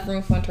only he left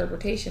room for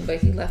interpretation, but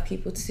he left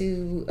people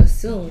to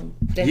assume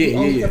that he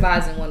only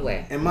provides in one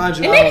way. And mind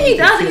you, and maybe he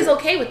does, and he's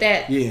okay with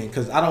that. Yeah,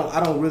 because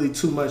I don't really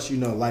too much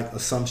like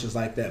assumptions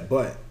like that,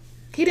 but.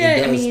 He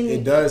did.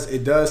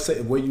 It does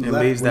say where you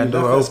left that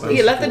door open.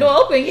 He left the door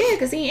open,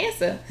 because he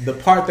answered. The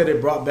part that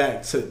it brought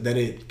back that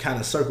it kind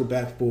of circled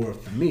back for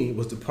me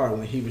was the part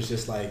when he was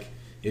just like,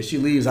 if she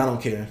leaves, I don't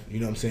care.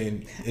 You know what I'm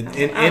saying?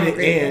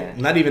 And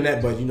not even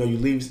that, but you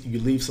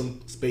leave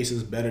some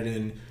spaces better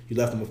than you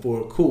left them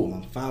before. Cool,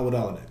 I'm fine with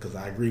all of that because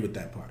I agree with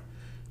that part.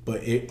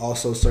 But it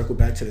also circled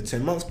back to the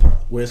 10 months part,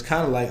 where it's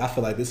kind of like I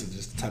feel like this is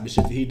just the type of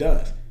shit that he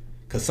does.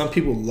 Because some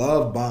people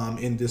love bomb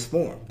in this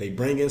form. They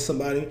bring in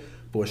somebody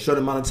for a short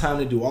amount of time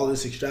to do all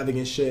this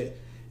extravagant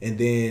shit, and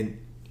then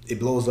it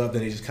blows up,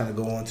 then they just kind of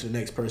go on to the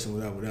next person,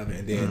 whatever.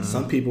 And then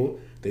some people,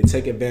 they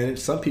take advantage.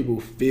 Some people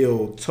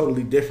feel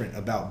totally different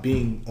about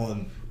being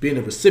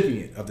a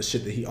recipient of the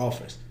shit that he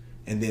offers.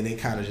 And then they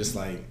kind of just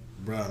like,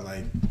 bruh,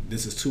 like,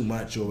 this is too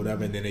much or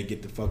whatever, and then they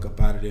get the fuck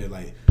up out of there,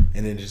 like,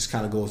 and then it just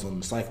kind of goes on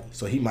the cycle.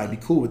 So he might be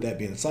cool with that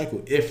being a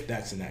cycle if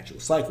that's an actual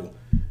cycle.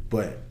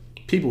 But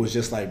people was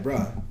just like,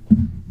 bruh,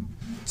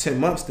 10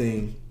 months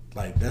thing,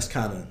 like, that's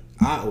kind of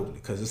eye-opening,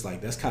 because it's like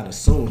that's kind of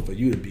soon for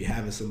you to be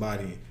having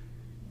somebody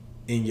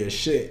in your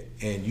shit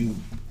and you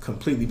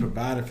completely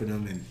providing for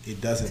them, and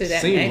it doesn't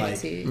seem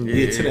magnitude.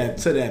 Like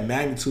to that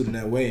magnitude in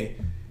that way,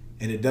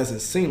 and it doesn't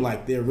seem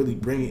like they're really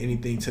bringing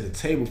anything to the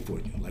table for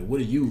you. Like,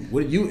 what are you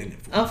in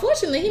it for?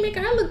 Unfortunately, he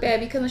making her look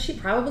bad because she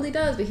probably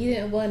does, but he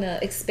didn't want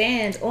to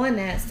expand on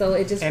that, so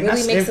it just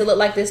really makes it look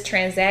like this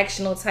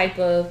transactional type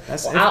of.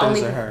 That's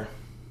her.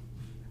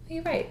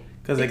 You're right.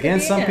 Because again,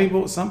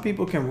 some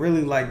people can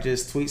really like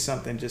just tweet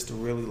something just to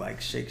really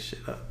like shake shit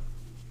up.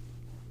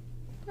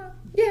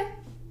 Yeah.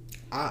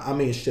 I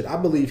mean, shit. I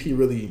believe he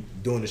really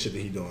doing the shit that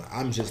he doing.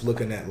 I'm just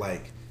looking at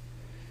like,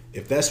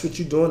 if that's what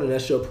you're doing and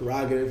that's your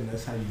prerogative and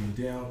that's how you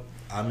get down.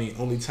 I mean,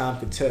 only time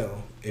could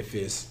tell if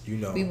it's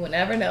we will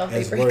never know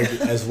if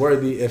as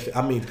worthy. If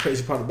the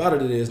crazy part about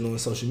it is knowing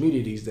social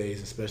media these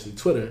days, especially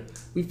Twitter,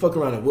 we fuck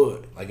around and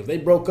would. Like if they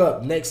broke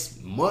up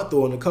next month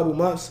or in a couple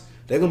months,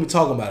 they're gonna be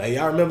talking about it. Hey,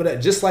 y'all remember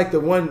that? Just like the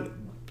one,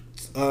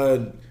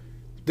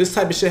 this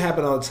type of shit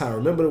happen all the time.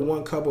 Remember the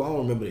one couple? I don't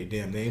remember their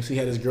damn names. He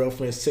had his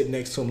girlfriend sitting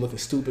next to him looking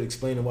stupid,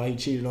 explaining why he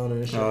cheated on her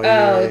and shit.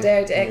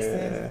 Derek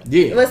Jackson.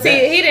 Yeah. Well, see,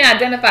 he didn't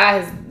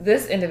identify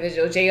this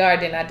individual. JR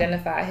didn't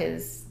identify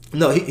his.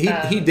 No,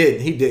 he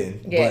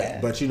didn't. Yeah.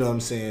 But you know what I'm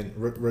saying?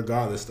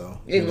 Regardless, though,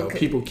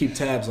 people keep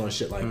tabs on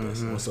shit like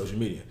this on social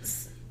media.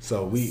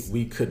 So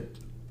we could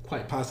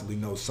quite possibly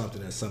know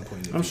something at some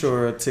point. I'm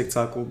sure a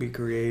TikTok will be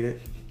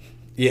created.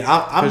 Yeah,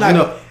 I'm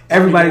not.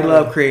 Everybody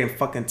love creating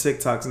fucking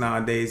TikToks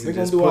nowadays. They're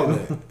gonna do all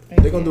that.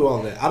 They're gonna do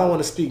all that. I don't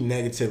want to speak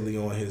negatively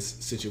on his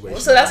situation.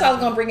 So that's why I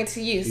was gonna bring it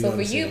to you. So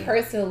for you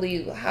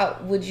personally, how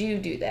would you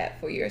do that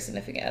for your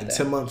significant other?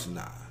 10 months,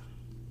 nah.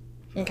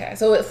 Okay,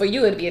 so for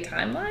you, it'd be a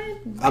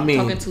timeline. I mean,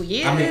 talking 2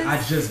 years.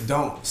 I just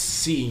don't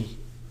see.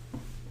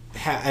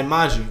 And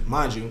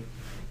mind you,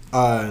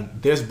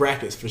 there's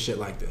brackets for shit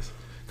like this.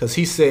 Because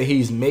he said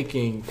he's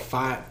making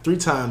 3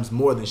 times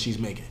more than she's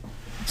making.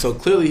 So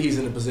clearly he's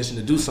in a position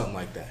to do something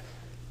like that.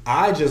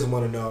 I just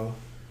want to know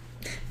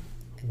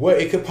what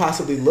it could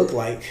possibly look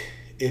like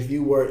if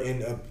you were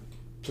in a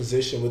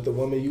position with a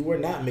woman you were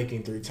not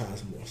making 3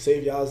 times more. Say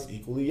if y'all was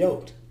equally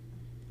yoked.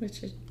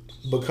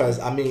 Because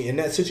I mean, in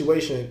that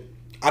situation,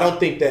 I don't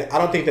think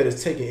that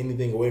it's taking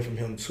anything away from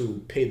him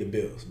to pay the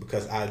bills.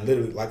 Because I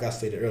literally, like I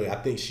stated earlier, I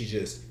think she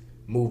just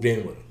moved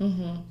in with him.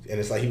 Mm-hmm. And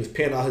it's like he was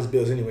paying all his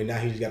bills anyway. Now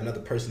he just got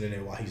another person in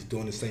there while he's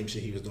doing the same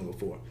shit he was doing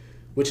before,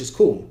 which is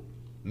cool.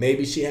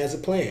 Maybe she has a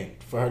plan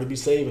for her to be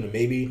saving, and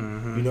maybe you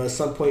know at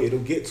some point it'll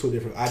get to a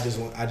different. I just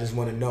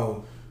want to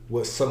know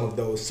what some of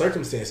those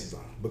circumstances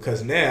are,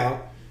 because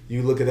now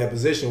you look at that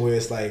position where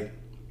it's like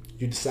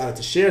you decided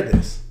to share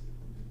this,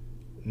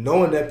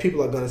 knowing that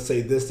people are going to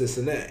say this,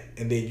 and that,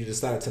 and then you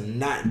decided to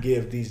not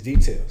give these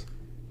details.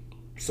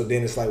 So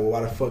then it's like, well,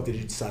 why the fuck did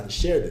you decide to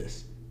share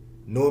this?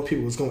 Knowing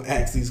people was going to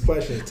ask these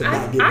questions to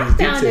not give these details.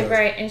 I found it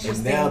very interesting.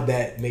 And now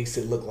that makes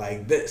it look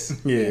like this.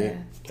 Yeah.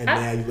 And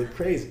now you look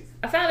crazy.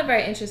 I found it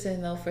very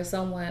interesting, though, for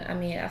someone. I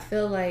mean, I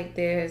feel like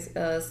there's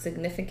a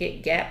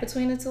significant gap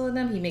between the two of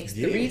them. He makes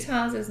 3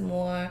 times as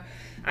more.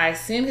 I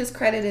assume his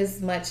credit is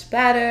much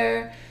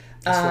better.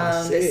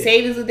 The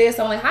savings are there.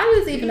 So I'm like, how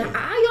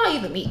y'all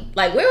even meet?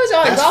 Like, where was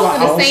y'all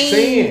involved in the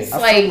same?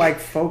 I feel like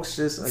folks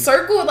just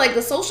circle, like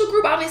the social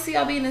group. I didn't see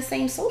y'all be in the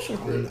same social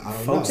group.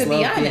 Folks to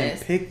be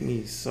honest, pick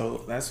me.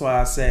 So that's why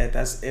I said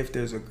that's if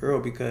there's a girl,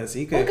 because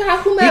he could,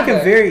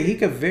 he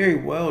could very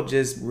well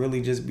just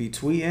really just be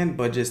tweeting,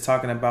 but just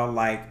talking about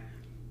like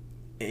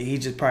he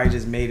just probably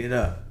just made it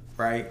up,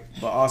 right?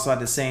 But also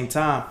at the same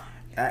time,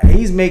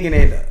 he's making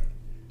it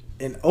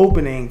an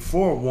opening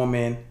for a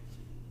woman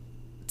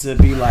to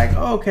be like,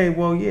 oh, okay,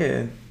 well,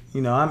 yeah,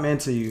 you know, I'm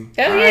into you.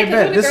 Hell yeah,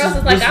 because the girls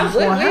is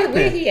like,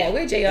 where he at?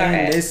 Where JR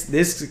at?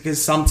 This can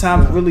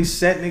sometimes really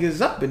set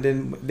niggas up, and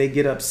then they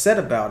get upset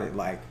about it.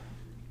 Like,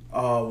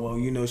 oh, well,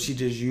 you know, she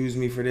just used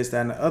me for this,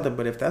 that, and the other.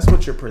 But if that's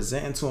what you're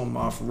presenting to them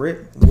off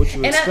rip, what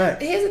you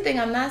expect? Here's the thing.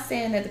 I'm not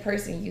saying that the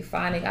person you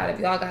find, y'all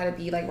gotta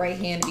be like right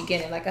here in the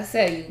beginning. Like I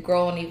said, you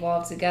grow and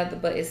evolve together.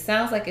 But it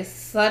sounds like it's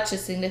such a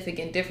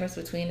significant difference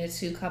between the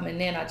two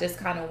coming in. I just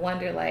kind of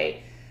wonder,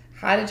 like,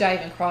 how did y'all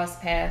even cross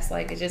paths?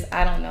 Like, it just,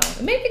 I don't know.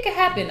 Maybe it could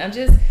happen. I'm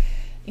just,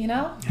 you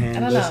know, I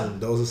don't know.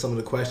 Those are some of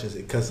the questions.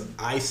 Because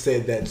I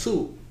said that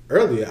too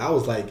earlier. I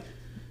was like,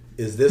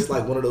 is this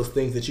like one of those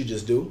things that you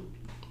just do?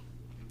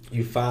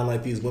 You find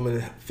like these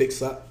women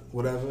fix up,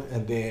 whatever,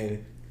 and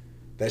then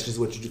that's just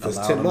what you do.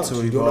 Because 10 months.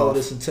 You're doing all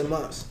this in 10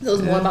 months. So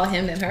it's more about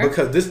him than her?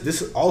 Because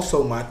this is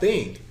also my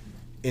thing.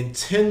 In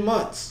 10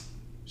 months,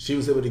 she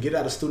was able to get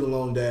out of student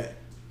loan debt,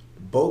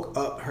 bulk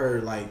up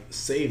her like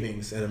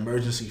savings and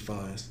emergency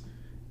funds,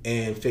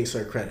 and fix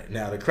her credit.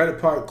 Now, the credit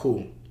part,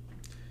 cool.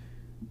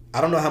 I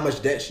don't know how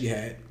much debt she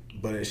had,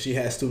 but if she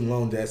had student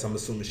loan debts, I'm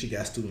assuming she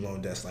got student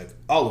loan debts like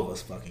all of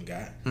us fucking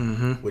got,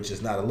 which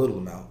is not a little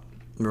amount.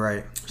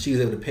 Right. She was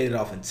able to pay it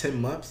off in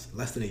 10 months,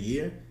 less than a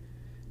year.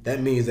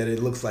 That means that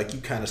it looks like you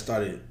kind of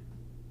started,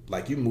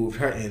 like you moved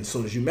her in as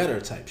soon as you met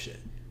her type shit.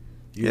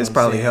 It's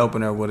probably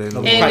helping her with it.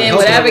 And then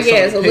whatever,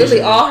 yeah. So literally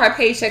all her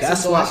paychecks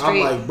is going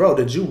straight. I'm like, bro,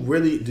 do you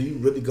really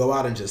go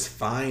out and just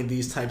find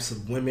these types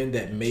of women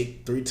that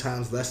make 3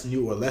 times less than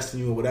you or less than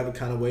you or whatever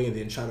kind of way, and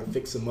then try to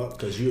fix them up?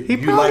 Because you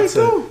like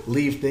to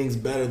leave things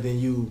better than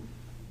you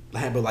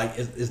have. But like,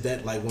 is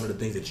that like one of the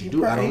things that you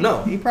do? I don't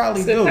know. He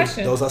probably do.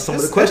 Those are some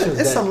of the questions.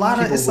 It's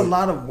a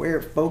lot of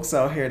weird folks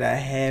out here that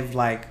have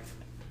like,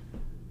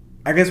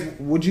 I guess,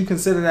 would you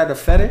consider that a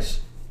fetish?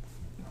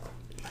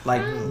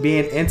 Like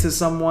being into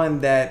someone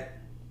that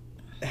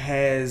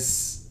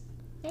has,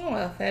 I don't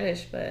know, a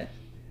fetish, but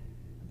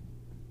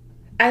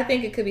I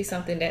think it could be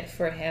something that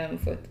for him,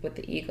 with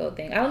the ego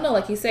thing. I don't know,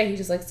 like you said, he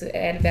just likes to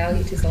add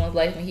value to someone's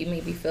life, and he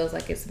maybe feels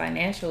like it's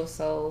financial.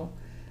 So,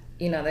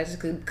 you know, that just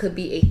could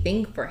be a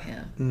thing for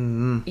him.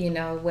 Mm-hmm. You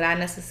know, would I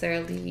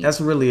necessarily? That's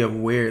really a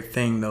weird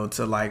thing, though,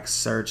 to like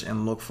search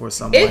and look for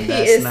someone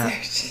that's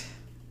not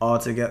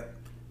altogether.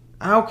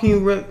 How can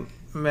you?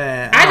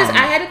 Man,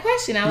 I had a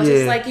question. I was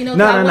just like, you know,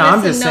 I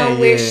wanted to know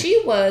where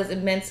she was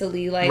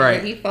mentally, like where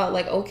he felt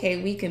like,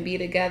 okay, we can be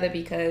together,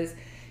 because,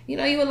 you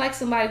know, you would like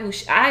somebody who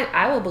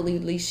I will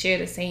believe at least share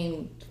the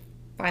same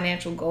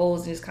financial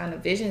goals and just kind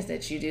of visions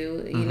that you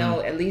do. You know,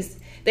 at least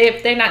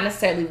they're not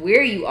necessarily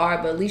where you are,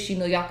 but at least you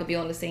know y'all could be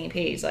on the same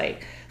page.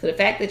 Like, so the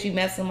fact that you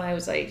met somebody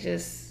was like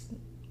just,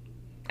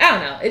 I don't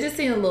know, it just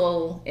seemed a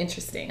little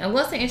interesting. I'm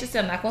gonna say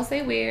interesting. I'm not gonna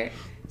say weird.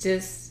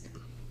 Just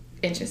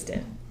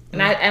interesting.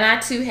 And I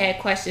too had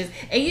questions.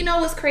 And you know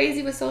what's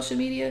crazy with social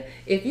media?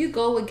 If you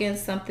go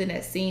against something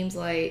that seems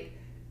like,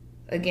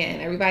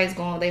 again, everybody's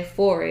going, they're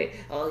for it.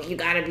 Oh, you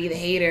gotta be the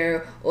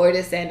hater or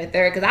this, that, and the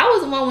third. Because I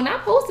was the one, when I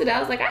posted, I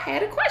was like, I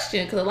had a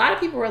question. Because a lot of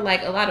people were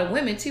like, a lot of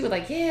women too were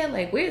like, yeah,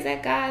 like, where's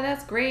that guy?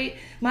 That's great.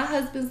 My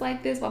husband's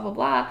like this, blah, blah,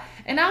 blah.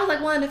 And I was like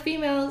one of the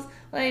females,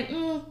 like,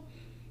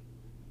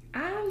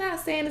 I'm not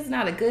saying it's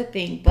not a good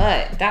thing,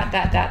 but ...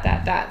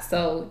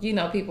 So, you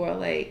know, people are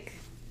like,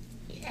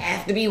 you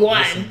have to be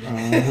one.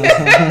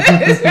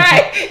 That's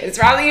right. It's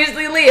probably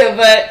usually Leah,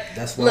 but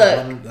that's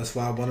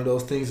why one of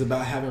those things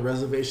about having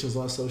reservations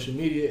on social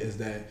media is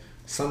that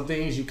some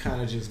things you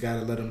kind of just got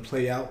to let them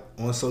play out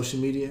on social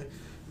media,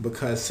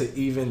 because to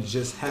even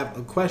just have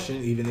a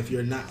question, even if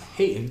you're not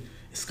hating,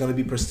 it's going to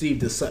be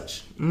perceived as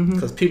such.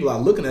 Because people are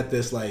looking at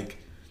this like,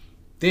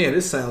 damn,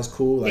 this sounds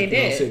cool. Like, you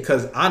know what I'm saying?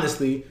 Because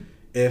honestly,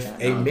 if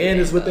a man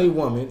is with a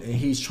woman and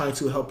he's trying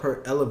to help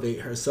her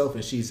elevate herself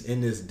and she's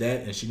in this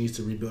debt and she needs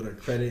to rebuild her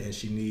credit and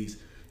she needs,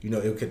 you know,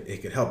 it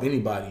could help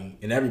anybody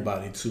and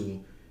everybody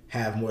to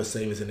have more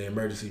savings in their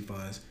emergency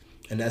funds,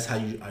 and that's how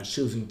you are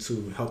choosing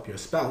to help your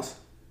spouse,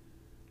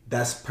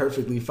 that's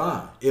perfectly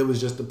fine. It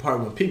was just the part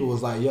when people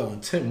was like, yo,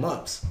 in 10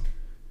 months.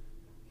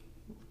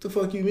 What the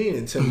fuck you mean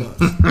in 10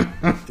 months?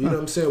 You know what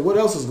I'm saying? What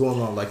else is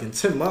going on? Like, in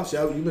 10 months,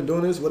 y'all, you've been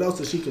doing this? What else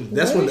is she can...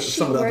 That's when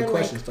some of the other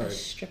questions started.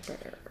 Stripper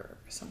or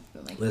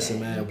something like Listen,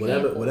 that.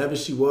 man, whatever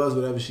she was,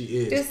 whatever she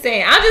is. Just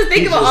saying. I'm just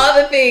thinking about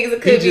all the things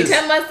it could be.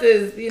 10 months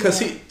is, you know.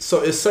 Because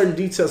so it's certain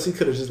details he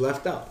could have just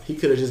left out. He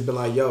could have just been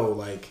like, yo,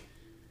 like,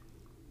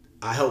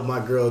 I helped my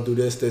girl do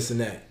this, and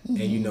that. And,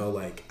 you know,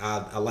 like,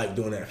 I like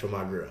doing that for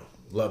my girl.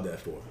 Love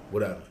that for her,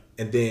 whatever.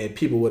 And then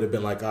people would have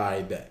been like, all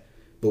right, bet.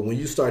 But when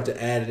you start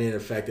to add in the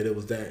fact that it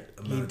was that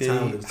amount of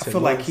time, it was 10 I feel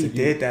like he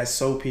did that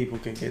so people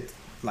can get,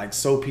 like,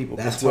 so people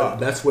can talk.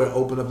 That's where it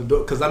opened up the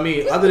door. Because, I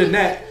mean, other than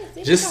that,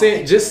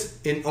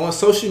 on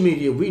social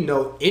media, we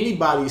know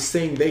anybody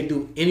saying they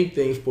do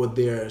anything for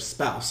their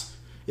spouse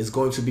is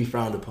going to be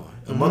frowned upon.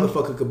 A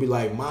motherfucker could be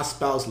like, my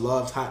spouse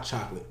loves hot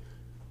chocolate.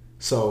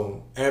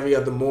 So every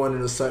other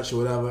morning or such or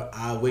whatever,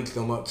 I wake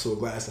them up to a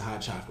glass of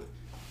hot chocolate.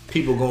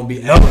 People gonna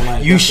be acting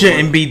like you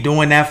shouldn't be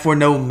doing that for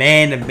no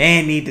man. The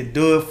man need to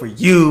do it for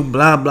you.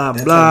 Blah blah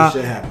That's blah. how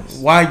shit happens.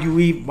 Why you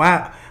eat?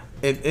 Why?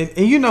 And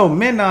you know,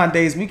 men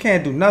nowadays we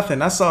can't do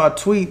nothing. I saw a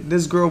tweet.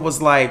 This girl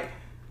was like,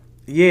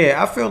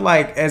 "Yeah, I feel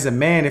like as a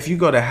man, if you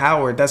go to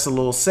Howard, that's a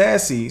little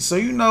sassy." So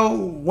you know,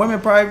 women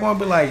probably gonna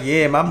be like,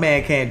 "Yeah, my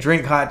man can't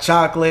drink hot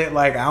chocolate.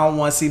 Like I don't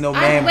want to see no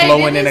man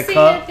blowing in a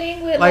cup."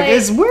 Like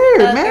it's weird,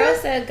 man. A girl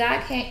said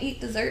God can't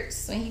eat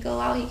desserts. When he go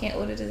out, he can't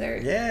order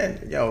dessert. Yeah,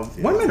 yo,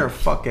 women are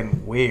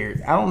fucking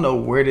weird. I don't know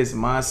where this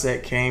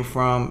mindset came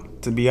from,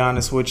 to be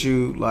honest with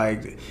you.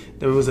 Like,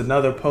 there was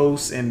another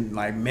post, and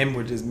like men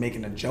were just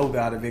making a joke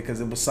out of it because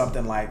it was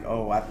something like,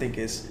 "Oh, I think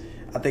it's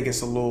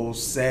a little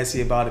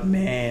sassy about a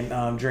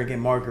man drinking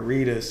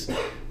margaritas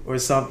or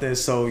something."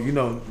 So you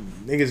know,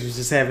 niggas was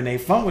just having their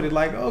fun with it.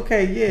 Like,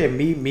 okay, yeah,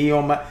 me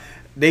on my.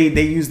 They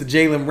used the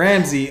Jalen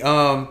Ramsey.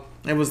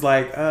 It was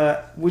like,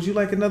 would you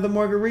like another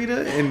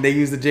margarita? And they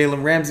used the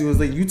Jalen Ramsey. Was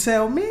like, you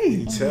tell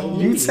me.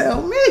 You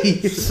tell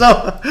me.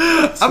 So,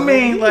 I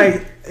mean,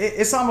 like,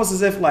 it's almost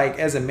as if, like,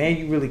 as a man,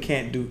 you really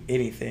can't do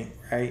anything,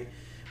 right?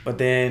 But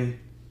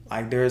then,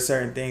 like, there are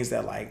certain things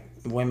that, like,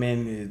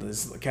 women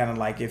is kind of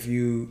like if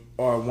you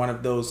are one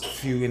of those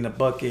few in the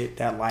bucket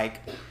that, like,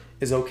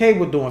 is okay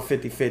with doing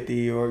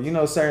 50-50 or, you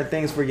know, certain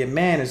things for your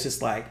man. It's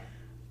just like,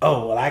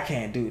 oh, well, I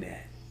can't do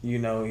that. You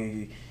know,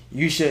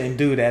 you shouldn't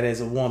do that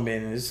as a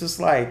woman. And it's just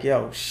like,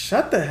 yo,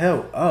 shut the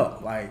hell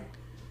up. Like,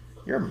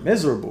 you're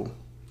miserable.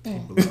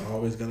 People are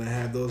always gonna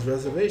have those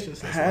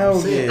reservations.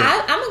 Hell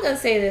yeah. I'm gonna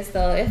say this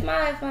though. If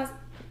my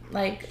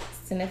like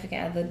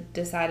significant other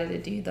decided to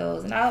do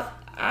those, and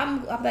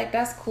I'm like,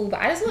 that's cool, but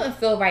I just wouldn't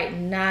feel right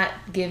not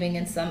giving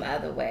in some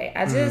other way.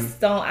 I just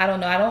don't. I don't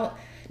know.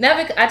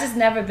 I just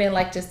never been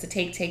like just to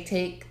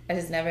take. I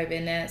just never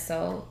been that.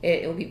 So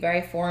it will be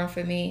very foreign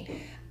for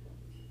me.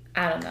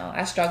 I don't know.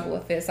 I struggle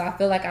with it. So I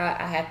feel like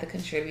I have to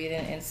contribute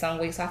in some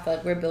way. So I feel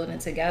like we're building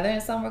together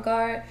in some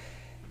regard.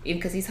 Even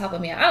because he's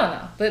helping me out. I don't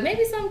know. But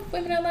maybe some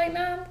women are like,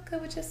 nah, I'm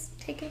good with just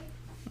taking.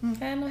 I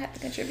don't have to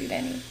contribute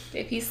any.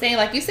 If he's saying,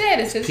 like you said,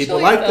 it's his people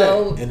choice. Like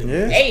so, that.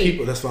 And hey.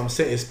 People, that's what I'm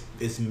saying.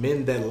 It's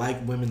men that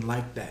like women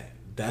like that.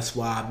 That's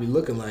why I be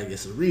looking like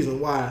it's a reason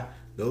why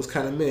those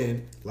kind of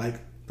men like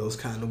those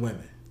kind of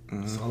women.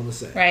 That's all I'm gonna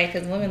say. Right,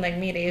 because women like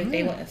me,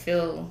 they wouldn't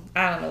feel,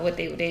 I don't know what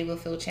they would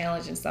feel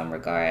challenged in some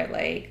regard,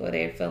 like, or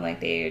they feel like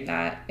they're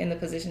not in the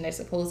position they're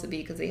supposed to be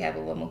because they have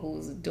a woman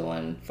who's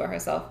doing for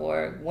herself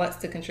or wants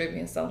to contribute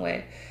in some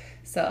way.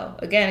 So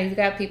again, if you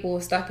got people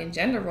stuck in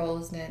gender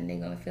roles, then they're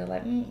gonna feel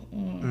like,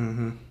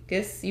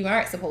 guess you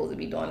aren't supposed to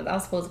be doing it. I'm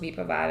supposed to be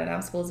providing.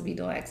 I'm supposed to be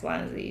doing X, Y,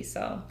 and Z.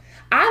 So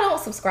I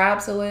don't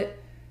subscribe to it.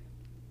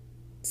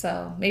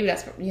 So maybe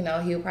that's, you know,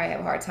 he'll probably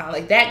have a hard time.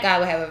 Like that guy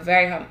would have a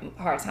very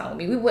hard time with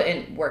me. We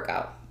wouldn't work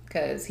out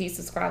because he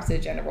subscribes to the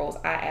gender roles.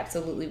 I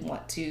absolutely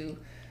want to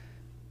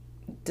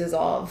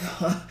dissolve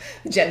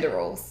gender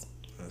roles.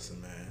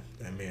 Listen, man,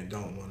 that man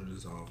don't want to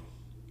dissolve.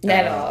 Not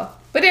at all.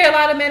 But there are a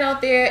lot of men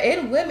out there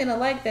and women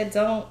alike that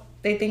don't.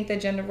 They think that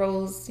gender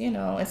roles, you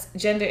know,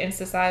 gender and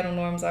societal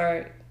norms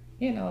are,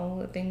 you know,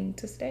 a thing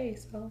to stay.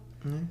 So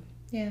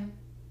yeah,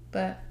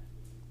 but.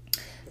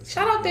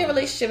 Shout out their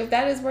relationship. If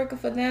that is working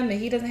for them and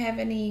he doesn't have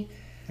any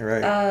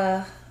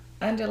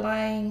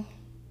underlying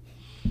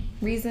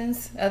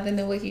reasons other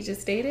than what he just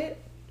stated,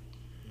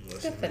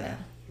 good for them.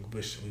 We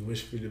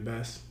wish for you the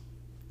best.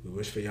 We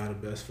wish for y'all the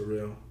best for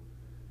real.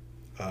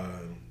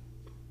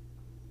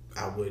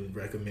 I wouldn't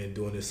recommend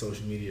doing this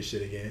social media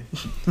shit again.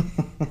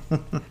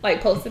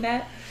 Like posting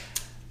that?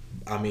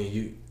 I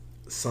mean,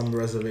 some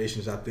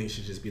reservations I think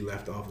should just be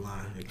left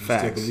offline. If you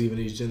Facts. still believe in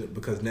these gender,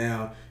 because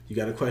now you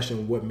got to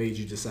question what made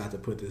you decide to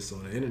put this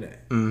on the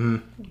internet. Mm-hmm.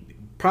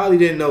 Probably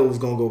didn't know it was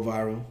gonna go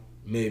viral,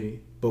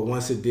 maybe, but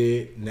once it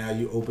did, now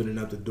you opening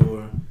up the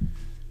door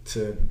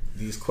to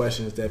these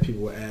questions that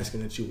people were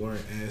asking that you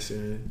weren't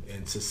answering,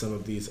 and to some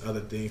of these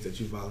other things that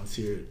you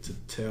volunteered to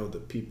tell the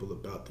people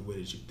about the way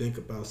that you think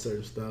about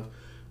certain stuff,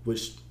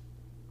 which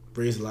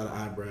raised a lot of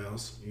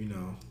eyebrows, you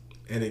know,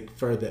 and it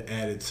further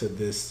added to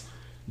this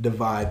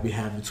divide we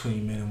have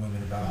between men and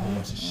women about a whole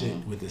bunch of shit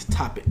with this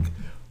topic.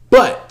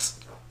 But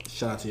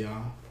shout out to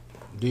y'all.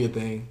 Do your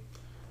thing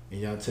in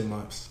y'all 10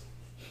 months.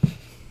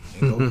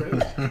 And go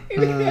crazy.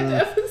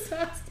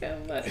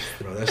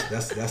 Bro,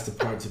 that's the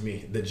part to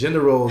me. The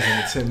gender roles in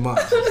the 10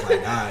 months. It's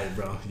like, alright,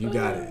 bro, you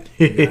got it.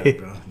 You got it,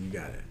 bro. You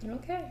got it.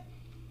 Okay.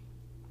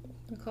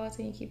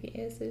 McCall, you keep your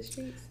ears to the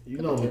streets. You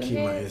know I'm gonna keep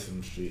my ears in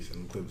the streets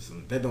and clips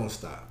them. That don't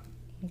stop.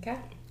 Okay.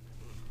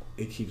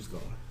 It keeps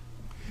going.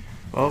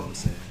 Well, You know what I'm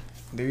saying?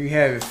 there you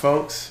have it,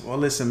 folks. Well,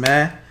 listen,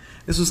 man.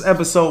 This was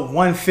episode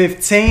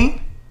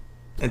 115.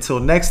 Until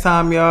next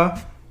time, y'all.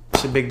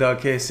 It's your Big Dog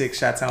K6,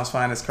 Chi-Town's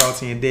finest,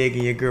 Carlton and Dig,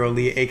 and your girl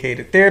Leah, aka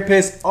the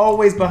therapist.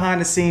 Always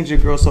behind the scenes, your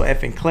girl so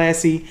effing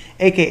classy,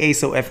 aka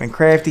so effing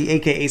crafty,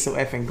 aka so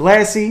effing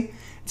glassy.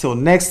 Until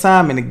next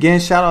time, and again,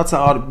 shout out to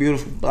all the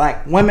beautiful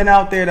black women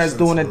out there that's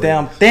doing the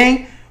damn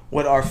thing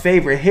with our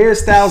favorite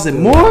hairstyles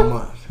and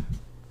more.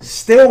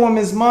 Still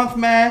Women's Month,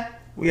 man.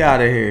 We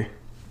out of here.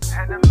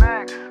 And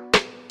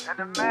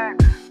the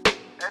max.